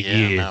that. For Yeah,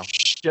 years. no.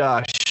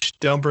 Josh,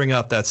 don't bring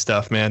up that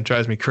stuff, man.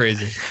 Drives me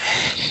crazy.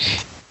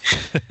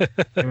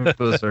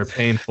 Those are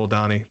painful,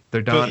 Donnie.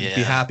 They're done. Yeah.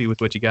 Be happy with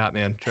what you got,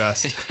 man.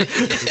 Trust.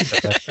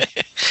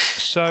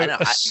 So I know.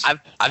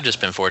 I've just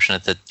been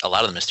fortunate that a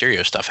lot of the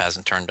Mysterio stuff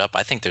hasn't turned up.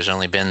 I think there's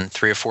only been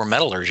 3 or 4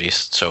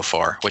 metallurgies so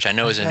far, which I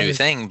know is a new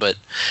thing, but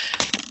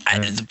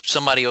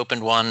somebody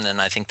opened one,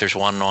 and I think there's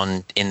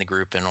one in the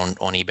group and on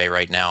eBay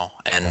right now.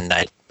 And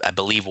I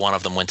believe one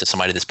of them went to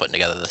somebody that's putting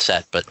together the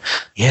set, but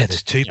yeah,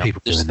 there's 2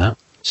 people there's doing that.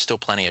 still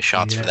plenty of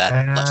shots for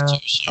that left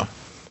too. So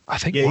I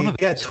think Yeah, one you of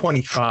them. get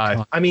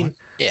 25. I mean,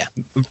 yeah,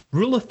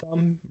 rule of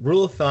thumb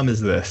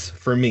is this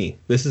for me.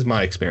 This is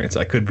my experience.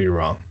 I could be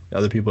wrong.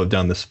 Other people have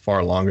done this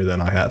far longer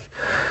than I have.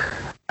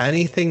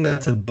 Anything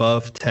that's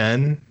above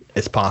 10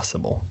 is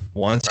possible.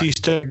 Once you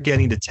start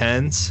getting to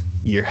 10s,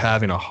 you're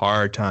having a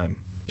hard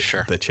time.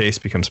 sure. The chase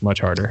becomes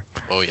much harder.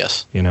 Oh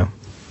yes. Yeah.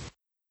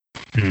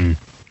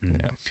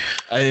 Yeah.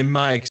 In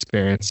my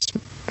experience.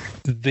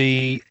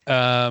 The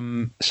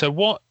so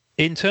what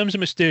in terms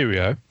of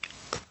Mysterio?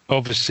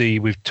 Obviously,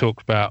 we've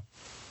talked about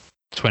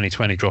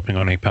 2020 dropping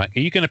on Impact. Are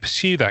you going to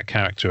pursue that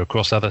character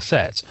across other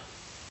sets?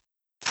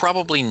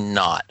 Probably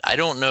not. I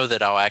don't know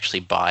that I'll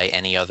actually buy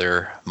any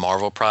other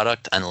Marvel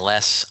product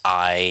unless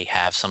I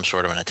have some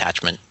sort of an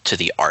attachment to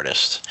the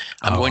artist.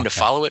 I'm going to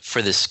follow it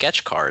for the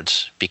sketch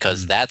cards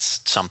because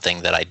that's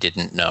something that I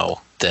didn't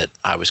know that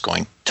I was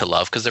going to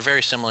love because they're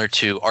very similar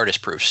to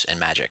artist proofs in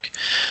Magic.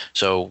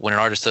 So when an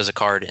artist does a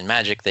card in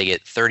Magic, they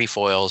get 30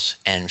 foils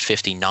and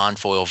 50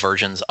 non-foil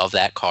versions of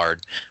that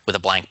card with a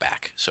blank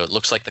back. So it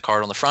looks like the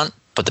card on the front,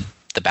 but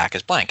the back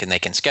is blank, and they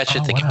can sketch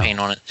it, they can paint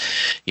on it,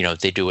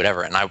 they do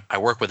whatever. And I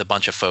work with a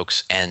bunch of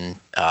folks, and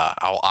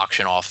I'll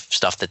auction off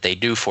stuff that they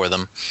do for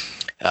them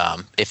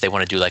if they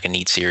want to do like a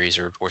neat series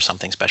or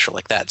something special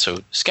like that. So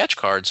sketch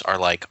cards are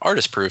like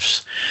artist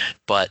proofs,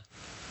 but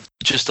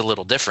just a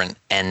little different.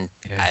 And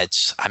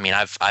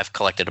I've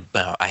collected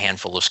a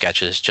handful of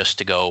sketches just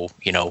to go,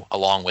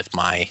 along with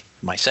my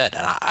set,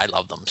 and I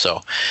love them.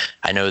 So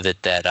I know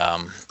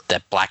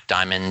that Black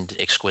Diamond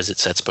Exquisite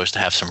set's supposed to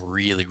have some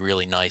really,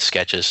 really nice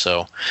sketches.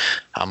 So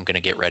I'm going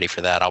to get ready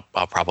for that.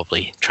 I'll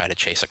probably try to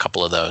chase a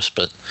couple of those,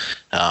 but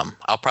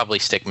I'll probably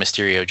stick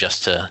Mysterio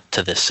just to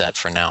this set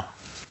for now.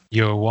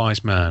 You're a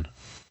wise man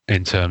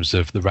in terms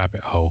of the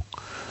rabbit hole.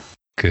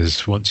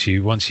 Because once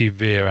you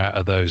veer out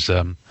of those,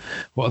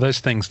 what are those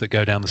things that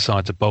go down the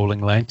sides of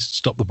bowling lanes,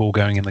 stop the ball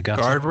going in the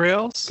gutter?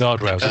 Guardrails.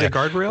 Guardrails. Yeah.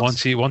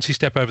 Guardrails. Once you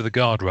step over the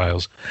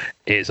guardrails,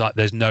 it's like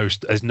there's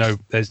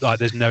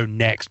no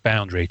next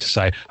boundary to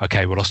say,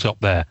 okay, well I'll stop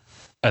there,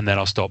 and then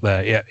I'll stop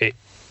there.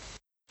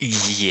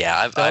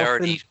 Yeah. I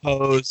already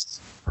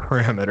posed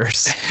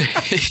parameters.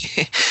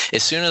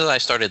 As soon as I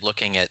started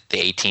looking at the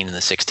 18 and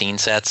the 16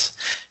 sets,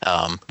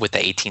 with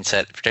the 18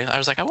 set in particular, I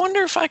was like, I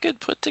wonder if I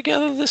could put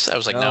together this. I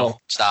was like, no,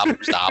 stop.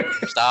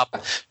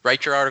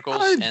 Write your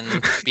articles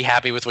and be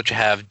happy with what you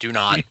have. Do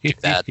not do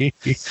that.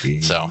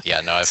 So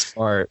yeah, no,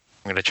 I'm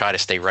going to try to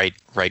stay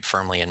right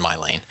firmly in my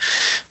lane.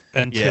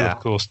 Until of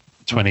course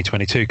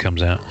 2022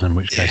 comes out, in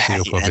which case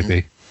you'll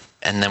probably be.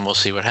 And then we'll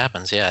see what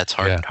happens. Yeah, it's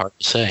hard to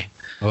say.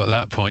 Well, at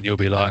that point, you'll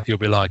be like Al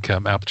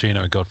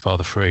Pacino in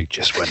Godfather 3.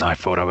 Just when I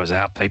thought I was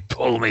out, they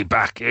pull me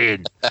back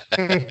in.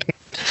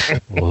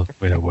 Well,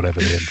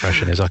 whatever the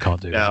impression is, I can't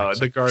do. No,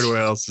 the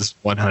guardrails is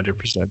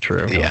 100%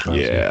 true.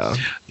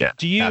 Yeah.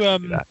 Do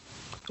you?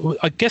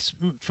 I guess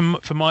from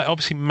my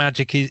obviously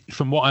Magic is,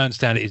 from what I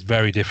understand, it is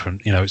very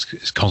different.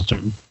 It's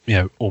constant.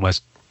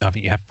 Almost. I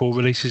think you have 4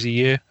 releases a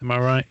year. Am I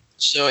right?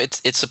 So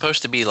it's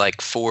supposed to be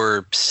like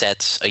 4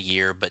 sets a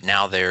year, but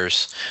now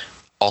there's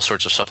all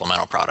sorts of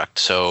supplemental product.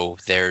 So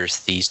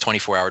there's these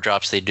 24-hour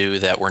drops they do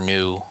that were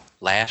new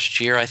last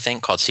year, I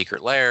think, called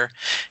Secret Lair,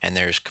 and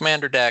there's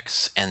Commander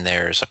decks, and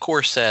there's a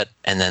core set,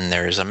 and then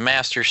there's a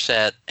Master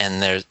set,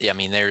 and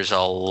there's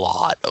a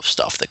lot of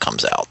stuff that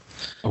comes out.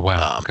 Oh,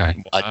 wow.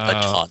 Okay.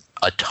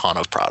 A ton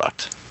of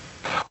product.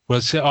 Well,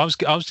 so I was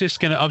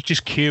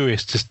just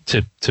curious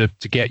to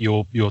get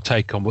your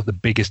take on what the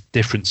biggest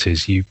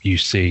differences you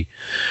see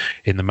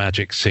in the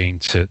Magic scene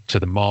to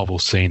the Marvel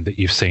scene that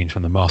you've seen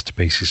from the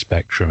Masterpieces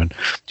spectrum, and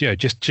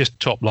just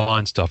top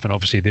line stuff. And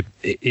obviously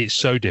it's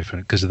so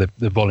different because of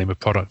the volume of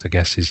product, I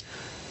guess, is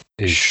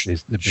the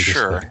biggest.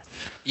 Sure. Thing.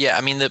 Yeah,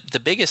 I mean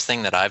the biggest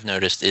thing that I've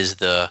noticed is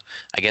that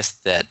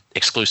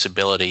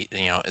exclusivity,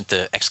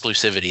 the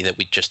exclusivity that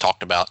we just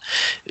talked about,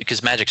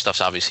 because Magic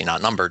stuff's obviously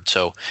not numbered,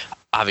 so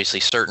obviously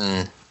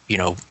certain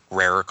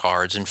rarer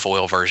cards and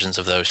foil versions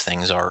of those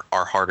things are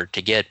harder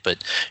to get,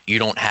 but you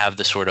don't have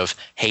the sort of,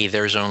 hey,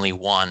 there's only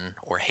 1,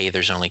 or hey,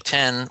 there's only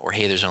 10, or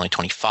hey, there's only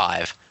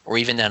 25, or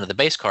even down to the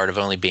base card of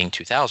only being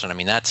 2,000. I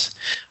mean, that's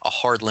a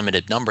hard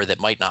limited number that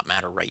might not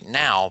matter right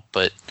now,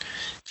 but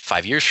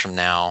 5 years from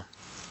now,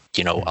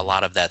 a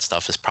lot of that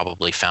stuff has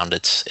probably found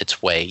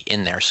its way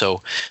in there.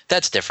 So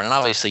that's different. And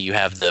obviously you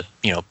have the,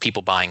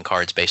 people buying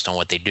cards based on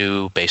what they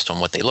do, based on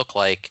what they look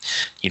like.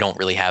 You don't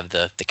really have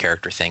the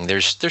character thing.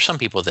 There's some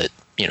people that,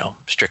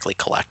 strictly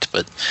collect,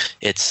 but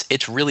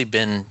it's really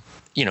been,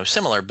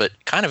 similar, but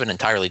kind of an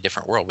entirely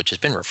different world, which has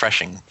been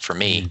refreshing for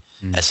me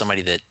as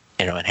somebody that,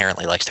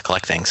 inherently likes to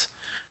collect things.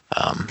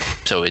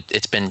 So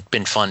it's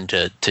been fun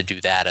to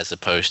do that as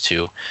opposed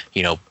to,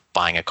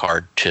 buying a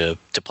card to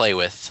play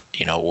with,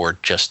 or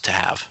just to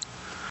have.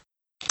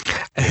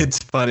 It's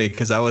funny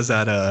because I was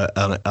at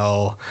an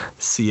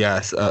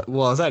LCS. I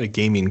was at a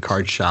gaming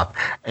card shop,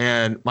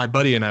 and my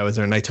buddy and I was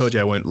there. And I told you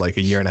I went like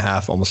a year and a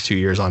half, almost 2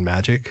 years on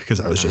Magic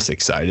because I was just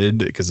excited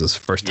because it was the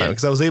first time.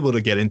 Because I was able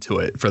to get into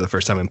it for the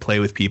first time and play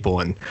with people,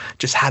 and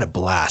just had a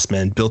blast,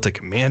 man. Built a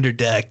commander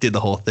deck, did the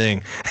whole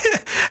thing.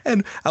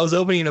 And I was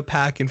opening a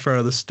pack in front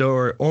of the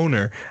store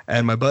owner,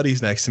 and my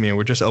buddy's next to me, and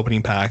we're just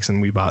opening packs,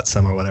 and we bought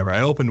some or whatever.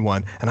 I opened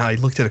one, and I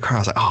looked at a card. I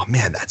was like, oh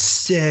man, that's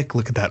sick.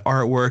 Look at that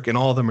artwork. And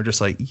all of them are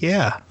just like,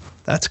 yeah,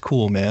 that's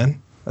cool,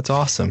 man. That's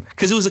awesome.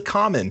 Because it was a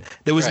common.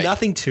 There was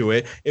nothing to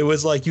it. It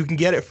was like you can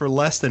get it for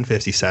less than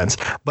 50 cents.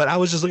 But I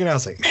was just looking at it. I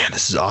was like, man,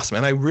 this is awesome.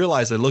 And I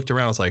realized, I looked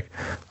around. I was like,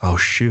 oh,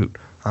 shoot.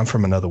 I'm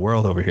from another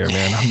world over here,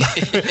 man.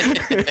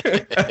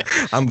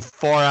 I'm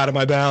far out of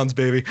my bounds,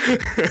 baby.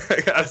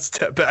 I got to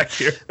step back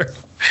here.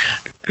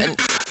 And,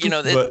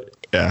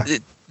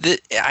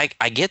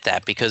 I get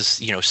that because,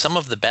 some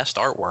of the best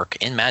artwork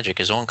in Magic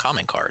is on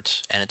common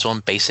cards and it's on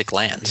basic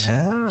lands.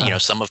 Yeah.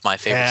 Some of my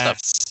favorite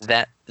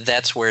stuff.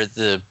 That's where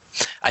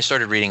I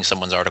started reading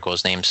someone's article.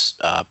 His name's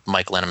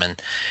Mike Linneman,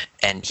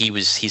 and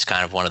he's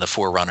kind of one of the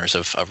forerunners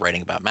of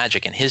writing about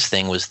Magic. And his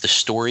thing was the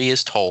story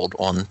is told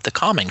on the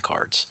common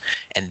cards,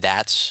 and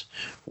that's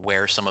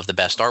where some of the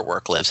best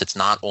artwork lives. It's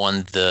not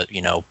on the,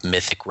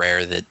 mythic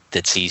rare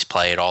that sees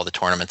play at all the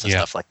tournaments and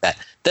stuff like that.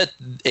 That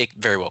it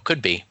very well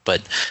could be,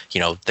 but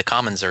the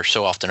commons are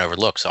so often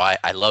overlooked. So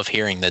I love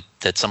hearing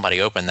that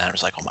somebody opened that and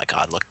was like, oh my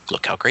God,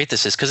 look how great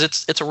this is, because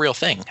it's a real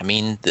thing. I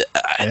mean,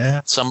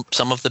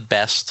 some of the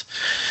best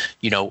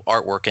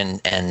artwork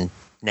and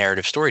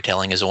narrative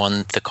storytelling is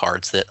on the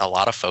cards that a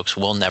lot of folks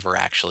will never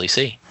actually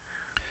see.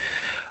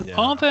 Yeah.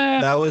 Are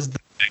there? That was the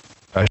big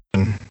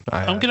question.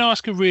 I'm going to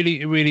ask a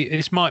really.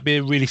 This might be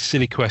a really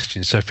silly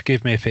question, so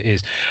forgive me if it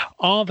is.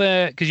 Are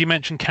there? Because you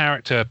mentioned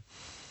character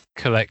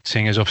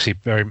collecting is obviously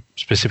very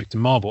specific to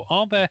Marvel.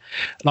 Are there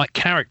like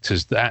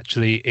characters that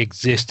actually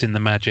exist in the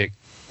Magic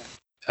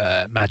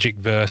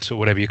verse or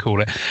whatever you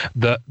call it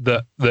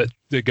that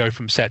go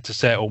from set to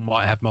set or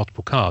might have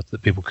multiple cards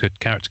that people could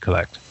character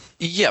collect?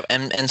 Yeah,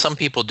 and some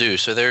people do.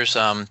 So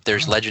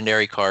there's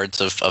legendary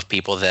cards of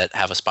people that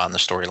have a spot in the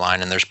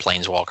storyline, and there's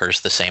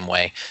planeswalkers the same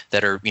way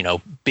that are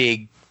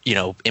big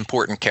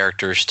important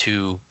characters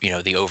to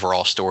the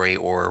overall story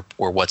or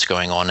what's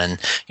going on. And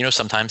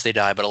sometimes they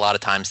die, but a lot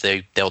of times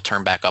they'll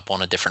turn back up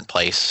on a different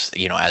place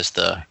as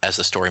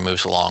the story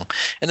moves along.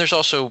 And there's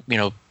also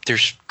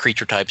there's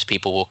creature types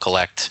people will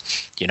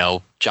collect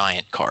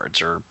giant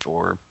cards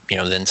or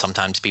then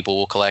sometimes people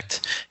will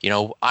collect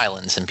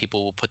islands, and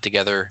people will put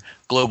together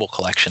global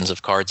collections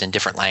of cards in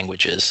different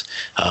languages,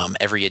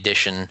 every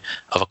edition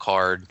of a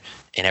card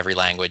in every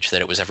language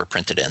that it was ever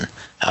printed in.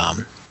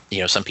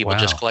 Some people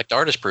just collect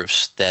artist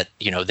proofs that,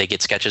 they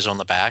get sketches on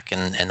the back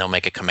and they'll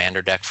make a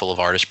commander deck full of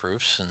artist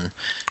proofs. And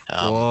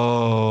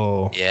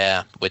whoa.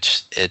 Yeah,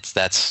 which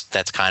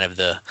that's kind of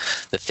the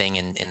thing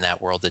in that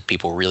world that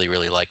people really,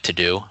 really like to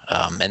do.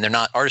 And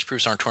artist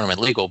proofs aren't tournament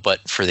legal,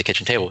 but for the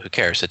kitchen table, who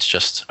cares? It's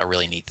just a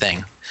really neat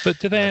thing. But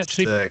do they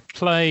actually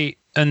play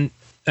and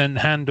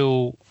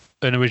handle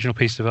an original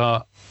piece of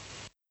art?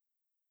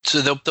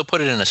 So they'll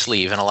put it in a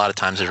sleeve, and a lot of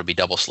times it'll be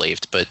double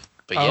sleeved, but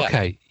yeah.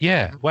 Okay.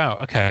 Yeah. Wow.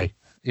 Okay.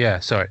 Yeah,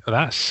 sorry.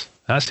 That's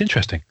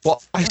interesting.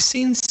 Well, I've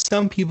seen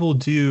some people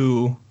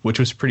do, which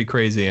was pretty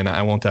crazy, and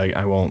I won't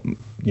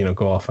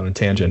go off on a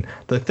tangent.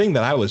 The thing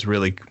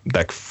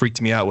that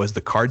freaked me out was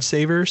the card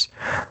savers,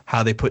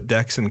 how they put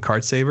decks in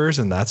card savers,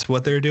 and that's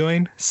what they're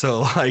doing.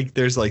 So like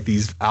there's like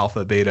these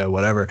alpha, beta,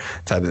 whatever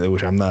type of,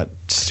 which I'm not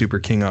super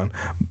keen on.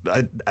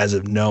 As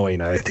of knowing,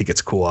 I think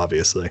it's cool,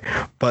 obviously,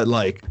 but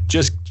like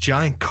just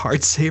giant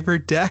card saver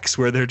decks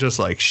where they're just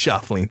like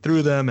shuffling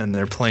through them and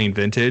they're playing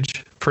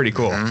vintage. Pretty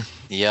cool. Mm-hmm.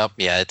 Yep.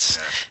 Yeah. It's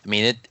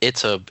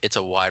a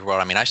wide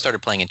world. I mean, I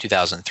started playing in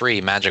 2003.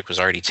 Magic was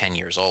already 10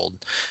 years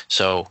old.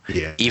 So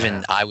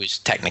even I was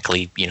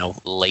technically,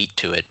 late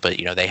to it, but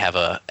they have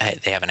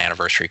an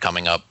anniversary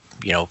coming up,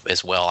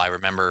 as well. I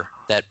remember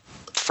that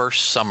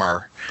first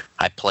summer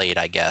I played,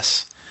 I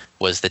guess,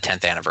 was the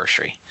 10th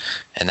anniversary,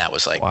 and that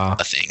was like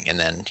a thing. And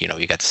then,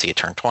 you got to see it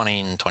turn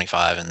 20 and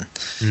 25, and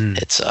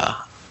it's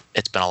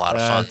been a lot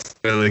of fun. That's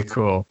really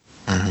cool.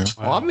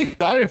 Mm-hmm. Well, I'm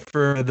excited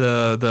for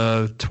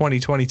the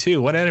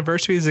 2022. What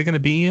anniversary is it going to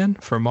be in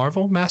for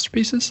Marvel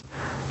Masterpieces?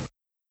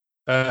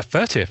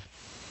 30th.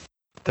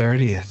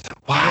 30th.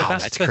 Wow, yeah,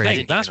 that's the crazy.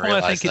 thing. That's why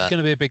I think it's going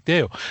to be a big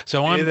deal.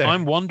 So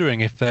I'm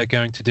wondering if they're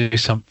going to do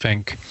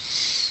something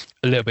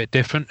a little bit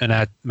different and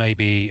add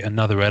maybe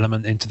another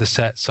element into the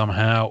set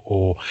somehow,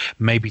 or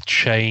maybe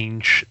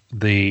change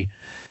the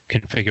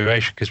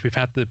configuration, because we've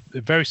had the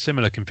very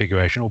similar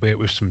configuration, albeit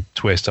with some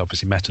twists.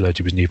 Obviously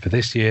Metallurgy was new for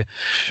this year.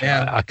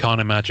 I can't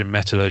imagine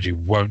Metallurgy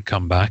won't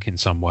come back in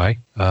some way,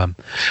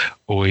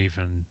 or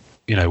even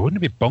wouldn't it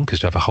be bonkers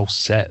to have a whole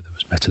set that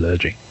was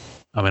Metallurgy?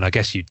 I mean, I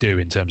guess you do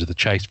in terms of the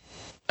chase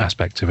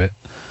aspect of it.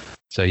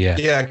 So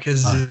yeah,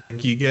 because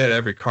you get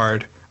every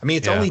card. I mean,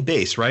 it's only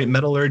base, right?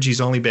 Metallurgy's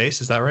only base,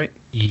 is that right?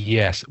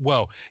 Yes,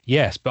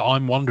 but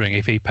I'm wondering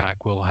if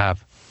EPAC will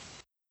have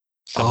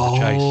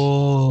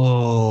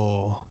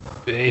Oh,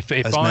 if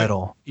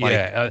metal,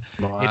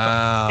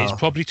 wow. It's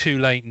probably too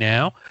late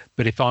now.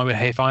 But if I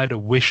had a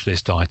wish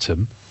list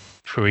item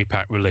for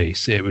EPAC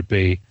release, it would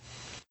be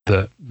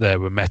that there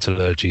were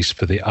Metallurgies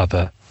for the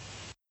other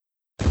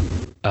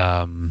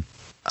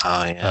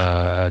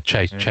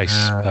chase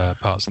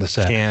parts of the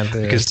set.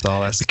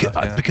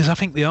 Because I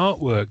think the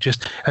artwork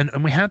just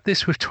and we had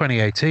this with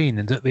 2018,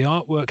 and that the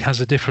artwork has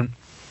a different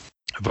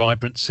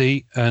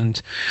vibrancy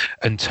and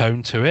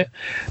tone to it,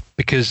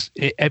 because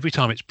every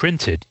time it's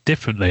printed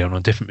differently on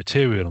a different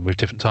material and with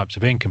different types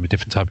of ink and with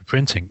different type of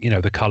printing,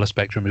 the color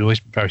spectrum is always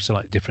very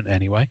slightly different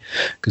anyway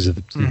because of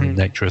the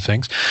nature of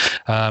things,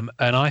 and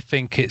I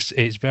think it's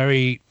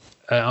very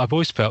I've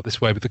always felt this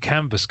way with the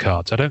canvas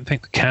cards. I don't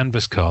think the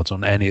canvas cards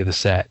on any of the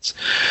sets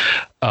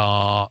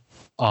are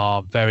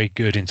very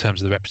good in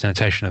terms of the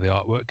representation of the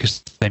artwork,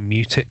 because they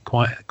mute it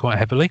quite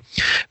heavily.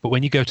 But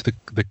when you go to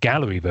the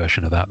gallery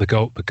version of that, the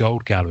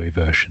gold gallery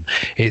version,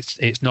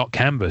 it's not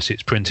canvas;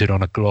 it's printed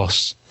on a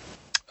gloss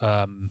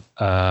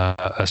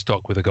a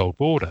stock with a gold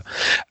border,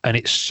 and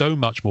it's so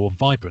much more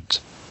vibrant.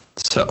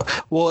 So,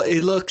 well,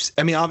 it looks.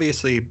 I mean,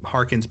 obviously,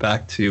 harkens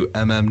back to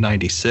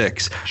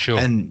MM96, sure,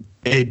 and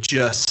it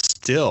just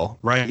still,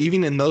 right?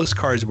 Even in those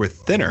cards were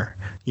thinner,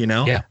 you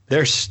know? Yeah.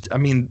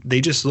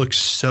 They just look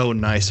so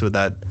nice with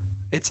that.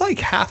 It's like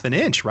half an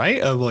inch,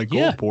 right? Of like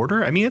gold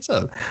border. I mean, it's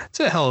a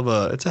hell of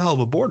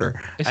a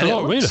border. It's a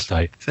lot of real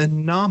estate.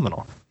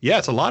 Phenomenal. Yeah,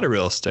 it's a lot of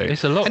real estate.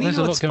 It's a lot. There's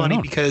a lot going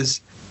on.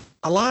 Because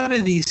a lot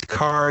of these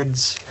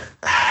cards,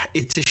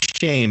 it's a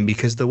shame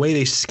because the way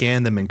they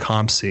scan them in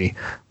COMC,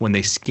 when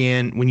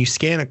you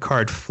scan a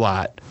card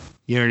flat,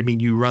 you know what I mean?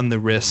 You run the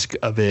risk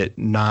of it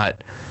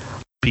not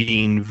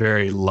being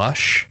very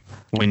lush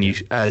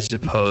as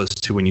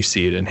opposed to when you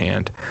see it in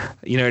hand.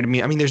 You know what I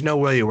mean? I mean, there's no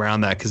way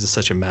around that because it's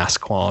such a mass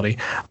quality.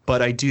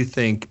 But I do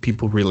think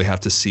people really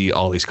have to see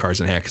all these cards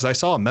in hand because I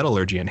saw a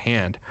Metallurgy in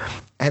hand,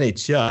 and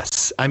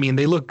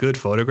they look good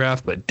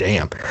photographed, but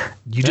damn,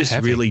 they're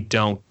heavy. Really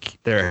don't.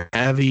 They're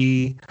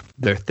heavy.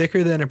 They're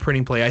thicker than a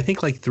printing plate. I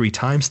think like 3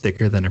 times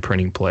thicker than a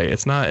printing plate.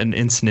 It's not an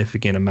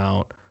insignificant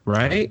amount,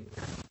 right?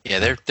 Yeah,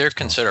 they're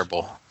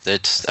considerable.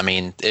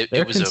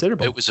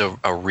 It was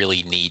a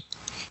really neat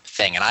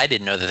thing, and I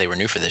didn't know that they were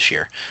new for this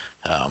year.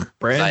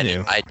 Brand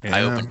new.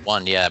 I opened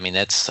one. Yeah, I mean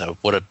that's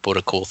what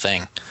a cool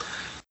thing.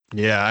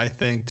 Yeah, I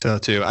think so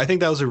too. I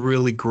think that was a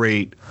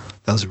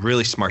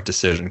really smart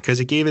decision because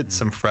it gave it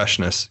some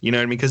freshness. You know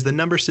what I mean? Because the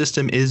number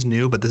system is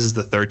new, but this is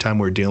the 3rd time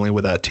we're dealing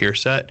with that tier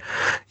set.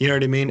 You know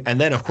what I mean?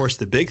 And then, of course,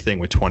 the big thing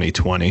with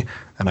 2020,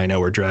 and I know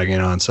we're dragging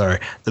it on, sorry.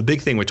 The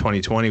big thing with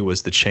 2020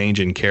 was the change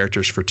in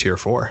characters for tier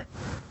 4.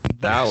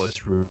 That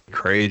was really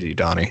crazy,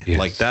 Donnie.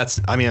 Yes.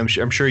 Like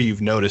I'm sure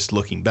you've noticed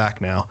looking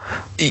back now.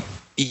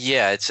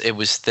 Yeah,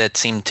 that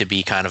seemed to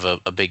be kind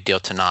of a big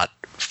deal to not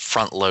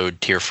front load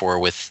tier 4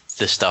 with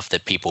the stuff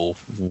that people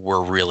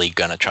were really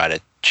gonna try to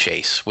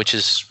chase, which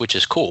is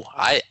cool.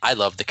 I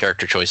love the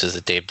character choices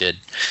that Dave did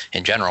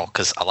in general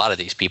because a lot of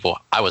these people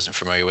I wasn't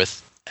familiar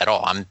with at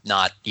all. I'm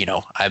not,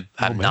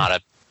 I'm not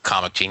a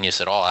comic genius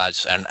at all.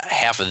 And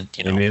half of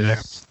Me neither.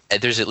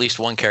 There's at least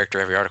one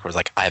character every article is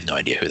like, I have no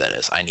idea who that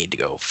is. I need to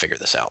go figure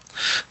this out.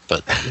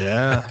 But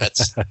yeah,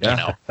 that's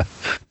that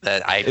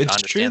I it's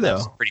understand true,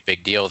 that's though. a pretty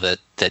big deal that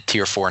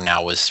tier 4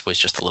 now was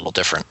just a little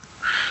different.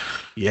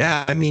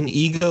 Yeah, I mean,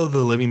 Ego the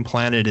Living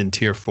Planet in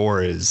tier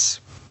 4 is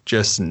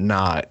just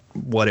not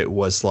what it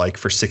was like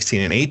for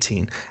 16 and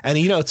 18. And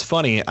it's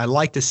funny, I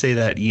like to say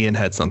that Ian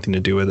had something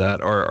to do with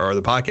that, or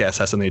the podcast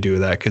has something to do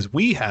with that, because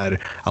we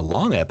had a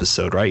long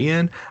episode, right,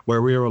 Ian,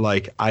 where we were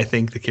like, I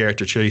think the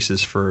character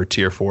choices for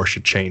tier 4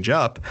 should change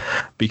up,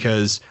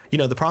 because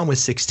the problem with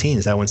 16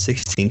 is that when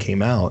 16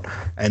 came out,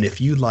 and if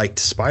you liked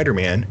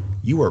Spider-Man,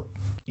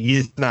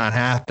 it's not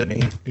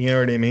happening. You know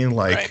what I mean?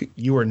 Like, right.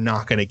 You were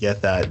not going to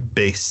get that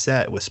base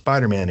set with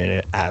Spider-Man in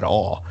it at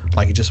all.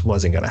 Like, it just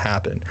wasn't going to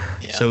happen.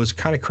 Yeah. So it was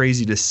kind of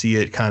crazy to see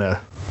it kind of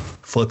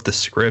flip the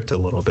script a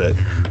little bit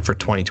for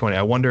 2020.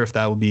 I wonder if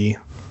that will be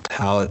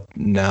how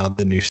now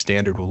the new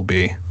standard will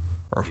be,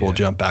 or if we'll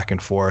jump back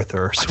and forth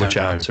or switch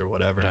outs or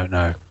whatever. I don't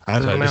know. I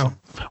don't know.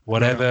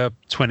 Whatever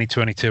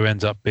 2022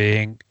 ends up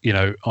being,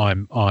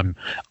 I'm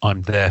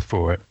there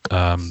for it.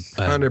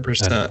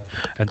 100%.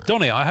 And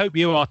Donnie, I hope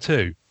you are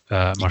too,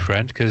 my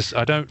friend, because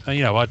I don't,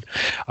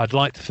 I'd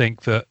like to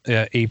think that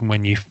even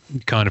when you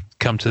kind of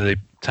come to the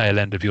tail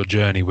end of your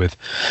journey with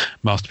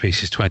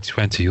Masterpieces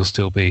 2020, you'll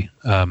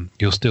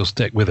still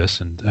stick with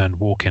us and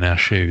walk in our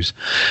shoes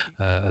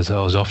as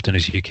often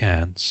as you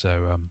can.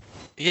 So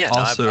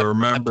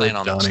remember, I plan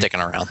on Donnie, sticking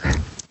around.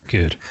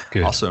 Good.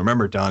 Also,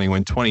 remember, Donnie,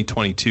 when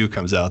 2022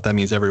 comes out, that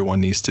means everyone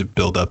needs to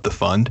build up the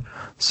fund.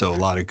 So a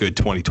lot of good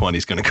 2020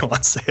 is going to go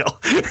on sale.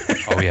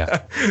 Oh,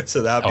 yeah.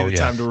 So that'll be the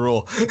time to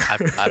rule.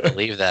 I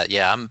believe that.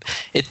 Yeah.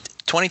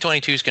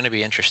 2022 is going to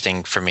be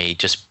interesting for me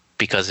just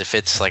because if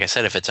it's, like I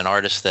said, if it's an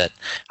artist that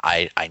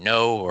I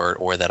know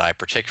or that I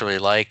particularly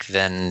like,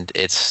 then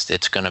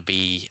it's going to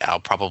be, I'll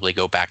probably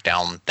go back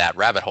down that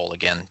rabbit hole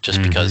again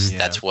just because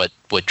that's what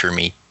drew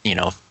me,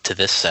 to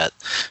this set.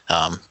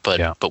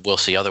 But we'll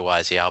see.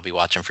 Otherwise, I'll be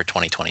watching for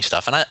 2020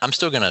 stuff. And I'm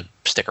still going to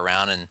stick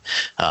around. And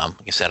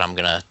like I said,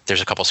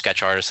 there's a couple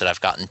sketch artists that I've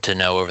gotten to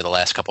know over the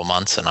last couple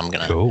months, and I'm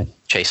going to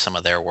chase some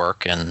of their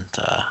work and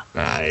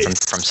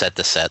from set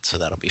to set. So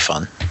that'll be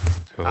fun.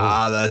 Cool.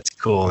 That's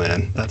cool,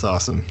 man. That's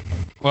awesome.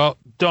 Well,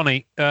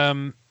 Donnie,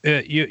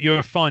 you're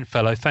a fine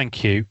fellow.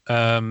 Thank you.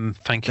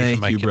 Thank you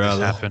for making this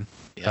happen.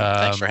 Yeah,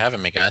 thanks for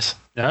having me, guys.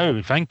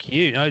 No, thank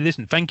you. No,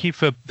 listen, thank you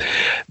for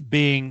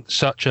being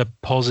such a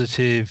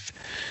positive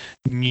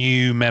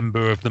new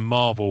member of the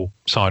Marvel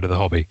side of the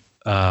hobby.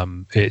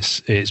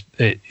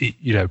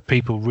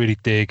 People really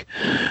dig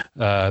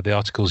the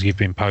articles you've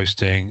been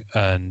posting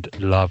and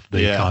love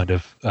the kind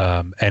of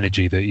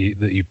energy that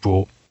you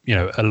brought,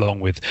 along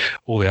with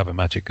all the other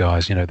Magic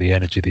guys. The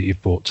energy that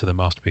you've brought to the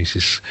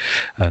Masterpieces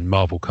and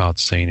Marvel card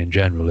scene in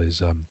general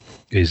is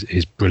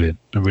brilliant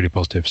and really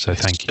positive. So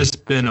thank you. It's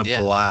been a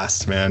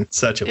blast, man.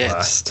 Such a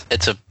blast.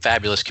 It's a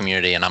fabulous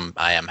community, and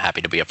I am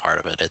happy to be a part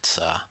of it. It's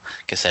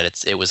like I said,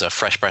 it was a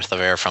fresh breath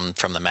of air from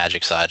the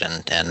Magic side,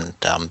 and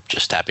I'm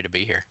just happy to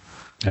be here.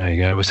 There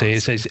you go. Well, see,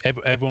 it says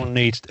everyone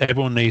needs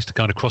to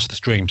kind of cross the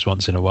streams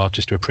once in a while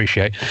just to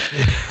appreciate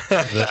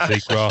that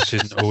the grass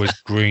isn't always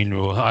green.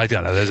 Or I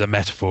don't know. There's a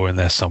metaphor in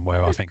there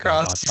somewhere. I think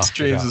Cross the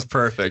streams is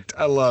perfect.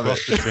 I love cross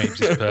it. the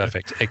streams is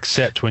perfect,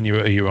 except when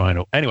you're at a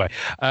urinal. Anyway,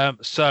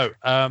 so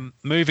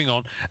moving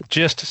on.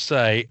 Just to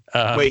say,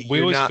 Wait, we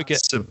you're always not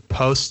forget.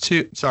 supposed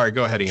to. Sorry,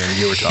 go ahead, Ian.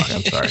 You were talking.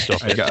 I'm sorry.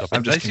 Stop it, stop it.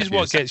 I'm just This is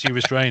what confused. gets you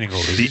restraining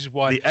orders. This is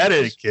why. The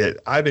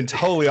etiquette. I've been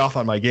totally off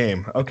on my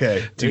game.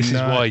 Okay. This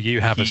is why you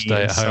have a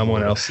stay at home.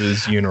 Someone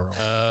else's funeral.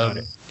 Got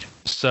it.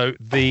 So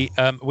we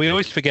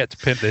always forget to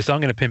pimp this. I'm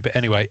going to pimp it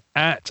anyway.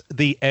 At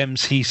the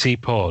MCC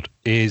Pod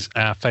is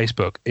our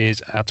Facebook,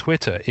 is our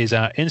Twitter, is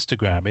our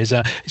Instagram, is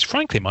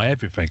frankly my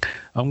everything.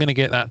 I'm going to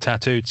get that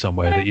tattooed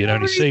somewhere that you'd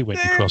only see when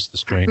you cross the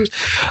streams.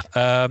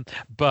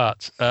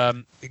 But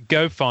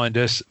go find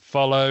us,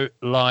 follow,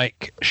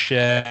 like,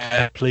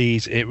 share,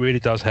 please. It really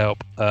does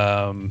help.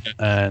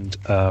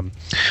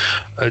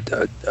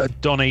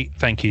 Donnie,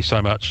 thank you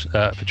so much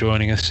for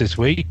joining us this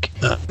week.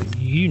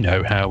 You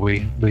know how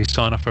we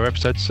sign off our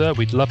episodes, sir.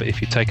 We'd love it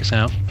if you'd take us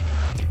out.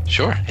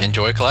 Sure.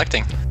 Enjoy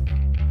collecting.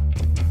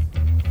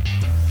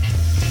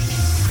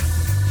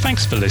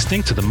 Thanks for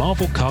listening to the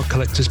Marvel Card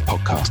Collectors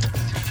Podcast.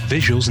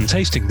 Visuals and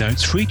tasting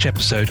notes for each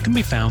episode can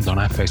be found on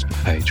our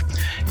Facebook page.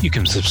 You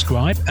can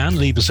subscribe and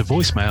leave us a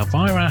voicemail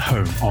via our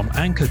home on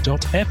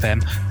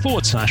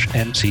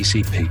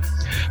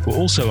anchor.fm/MCCP. We're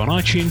also on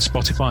iTunes,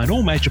 Spotify, and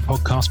all major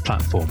podcast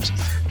platforms.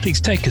 Please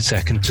take a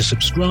second to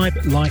subscribe,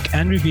 like,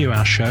 and review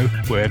our show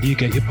wherever you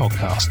get your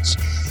podcasts.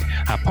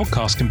 Our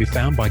podcast can be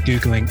found by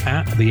Googling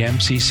at the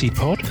MCC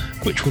Pod,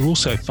 which will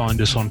also find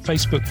us on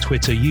Facebook,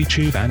 Twitter,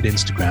 YouTube, and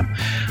Instagram.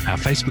 Our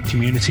Facebook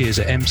community is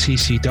at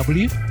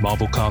MCCW,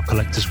 Marvel Card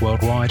Collectors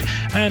Worldwide,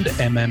 and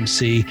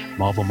MMC,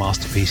 Marvel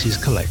Masterpieces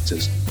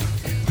Collectors.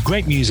 The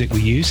great music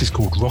we use is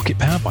called Rocket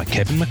Power by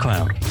Kevin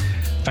MacLeod.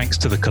 Thanks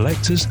to the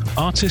collectors,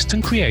 artists,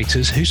 and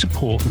creators who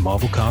support the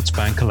Marvel Cards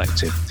Fan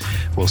Collective.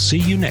 We'll see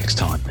you next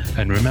time,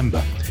 and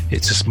remember,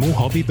 it's a small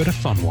hobby but a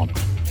fun one.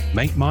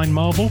 Make mine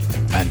Marvel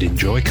and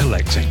enjoy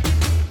collecting.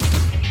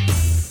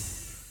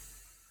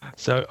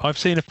 So I've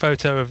seen a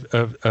photo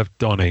of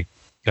Donnie,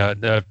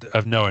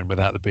 of Nolan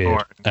without the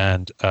beard,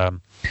 and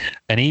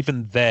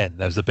even then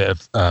there's a bit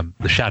of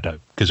the shadow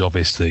because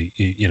obviously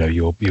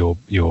you're.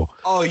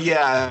 Oh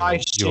yeah,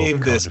 I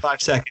shaved this.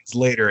 5 seconds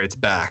later, it's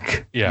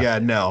back. Yeah.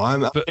 No,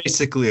 I'm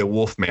basically a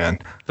wolf man.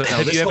 But No,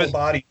 have this you whole ever-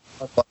 body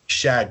is like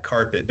shag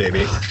carpet,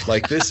 baby.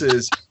 Like this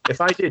is. If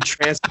I did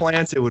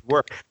transplants, it would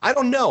work. I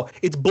don't know.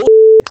 It's bull.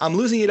 I'm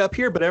losing it up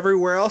here, but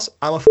everywhere else,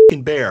 I'm a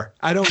fucking bear.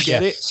 I don't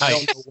get it. I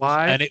don't know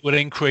why. And it would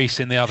increase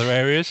in the other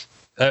areas.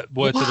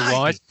 Word to the Why?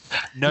 wise.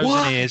 Nose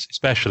Why? and ears,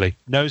 especially.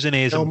 Nose and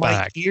ears No, and my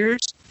back.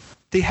 ears,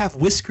 they have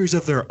whiskers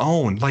of their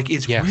own. Like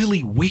it's Yes.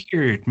 really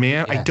weird,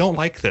 man. Yeah. I don't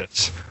like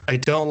this.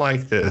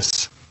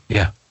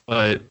 Yeah.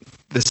 But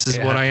this is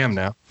Yeah. what I am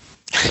now.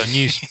 So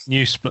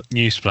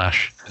news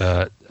flash,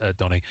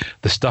 Donnie.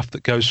 The stuff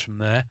that goes from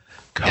there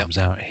comes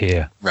out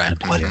here. Right.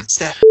 And What here. is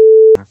that?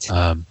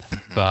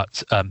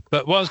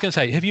 But what I was going to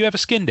say, have you ever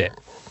skinned it?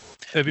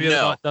 Have you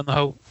ever No. done the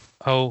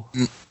whole?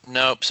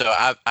 Nope. So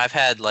I've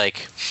had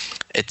like,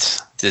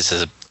 this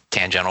is a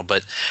tangential,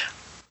 but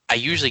I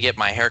usually get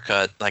my hair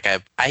cut. Like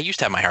I used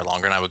to have my hair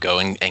longer and I would go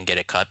and get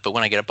it cut. But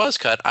when I get a buzz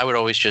cut, I would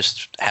always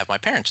just have my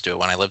parents do it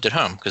when I lived at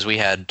home because we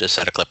had a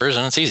set of clippers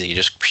and it's easy. You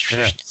just,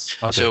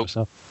 I'll do it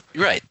myself.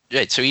 Right.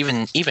 So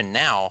even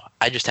now,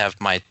 I just have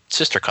my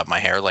sister cut my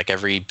hair like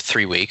every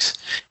 3 weeks,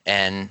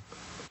 and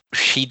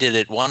she did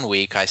it 1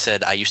 week. I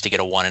said I used to get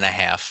a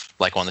 1.5,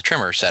 like on the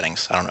trimmer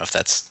settings. I don't know if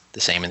that's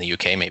the same in the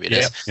UK. Maybe it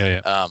is.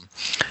 Yeah.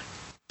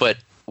 But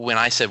when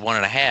I said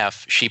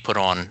 1.5, she put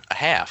on a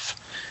half.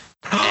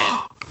 And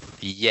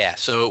yeah.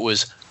 So it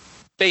was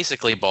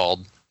basically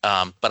bald.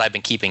 But I've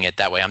been keeping it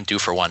that way. I'm due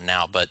for one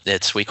now, but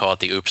we call it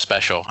the Oops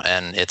Special,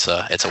 and it's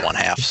a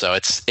 1/2. So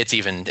it's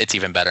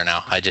even better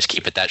now. I just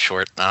keep it that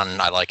short,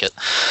 and I like it.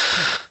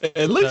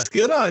 It looks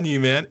good on you,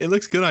 man. It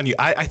looks good on you.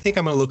 I think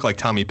I'm gonna look like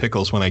Tommy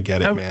Pickles when I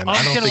get it, man.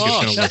 I don't think it's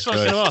gonna That's look what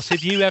I was good. going to ask.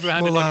 Have you ever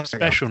had Well, a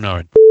special,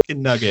 Nolan?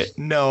 Nugget.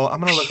 No,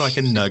 I'm gonna look like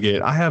a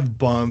nugget. I have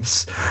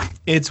bumps.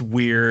 It's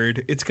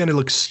weird. It's gonna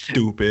look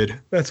stupid.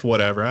 That's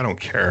whatever. I don't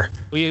care.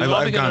 Well, you're I've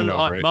either going gotten to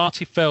look over like it.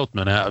 Marty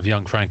Feldman out of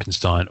Young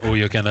Frankenstein, or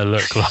you're going to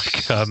look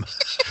like,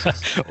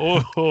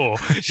 or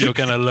you're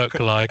going to look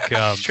like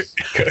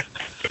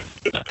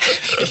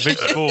Vic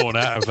Vaughn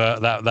out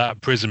of that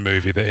prison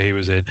movie that he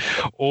was in,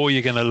 or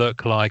you're going to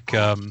look like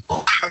I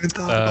haven't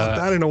thought about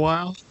that in a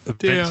while.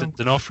 Vincent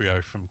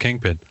D'Onofrio from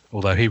Kingpin.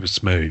 Although he was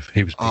smooth,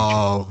 he was.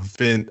 Oh,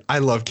 Vin! I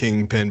love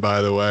Kingpin.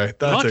 By the way,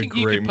 that's I a think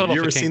you great could pull movie.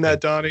 You off a ever seen Kingpin.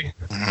 that, Donnie?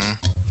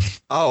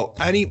 Oh,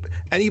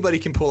 anybody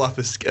can pull off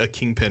a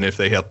Kingpin if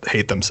they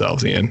hate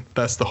themselves, Ian.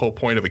 That's the whole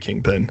point of a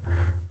Kingpin.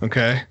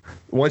 Okay.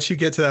 Once you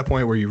get to that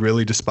point where you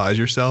really despise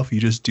yourself, you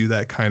just do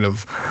that kind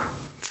of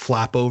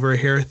flap over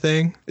hair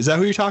thing. Is that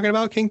who you're talking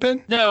about,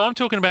 Kingpin? No, I'm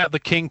talking about the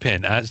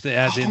Kingpin, as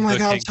in. Oh my the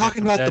God, I'm Kingpin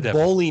talking from about the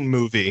Daredevil. bowling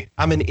movie.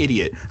 I'm an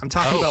idiot. I'm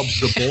talking about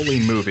the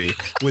bowling movie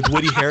with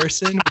Woody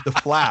Harrison with the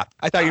flap.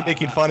 I thought you were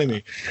making fun of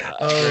me.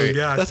 Oh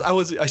God,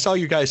 I saw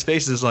you guys'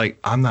 faces like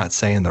I'm not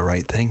saying the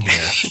right thing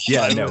here.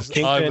 Yeah, no,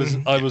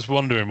 Kingpin. I was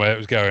wondering where it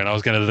was going. I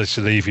was going to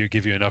literally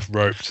give you enough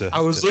rope to. I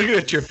was looking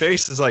at your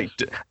faces like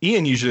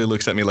Ian usually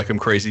looks at me like I'm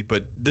crazy,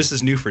 but this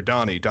is new for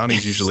Donnie.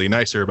 Donnie's usually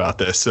nicer about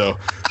this, so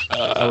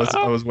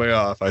I was way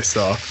off. I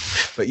saw,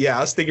 but yeah,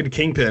 I was thinking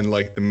Kingpin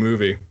like the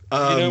movie. You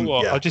know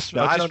what? Yeah. I just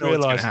don't know what's gonna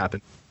realized.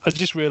 happen. I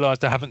just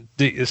realised I haven't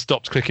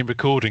stopped clicking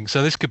recording,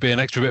 so this could be an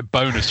extra bit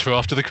bonus for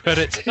after the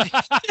credits.